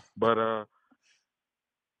 But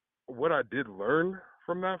what I did learn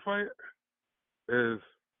from that fight is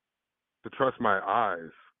to trust my eyes.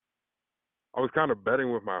 I was kind of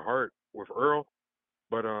betting with my heart with Earl,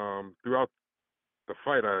 but throughout the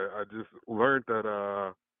fight I just learned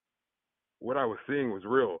that what I was seeing was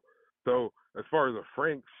real. So as far as a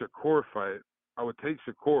Frank Shakur fight, I would take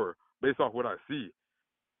Shakur based off what I see.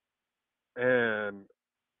 And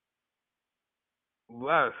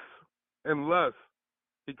unless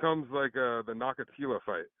he comes like the Nakatila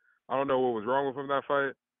fight. I don't know what was wrong with him that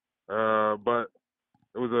fight, but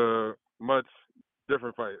it was a much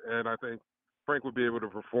different fight, and I think Frank would be able to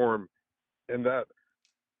perform in that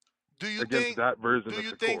against that version of Shakur. Do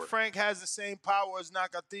you think Frank has the same power as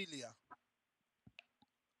Nakatilia?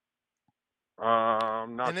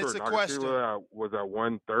 I'm not And it's sure. a question. Nakashima was at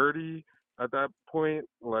 130 at that point,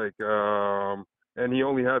 and he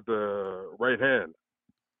only had the right hand.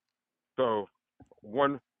 So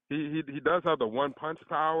he does have the one punch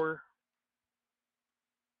power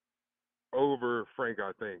over Frank,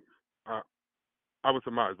 I think. I was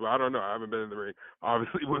surprised, but I don't know. I haven't been in the ring,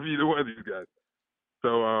 obviously, with either one of these guys.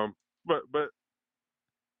 So, but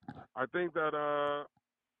I think that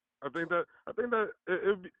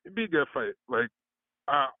it'd be a good fight. Like,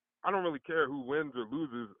 I don't really care who wins or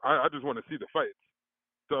loses. I just want to see the fights.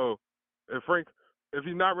 So, if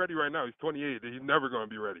he's not ready right now, he's 28. He's never going to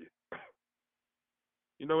be ready.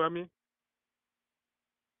 You know what I mean?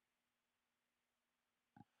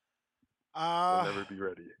 He'll never be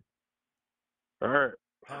ready. All right.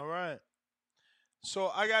 All right. So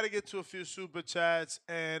I got to get to a few super chats,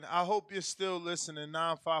 and I hope you're still listening.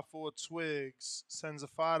 954 Twigs sends a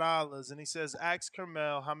 $5, and he says, "Ask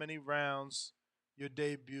Carmel how many rounds your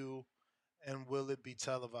debut, and will it be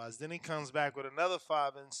televised?" Then he comes back with another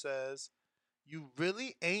five and says, "You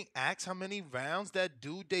really ain't asked how many rounds that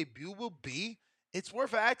dude debut will be? It's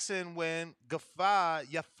worth asking when Gafar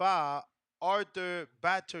Yafa, Arthur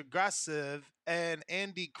Battergrassev, and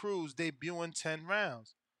Andy Cruz debut in 10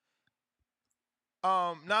 rounds."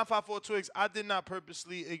 954 Twigs, I did not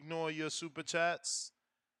purposely ignore your super chats.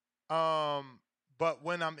 But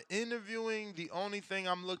when I'm interviewing, the only thing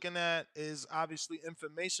I'm looking at is obviously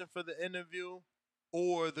information for the interview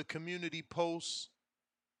or the community posts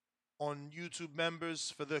on YouTube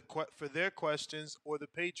members for their questions or the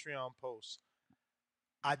Patreon posts.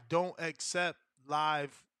 I don't accept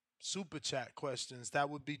live super chat questions.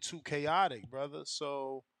 That would be too chaotic, brother.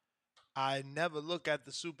 So I never look at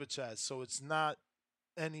the super chats. So it's not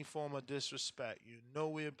any form of disrespect. You know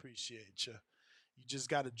we appreciate you. You just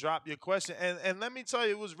got to drop your question. And let me tell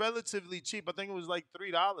you, it was relatively cheap. I think it was like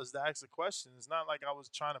 $3 to ask a question. It's not like I was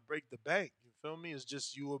trying to break the bank. You feel me? It's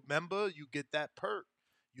just you a member, you get that perk.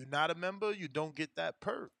 You're not a member, you don't get that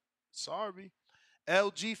perk. Sorry.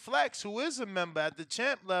 LG Flex, who is a member at the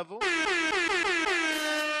champ level,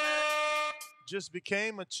 just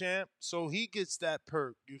became a champ, so he gets that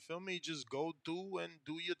perk. You feel me? Just go through and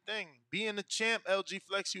do your thing. Being a champ, LG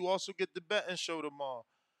Flex, you also get the betting show tomorrow.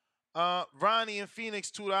 Ronnie in Phoenix,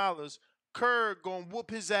 $2. Kerr gonna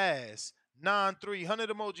whoop his ass. 9-3, 100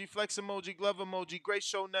 emoji, flex emoji, glove emoji, great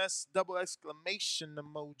show nest, double exclamation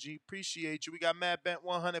emoji. Appreciate you. We got Mad Bent,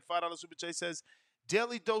 $105 super chat says,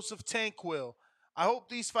 "Daily dose of Tanquil. I hope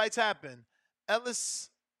these fights happen. Ellis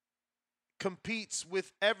competes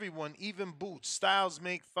with everyone, even Boots. Styles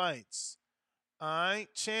make fights." All right,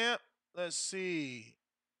 champ. Let's see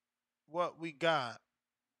what we got.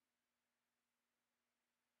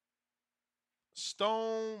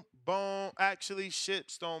 Stone Bone, actually,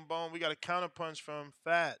 shit, Stone Bone. We got a counterpunch from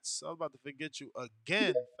Fats. I was about to forget you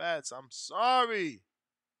again, Fats. I'm sorry.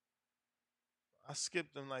 I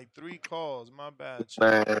skipped him like 3 calls. My bad,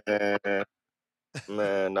 champ.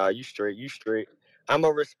 Man, nah, you straight, you straight. I'ma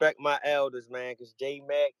respect my elders, man, cause J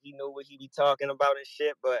Mac, he know what he be talking about and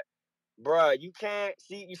shit. But, bruh, you can't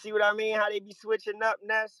see. You see what I mean? How they be switching up,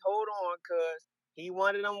 Ness? Hold on, cause he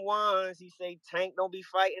one of them ones. He say Tank don't be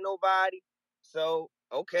fighting nobody. So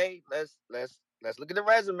okay, let's look at the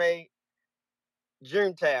resume.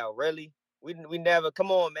 Dreamtown, really? We never.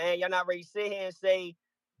 Come on, man. Y'all not ready to sit here and say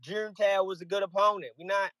Dreamtown was a good opponent. We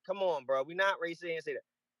not. Come on, bro. We not ready to sit here and say that.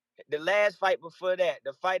 The last fight before that,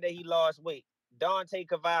 the fight that he lost weight, Dante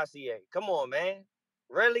Cavassier. Come on, man.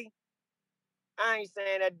 Really? I ain't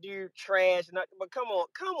saying that dude trash, nothing, but come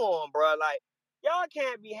on, bro. Like, y'all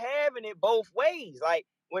can't be having it both ways. Like,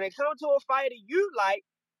 when it comes to a fighter you like,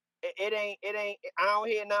 it ain't. I don't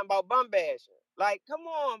hear nothing about bum bashing. Like, come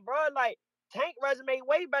on, bro. Like, Tank resume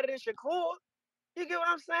way better than Shakur. You get what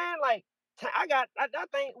I'm saying? Like, I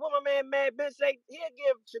think what my man Mad Ben say, he'll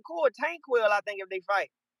give Shakur Tanquil, I think, if they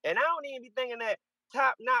fight. And I don't even be thinking that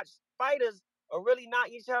top-notch fighters are really knock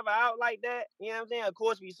each other out like that. You know what I'm saying? Of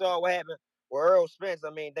course, we saw what happened with Earl Spence. I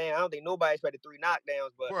mean, damn, I don't think nobody expected 3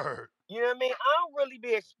 knockdowns, but Word. you know what I mean? I don't really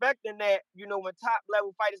be expecting that, when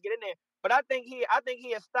top-level fighters get in there. But I think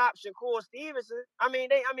he'll stop Shakur Stevenson. I mean,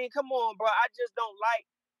 come on, bro. I just don't like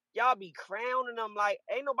y'all be crowning him like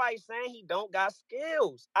ain't nobody saying he don't got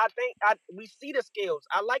skills. We see the skills.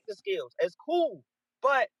 I like the skills. It's cool.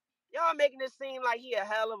 But y'all making it seem like he a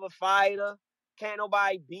hell of a fighter. Can't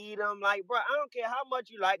nobody beat him. Like, bro, I don't care how much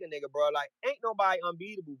you like a nigga, bro. Like, ain't nobody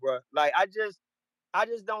unbeatable, bro. Like, I just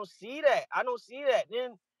don't see that. I don't see that.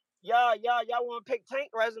 Then y'all want to pick Tank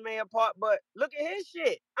resume apart, but look at his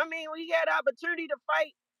shit. I mean, when he had the opportunity to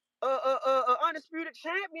fight a undisputed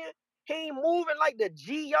champion, he ain't moving like the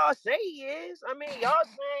G y'all say he is. I mean, y'all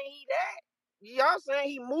saying he that. y'all saying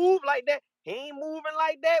he moved like that. He ain't moving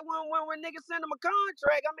like that when niggas send him a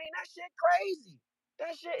contract. I mean, that shit crazy.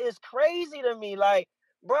 That shit is crazy to me. Like,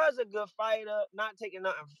 bruh's a good fighter, not taking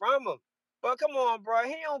nothing from him. But come on, bro.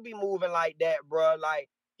 He don't be moving like that, bro. Like,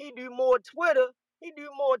 he do more Twitter. He do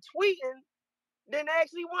more tweeting than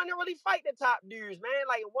actually want to really fight the top dudes, man.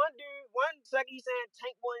 Like, one second he saying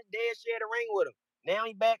Tank one dead share the ring with him. Now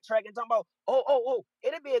he backtracking, talking about,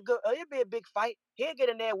 it'll be a big fight. He'll get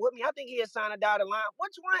in there with me. I think he'll sign a dotted line.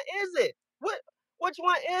 Which one is it? Which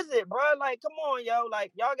one is it, bro? Like, come on, yo.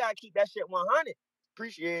 Like, y'all gotta keep that shit 100.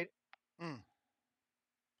 Appreciate it. All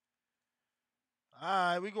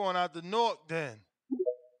right, we going out the north then.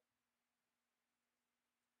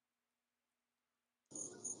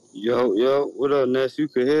 Yo, what up, Ness? You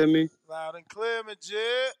can hear me? Loud and clear,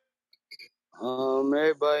 Majid.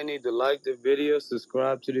 Everybody need to like the video,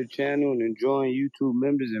 subscribe to the channel, and join YouTube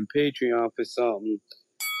members and Patreon for something.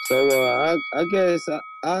 So, I guess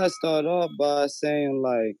I start off by saying,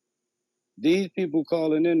 like, these people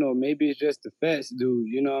calling in, or maybe it's just the Fats dude,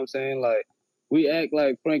 you know what I'm saying? Like, we act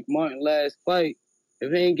like Frank Martin last fight.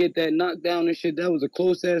 If he ain't get that knockdown and shit, that was a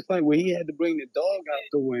close-ass fight where he had to bring the dog out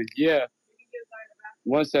to win. Yeah.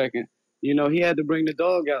 1 second. You know, he had to bring the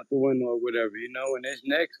dog out to win or whatever, you know, in his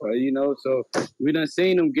next fight, you know. So we done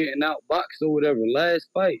seen him getting outboxed or whatever. Last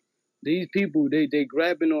fight, these people, they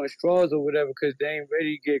grabbing on straws or whatever because they ain't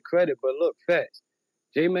ready to get credit. But look, Fats,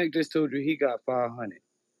 J-Mac just told you he got 500.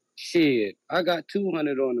 Shit, I got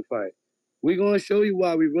 200 on the fight. We gonna show you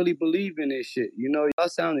why we really believe in this shit. You know, y'all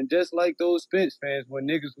sounding just like those Spence fans when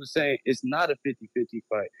niggas was saying it's not a 50-50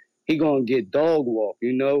 fight. He gonna get dog walk,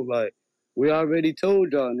 you know, like, we already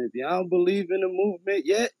told y'all, and if y'all don't believe in the movement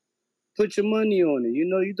yet, put your money on it. You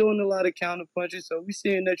know, you're doing a lot of counter punches, so we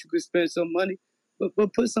seeing that you could spend some money,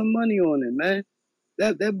 but put some money on it, man.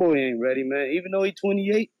 That boy ain't ready, man. Even though he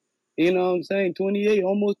 28, you know what I'm saying, 28,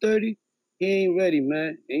 almost 30, he ain't ready,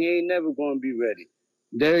 man. And he ain't never gonna be ready.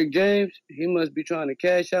 Derrick James, he must be trying to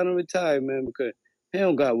cash out and retire, man, because he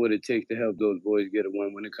don't got what it takes to help those boys get a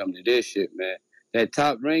win when it comes to this shit, man. That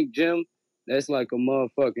top ranked gym, that's like a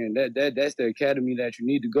motherfucking that's the academy that you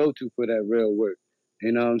need to go to for that real work.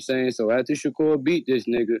 You know what I'm saying? So after Shakur beat this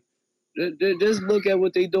nigga, just look at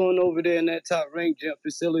what they doing over there in that top ranked gym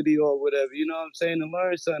facility or whatever. You know what I'm saying? To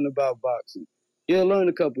learn something about boxing. You'll learn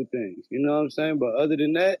a couple things. You know what I'm saying? But other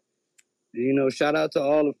than that, you know, shout out to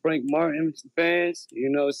all the Frank Martin fans. You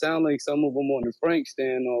know, it sound like some of them on the Frank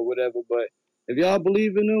stand or whatever, but if y'all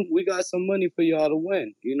believe in him, we got some money for y'all to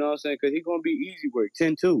win. You know what I'm saying? Because he's going to be easy work,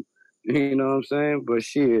 10-2. You know what I'm saying? But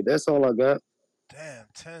shit, that's all I got. Damn,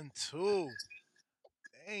 10-2.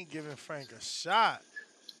 They ain't giving Frank a shot.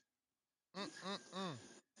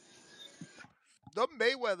 The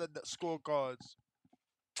Mayweather scorecards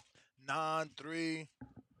 9-3,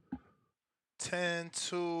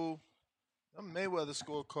 10-2. The Mayweather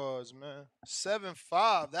scorecards, man.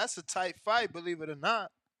 7-5. That's a tight fight, believe it or not.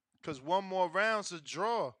 Because one more round's a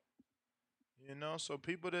draw. You know, so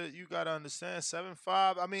people that you gotta understand, 7-5.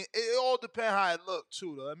 I mean, it all depends how it look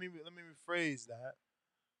too, though. Let me rephrase that.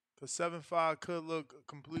 Cause 7-5 could look a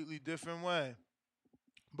completely different way.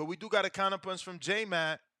 But we do got a counterpunch from J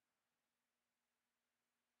Mac.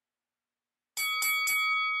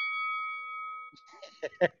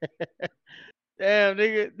 Damn,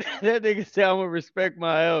 nigga, that nigga said I'm gonna respect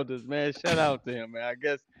my elders, man. Shout out to him, man. I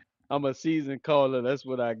guess I'm a seasoned caller. That's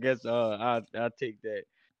what I guess. I take that.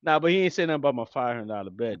 Nah, but he ain't saying nothing about my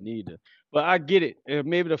 $500 bet neither. But I get it.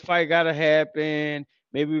 Maybe the fight gotta happen.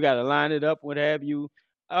 Maybe we gotta line it up. What have you?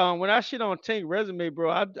 When I shit on Tank resume, bro,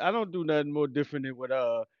 I don't do nothing more different than what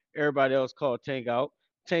everybody else called Tank out.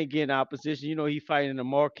 Tank getting opposition. You know, he fighting the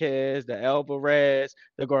Marquez, the Alvarez,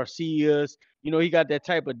 the Garcias. You know, he got that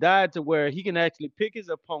type of diet to where he can actually pick his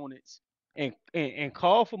opponents and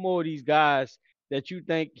call for more of these guys that you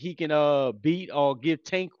think he can beat or give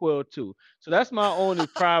Tank Quill to. So that's my only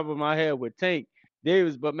problem I have with Tank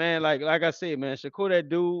Davis. But man, like I said, man, Shakur that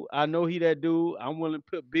dude, I know he that dude. I'm willing to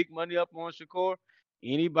put big money up on Shakur.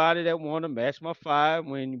 Anybody that want to match my five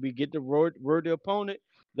when we get the word the opponent,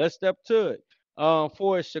 let's step to it.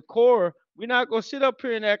 For Shakur, we're not gonna sit up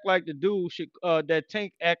here and act like the dude should that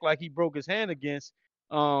Tank act like he broke his hand against,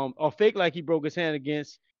 or fake like he broke his hand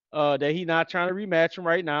against, that he not trying to rematch him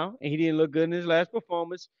right now, and he didn't look good in his last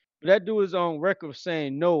performance. But that dude is on record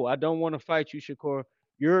saying, "No, I don't want to fight you, Shakur.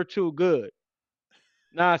 You're too good."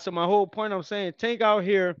 Nah, so my whole point I'm saying, Tank out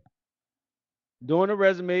here doing a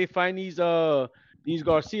resume, find these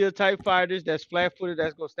Garcia type fighters that's flat footed,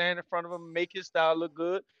 that's gonna stand in front of him and make his style look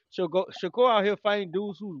good. So Shakur out here fighting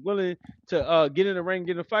dudes who's willing to get in the ring,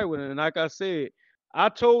 get in a fight with him. And like I said, I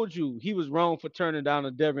told you he was wrong for turning down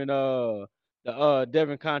a Devin the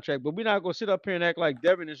Devin contract. But we're not gonna sit up here and act like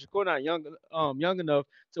Devin and Shakur not young enough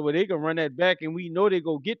to where they can run that back, and we know they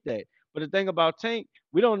go get that. But the thing about Tank,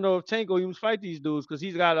 we don't know if Tank will even fight these dudes because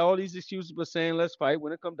he's got all these excuses for saying let's fight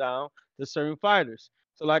when it come down to certain fighters.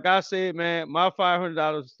 So like I said, man, my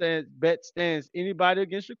 $500 bet stands. Anybody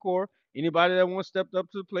against Shakur, anybody that wants stepped up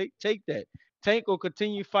to the plate, take that. Tank will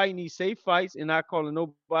continue fighting these safe fights and not calling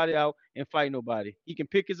nobody out and fight nobody. He can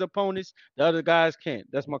pick his opponents. The other guys can't.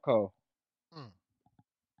 That's my call. Mm.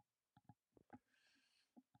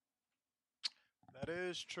 That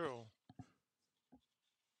is true.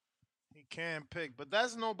 He can pick, but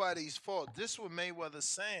that's nobody's fault. This what Mayweather's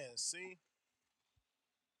saying. See,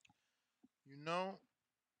 you know,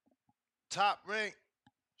 Top Rank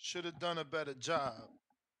should have done a better job.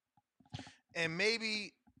 And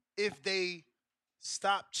maybe if they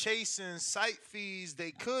stop chasing site fees,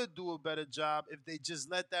 they could do a better job if they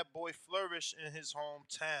just let that boy flourish in his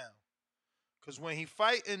hometown. Because when he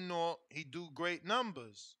fight in North, he do great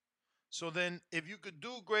numbers. So then if you could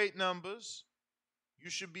do great numbers, you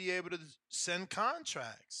should be able to send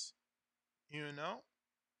contracts, you know?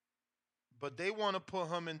 But they want to put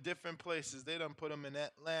him in different places. They done put him in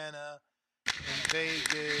Atlanta, in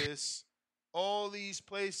Vegas, all these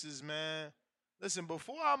places, man. Listen,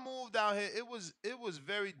 before I moved out here, it was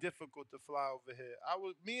very difficult to fly over here.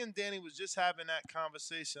 Me and Danny was just having that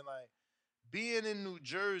conversation, like being in New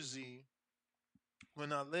Jersey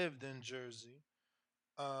when I lived in Jersey.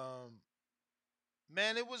 Um,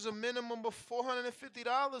 man, it was a minimum of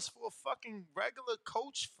 $450 for a fucking regular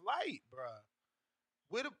coach flight, bruh.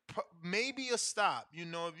 With maybe a stop. You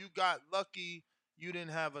know, if you got lucky, you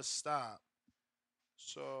didn't have a stop.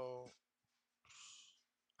 So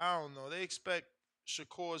I don't know. They expect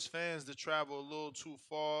Shakur's fans to travel a little too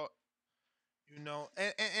far, you know.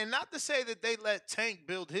 And not to say that they let Tank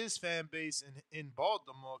build his fan base in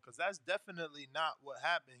Baltimore, because that's definitely not what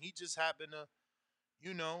happened. He just happened to,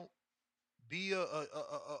 you know, be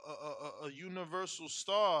a universal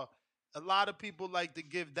star. A lot of people like to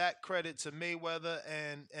give that credit to Mayweather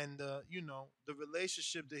and you know, the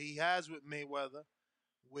relationship that he has with Mayweather,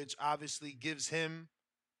 which obviously gives him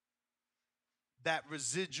that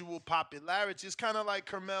residual popularity. It's kind of like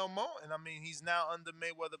Carmel Moulton. I mean, he's now under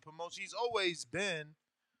Mayweather promotion. He's always been,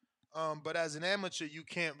 but as an amateur, you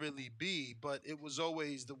can't really be. But it was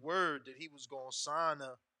always the word that he was going to sign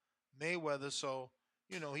a Mayweather. So,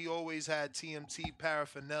 you know, he always had TMT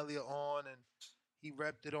paraphernalia on, and he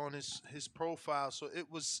repped it on his profile. So it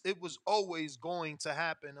was always going to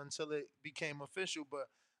happen until it became official. But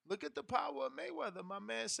look at the power of Mayweather. My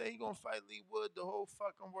man say he gonna fight Lee Wood. The whole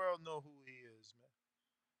fucking world know who he is, man.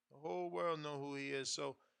 The whole world know who he is.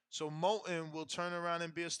 So Moulton will turn around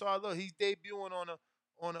and be a star. Look, he's debuting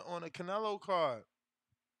on a Canelo card.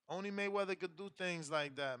 Only Mayweather could do things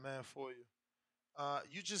like that, man, for you.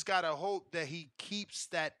 You just gotta hope that he keeps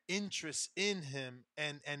that interest in him,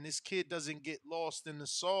 and this kid doesn't get lost in the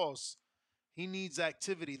sauce. He needs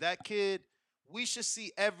activity. That kid, we should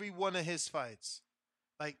see every one of his fights.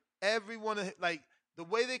 Like every one of like the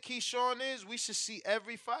way that Keyshawn is, we should see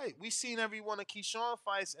every fight. We seen every one of Keyshawn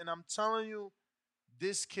fights, and I'm telling you,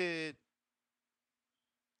 this kid,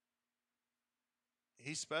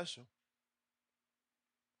 he's special.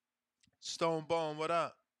 Stone Bone, what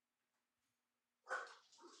up?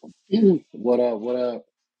 What up? What up?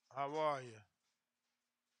 How are you?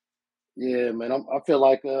 Yeah, man. I feel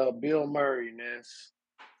like Bill Murray, man.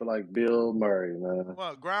 I feel like Bill Murray, man.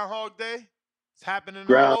 What, Groundhog Day? It's happening all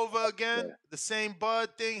Ground. over again. The same Bud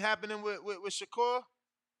thing happening with Shakur.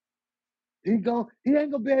 He ain't gonna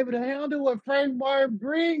be able to handle what Frank Martin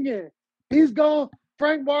bringing. He's going.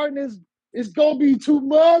 Frank Martin is gonna be too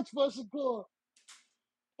much for Shakur.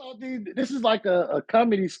 This is like a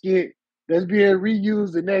comedy skit that's being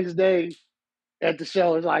reused the next day at the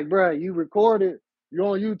show. It's like, bro, you recorded, you're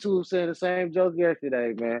on YouTube saying the same joke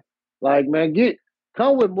yesterday, man. Like, man,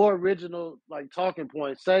 come with more original like talking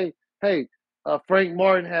points. Say, hey, Frank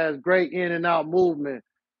Martin has great in and out movement.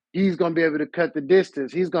 He's gonna be able to cut the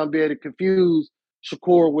distance. He's gonna be able to confuse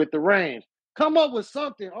Shakur with the range. Come up with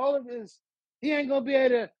something. All of this, he ain't gonna be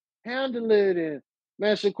able to handle it. And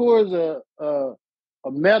man, Shakur's a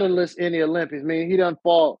medalist in the Olympics. I mean, he done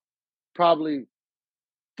fought probably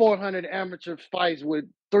 400 amateur fights with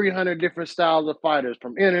 300 different styles of fighters,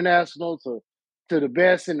 from international to the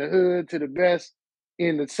best in the hood to the best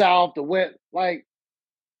in the South, the West. Like,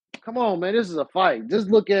 come on, man, this is a fight. Just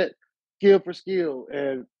look at skill for skill.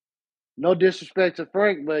 And no disrespect to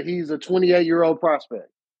Frank, but he's a 28-year-old prospect.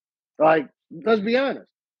 Like, let's be honest.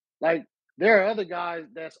 Like, there are other guys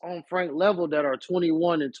that's on Frank level that are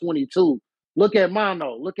 21 and 22. Look at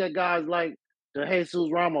Mano. Look at guys like to Jesus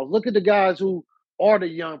Ramos. Look at the guys who are the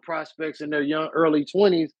young prospects in their young early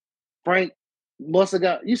 20s. Frank must have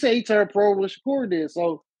got. You say he turned pro when Shakur did,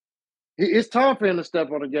 so it's time for him to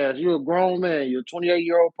step on the gas. You're a grown man. You're a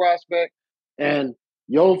 28-year-old prospect, and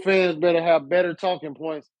your fans better have better talking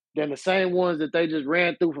points than the same ones that they just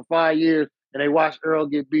ran through for 5 years and they watched Earl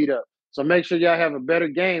get beat up. So make sure y'all have a better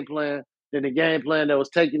game plan than the game plan that was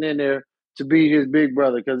taken in there to beat his big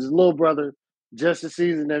brother, because his little brother just as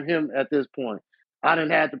seasoned as him at this point. I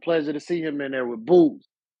didn't have the pleasure to see him in there with Boots,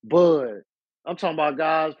 Bud. I'm talking about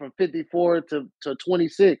guys from 54 to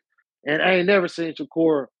 26, and I ain't never seen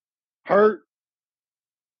Shakur hurt,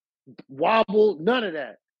 wobble, none of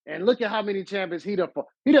that. And look at how many champions he done fought.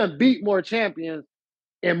 He done beat more champions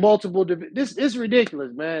in multiple divisions. This is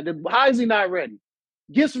ridiculous, man. How is he not ready?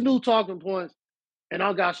 Get some new talking points, and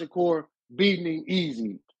I got Shakur beating him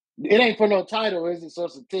easy. It ain't for no title, is it? So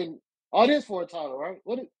it's a 10. Oh, it is for a title, right?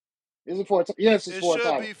 Is it for a title? Yes, it's It for a should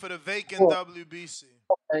title. be for the vacant For, WBC.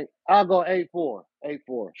 okay, I'll go 8-4.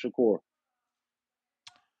 8-4, Shakur.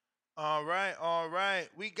 All right.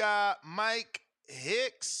 We got Mike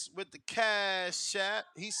Hicks with the cash chat.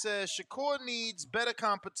 He says Shakur needs better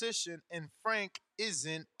competition and Frank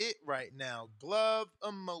isn't it right now. Glove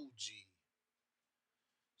emoji.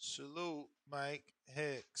 Salute, Mike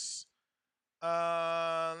Hicks.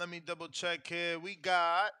 Let me double check here. We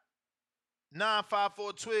got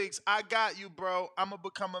 954 Twigs. I got you, bro. I'ma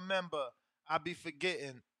become a member. I be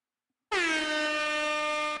forgetting.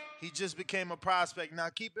 He just became a prospect. Now,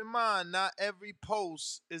 keep in mind, not every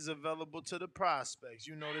post is available to the prospects.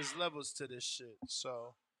 You know, there's levels to this shit.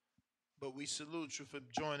 So, but we salute you for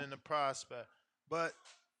joining the prospect. But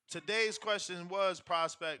today's question was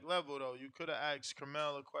prospect level, though. You could have asked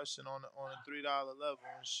Carmel a question on a $3 level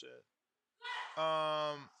and shit.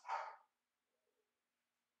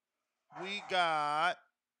 We got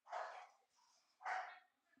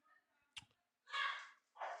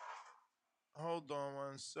hold on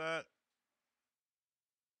one sec.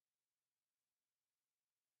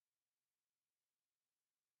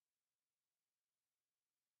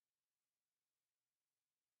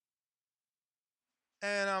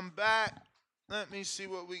 And I'm back. Let me see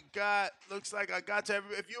what we got. Looks like I got to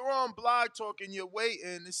every. If you're on Blog Talk and you're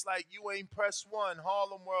waiting, it's like you ain't press one.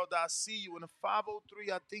 Harlem World, I see you. In a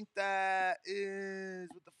 503, I think that is,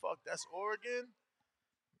 what the fuck, that's Oregon?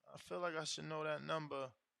 I feel like I should know that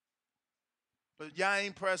number. But y'all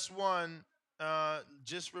ain't press one.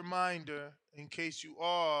 Just reminder, in case you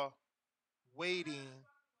are waiting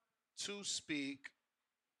to speak.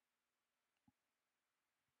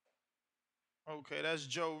 Okay, that's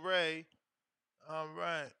Joe Ray. All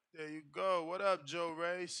right, there you go. What up, Joe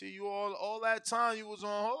Ray? See you all that time you was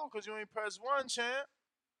on hold because you ain't press one, champ.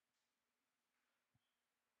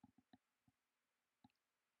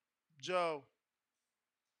 Joe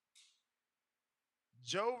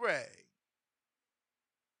Ray.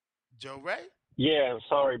 Joe Ray? Yeah,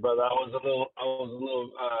 sorry, brother. I was a little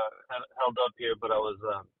held up here, but I was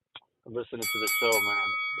listening to the show, man.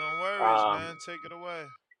 No worries, Um, man. Take it away.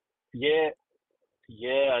 yeah,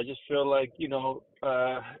 yeah. I just feel like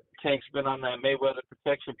Tank's been on that Mayweather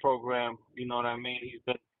protection program. You know what I mean? He's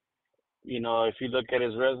been, if you look at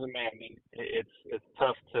his resume, I mean, it's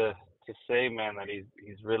tough to say, man, that he's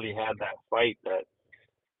really had that fight that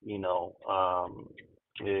you know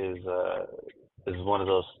is one of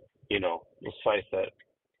those those fights that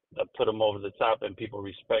put him over the top and people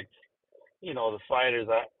respect the fighters.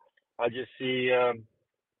 I just see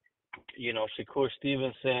Shakur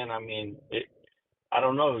Stevenson. I mean, I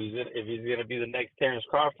don't know if he's gonna be the next Terrence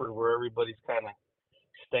Crawford, where everybody's kind of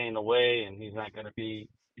staying away and he's not gonna be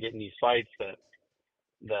getting these fights that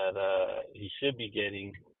he should be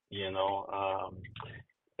getting.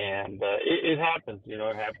 And it happens.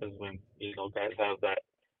 It happens when guys have that.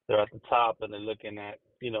 They're at the top and they're looking at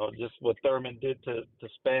just what Thurman did to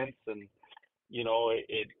Spence, and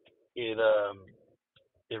it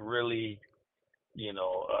it really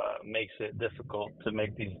makes it difficult to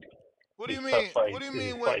make What do these you tough mean? What fights, do you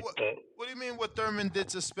these mean? fights that, What do you mean? What Thurman did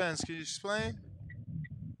to Spence? Can you explain?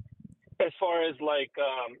 as far as like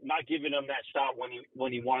not giving him that shot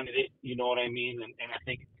when he wanted it, you know what I mean? And I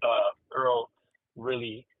think Earl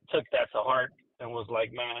really took that to heart and was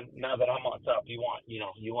like, man, now that I'm on top, you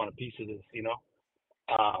want a piece of this,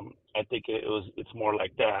 I think it's more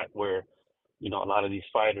like that, where a lot of these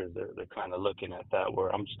fighters, they're kind of looking at that,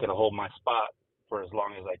 where I'm just gonna hold my spot for as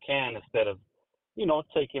long as I can, instead of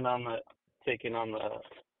taking on the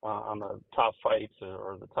top fights,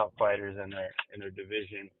 or the top fighters in their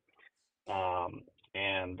division.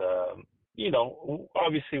 And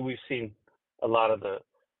obviously we've seen a lot of the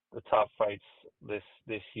the top fights this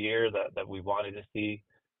year that we wanted to see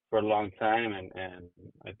for a long time, and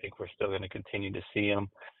I think we're still going to continue to see them.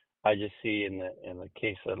 I just see in the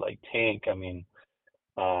case of like Tank, I mean,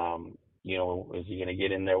 is he going to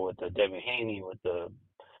get in there with the Devin Haney, with the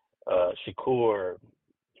Shakur,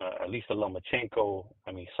 at least a Lomachenko?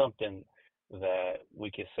 I mean, something that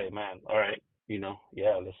we could say, man, all right,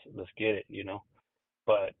 yeah, let's get it,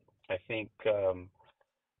 But I think,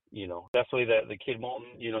 definitely the kid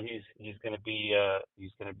Moulton, he's gonna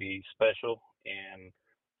be special, and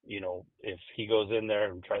if he goes in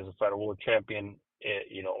there and tries to fight a world champion,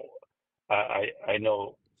 I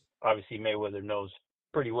know obviously Mayweather knows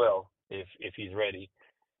pretty well if he's ready,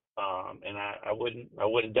 and I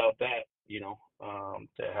wouldn't doubt that, to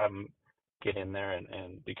have him get in there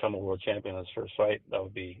and become a world champion in his first fight. That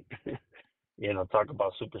would be, talk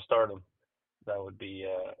about superstardom. That would be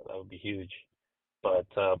huge. But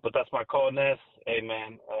that's my call, Ness. Hey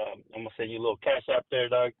man, I'm gonna send you a little cash app there,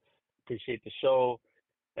 dog. Appreciate the show.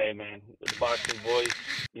 Hey man, the boxing voice.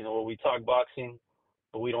 Where we talk boxing,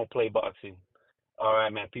 but we don't play boxing. All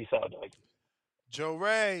right, man. Peace out, dog. Joe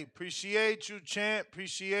Ray, appreciate you, champ.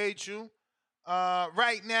 Appreciate you.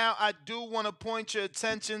 Right now, I do want to point your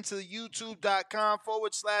attention to youtube.com/,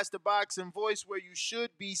 the boxing voice, where you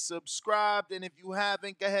should be subscribed. And if you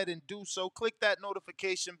haven't, go ahead and do so. Click that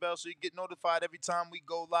notification bell so you get notified every time we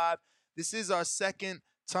go live. This is our second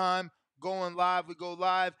time going live. We go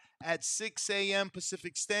live at 6 a.m.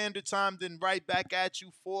 Pacific Standard Time, then right back at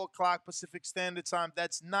you 4 o'clock Pacific Standard Time.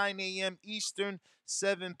 That's 9 a.m. Eastern,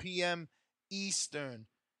 7 p.m. Eastern.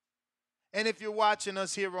 And if you're watching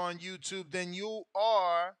us here on YouTube, then you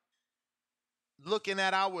are looking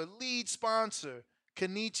at our lead sponsor,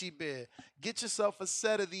 Kenichi Bear. Get yourself a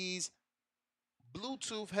set of these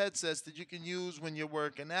Bluetooth headsets that you can use when you're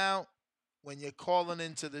working out, when you're calling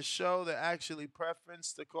into the show. They're actually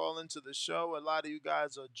preference to call into the show. A lot of you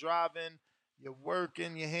guys are driving, you're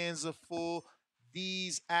working, your hands are full.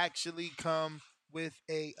 These actually come with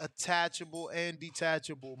a attachable and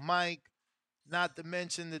detachable mic. Not to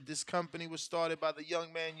mention that this company was started by the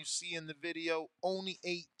young man you see in the video, only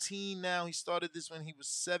 18 now. He started this when he was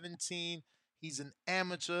 17. He's an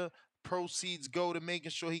amateur. Proceeds go to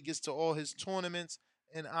making sure he gets to all his tournaments.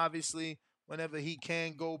 And obviously, whenever he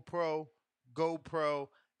can go pro, go pro.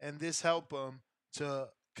 And this help him to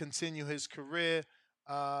continue his career.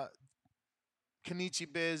 Kenichi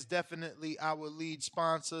Bear is definitely our lead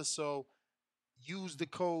sponsor. So use the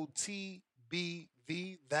code TBV,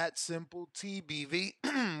 that simple, TBV,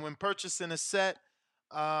 when purchasing a set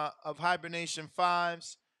of Hibernation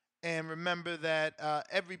 5s. And remember that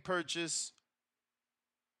every purchase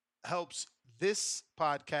helps this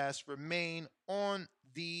podcast remain on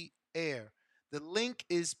the air. The link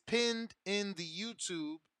is pinned in the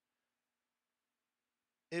YouTube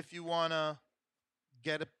if you want to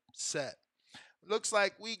get a set. Looks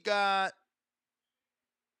like we got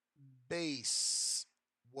Base.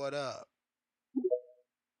 What up?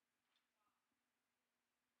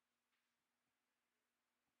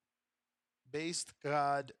 Based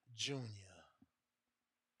God Jr.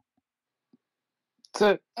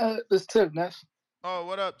 Tip, this Tip, Ness. Oh,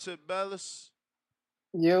 what up, Tip Bellis?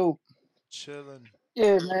 Yo, Chilling.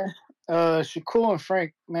 yeah, man. Shakur and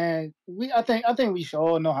Frank, man. I think we should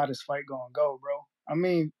all know how this fight gonna go, bro. I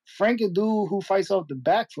mean, Frank a dude who fights off the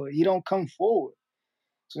back foot. He don't come forward.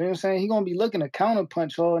 So you know what I'm saying? He gonna be looking to counter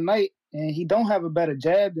punch all night, and he don't have a better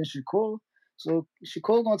jab than Shakur. So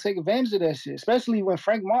Shakur gonna take advantage of that shit, especially when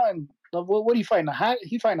Frank Martin. What he fighting?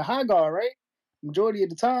 He fighting a high guard, right? Majority of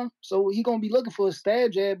the time. So he gonna be looking for a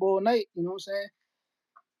stab jab all night. You know what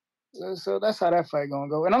I'm saying? So that's how that fight gonna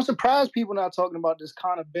go. And I'm surprised people not talking about this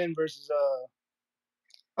Conor Benn versus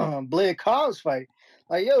Blair Cobbs fight.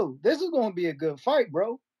 Like, yo, this is gonna be a good fight,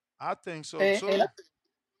 bro. I think so And too.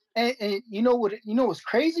 and you know what? You know what's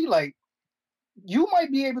crazy? Like, you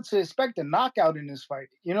might be able to expect a knockout in this fight.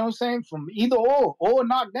 You know what I'm saying? From either or a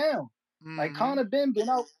knockdown. Like Mm-hmm. Conor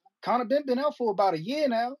Benn been out for about a year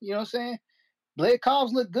now. You know what I'm saying? Blair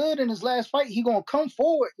Cobbs looked good in his last fight. He gonna come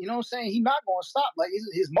forward. You know what I'm saying? He not gonna stop. Like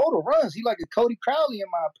his motor runs. He like a Cody Crowley in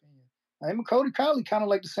my opinion. Him and Cody Crowley kind of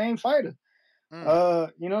like the same fighter.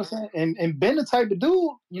 Mm. You know what I'm saying? And Ben the type of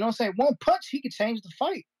dude, you know what I'm saying? One punch, he could change the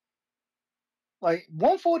fight. Like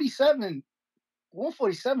 147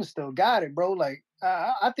 still got it, bro. Like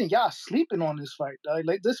I think y'all sleeping on this fight. Dog.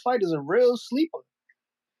 Like this fight is a real sleeper.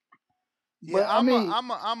 Yeah, But I mean,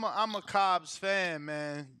 I'm a Cobbs fan,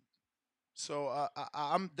 man. So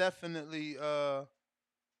I'm definitely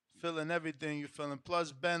feeling everything you're feeling.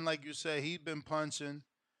 Plus Ben, like you said, he's been punching.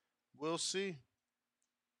 We'll see.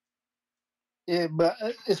 Yeah, but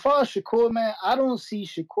as far as Shakur, man, I don't see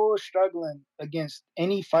Shakur struggling against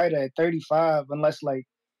any fighter at 35 unless like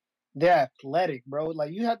they're athletic, bro.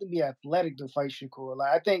 Like you have to be athletic to fight Shakur.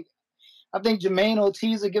 Like I think Jermaine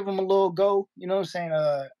Ortiz will give him a little go. You know what I'm saying?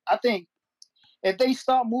 I think if they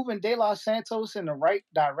start moving De Los Santos in the right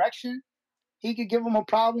direction, he could give him a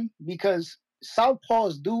problem because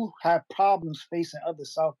southpaws do have problems facing other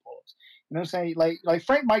southpaws. You know what I'm saying? Like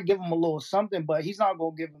Frank might give him a little something, but he's not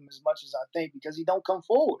gonna give him as much as I think because he don't come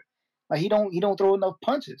forward. Like he don't throw enough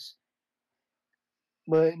punches.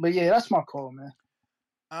 But yeah, that's my call, man.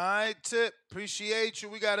 All right, Tip. Appreciate you.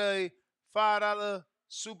 We got a $5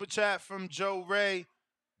 super chat from Joe Ray.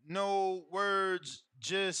 No words,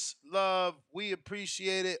 just love. We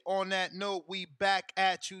appreciate it. On that note, we back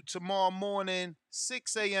at you tomorrow morning,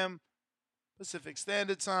 6 a.m. Pacific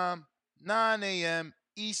Standard Time, 9 a.m.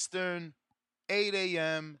 Eastern, 8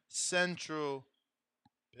 a.m. Central.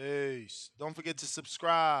 Peace. Don't forget to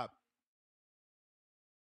subscribe.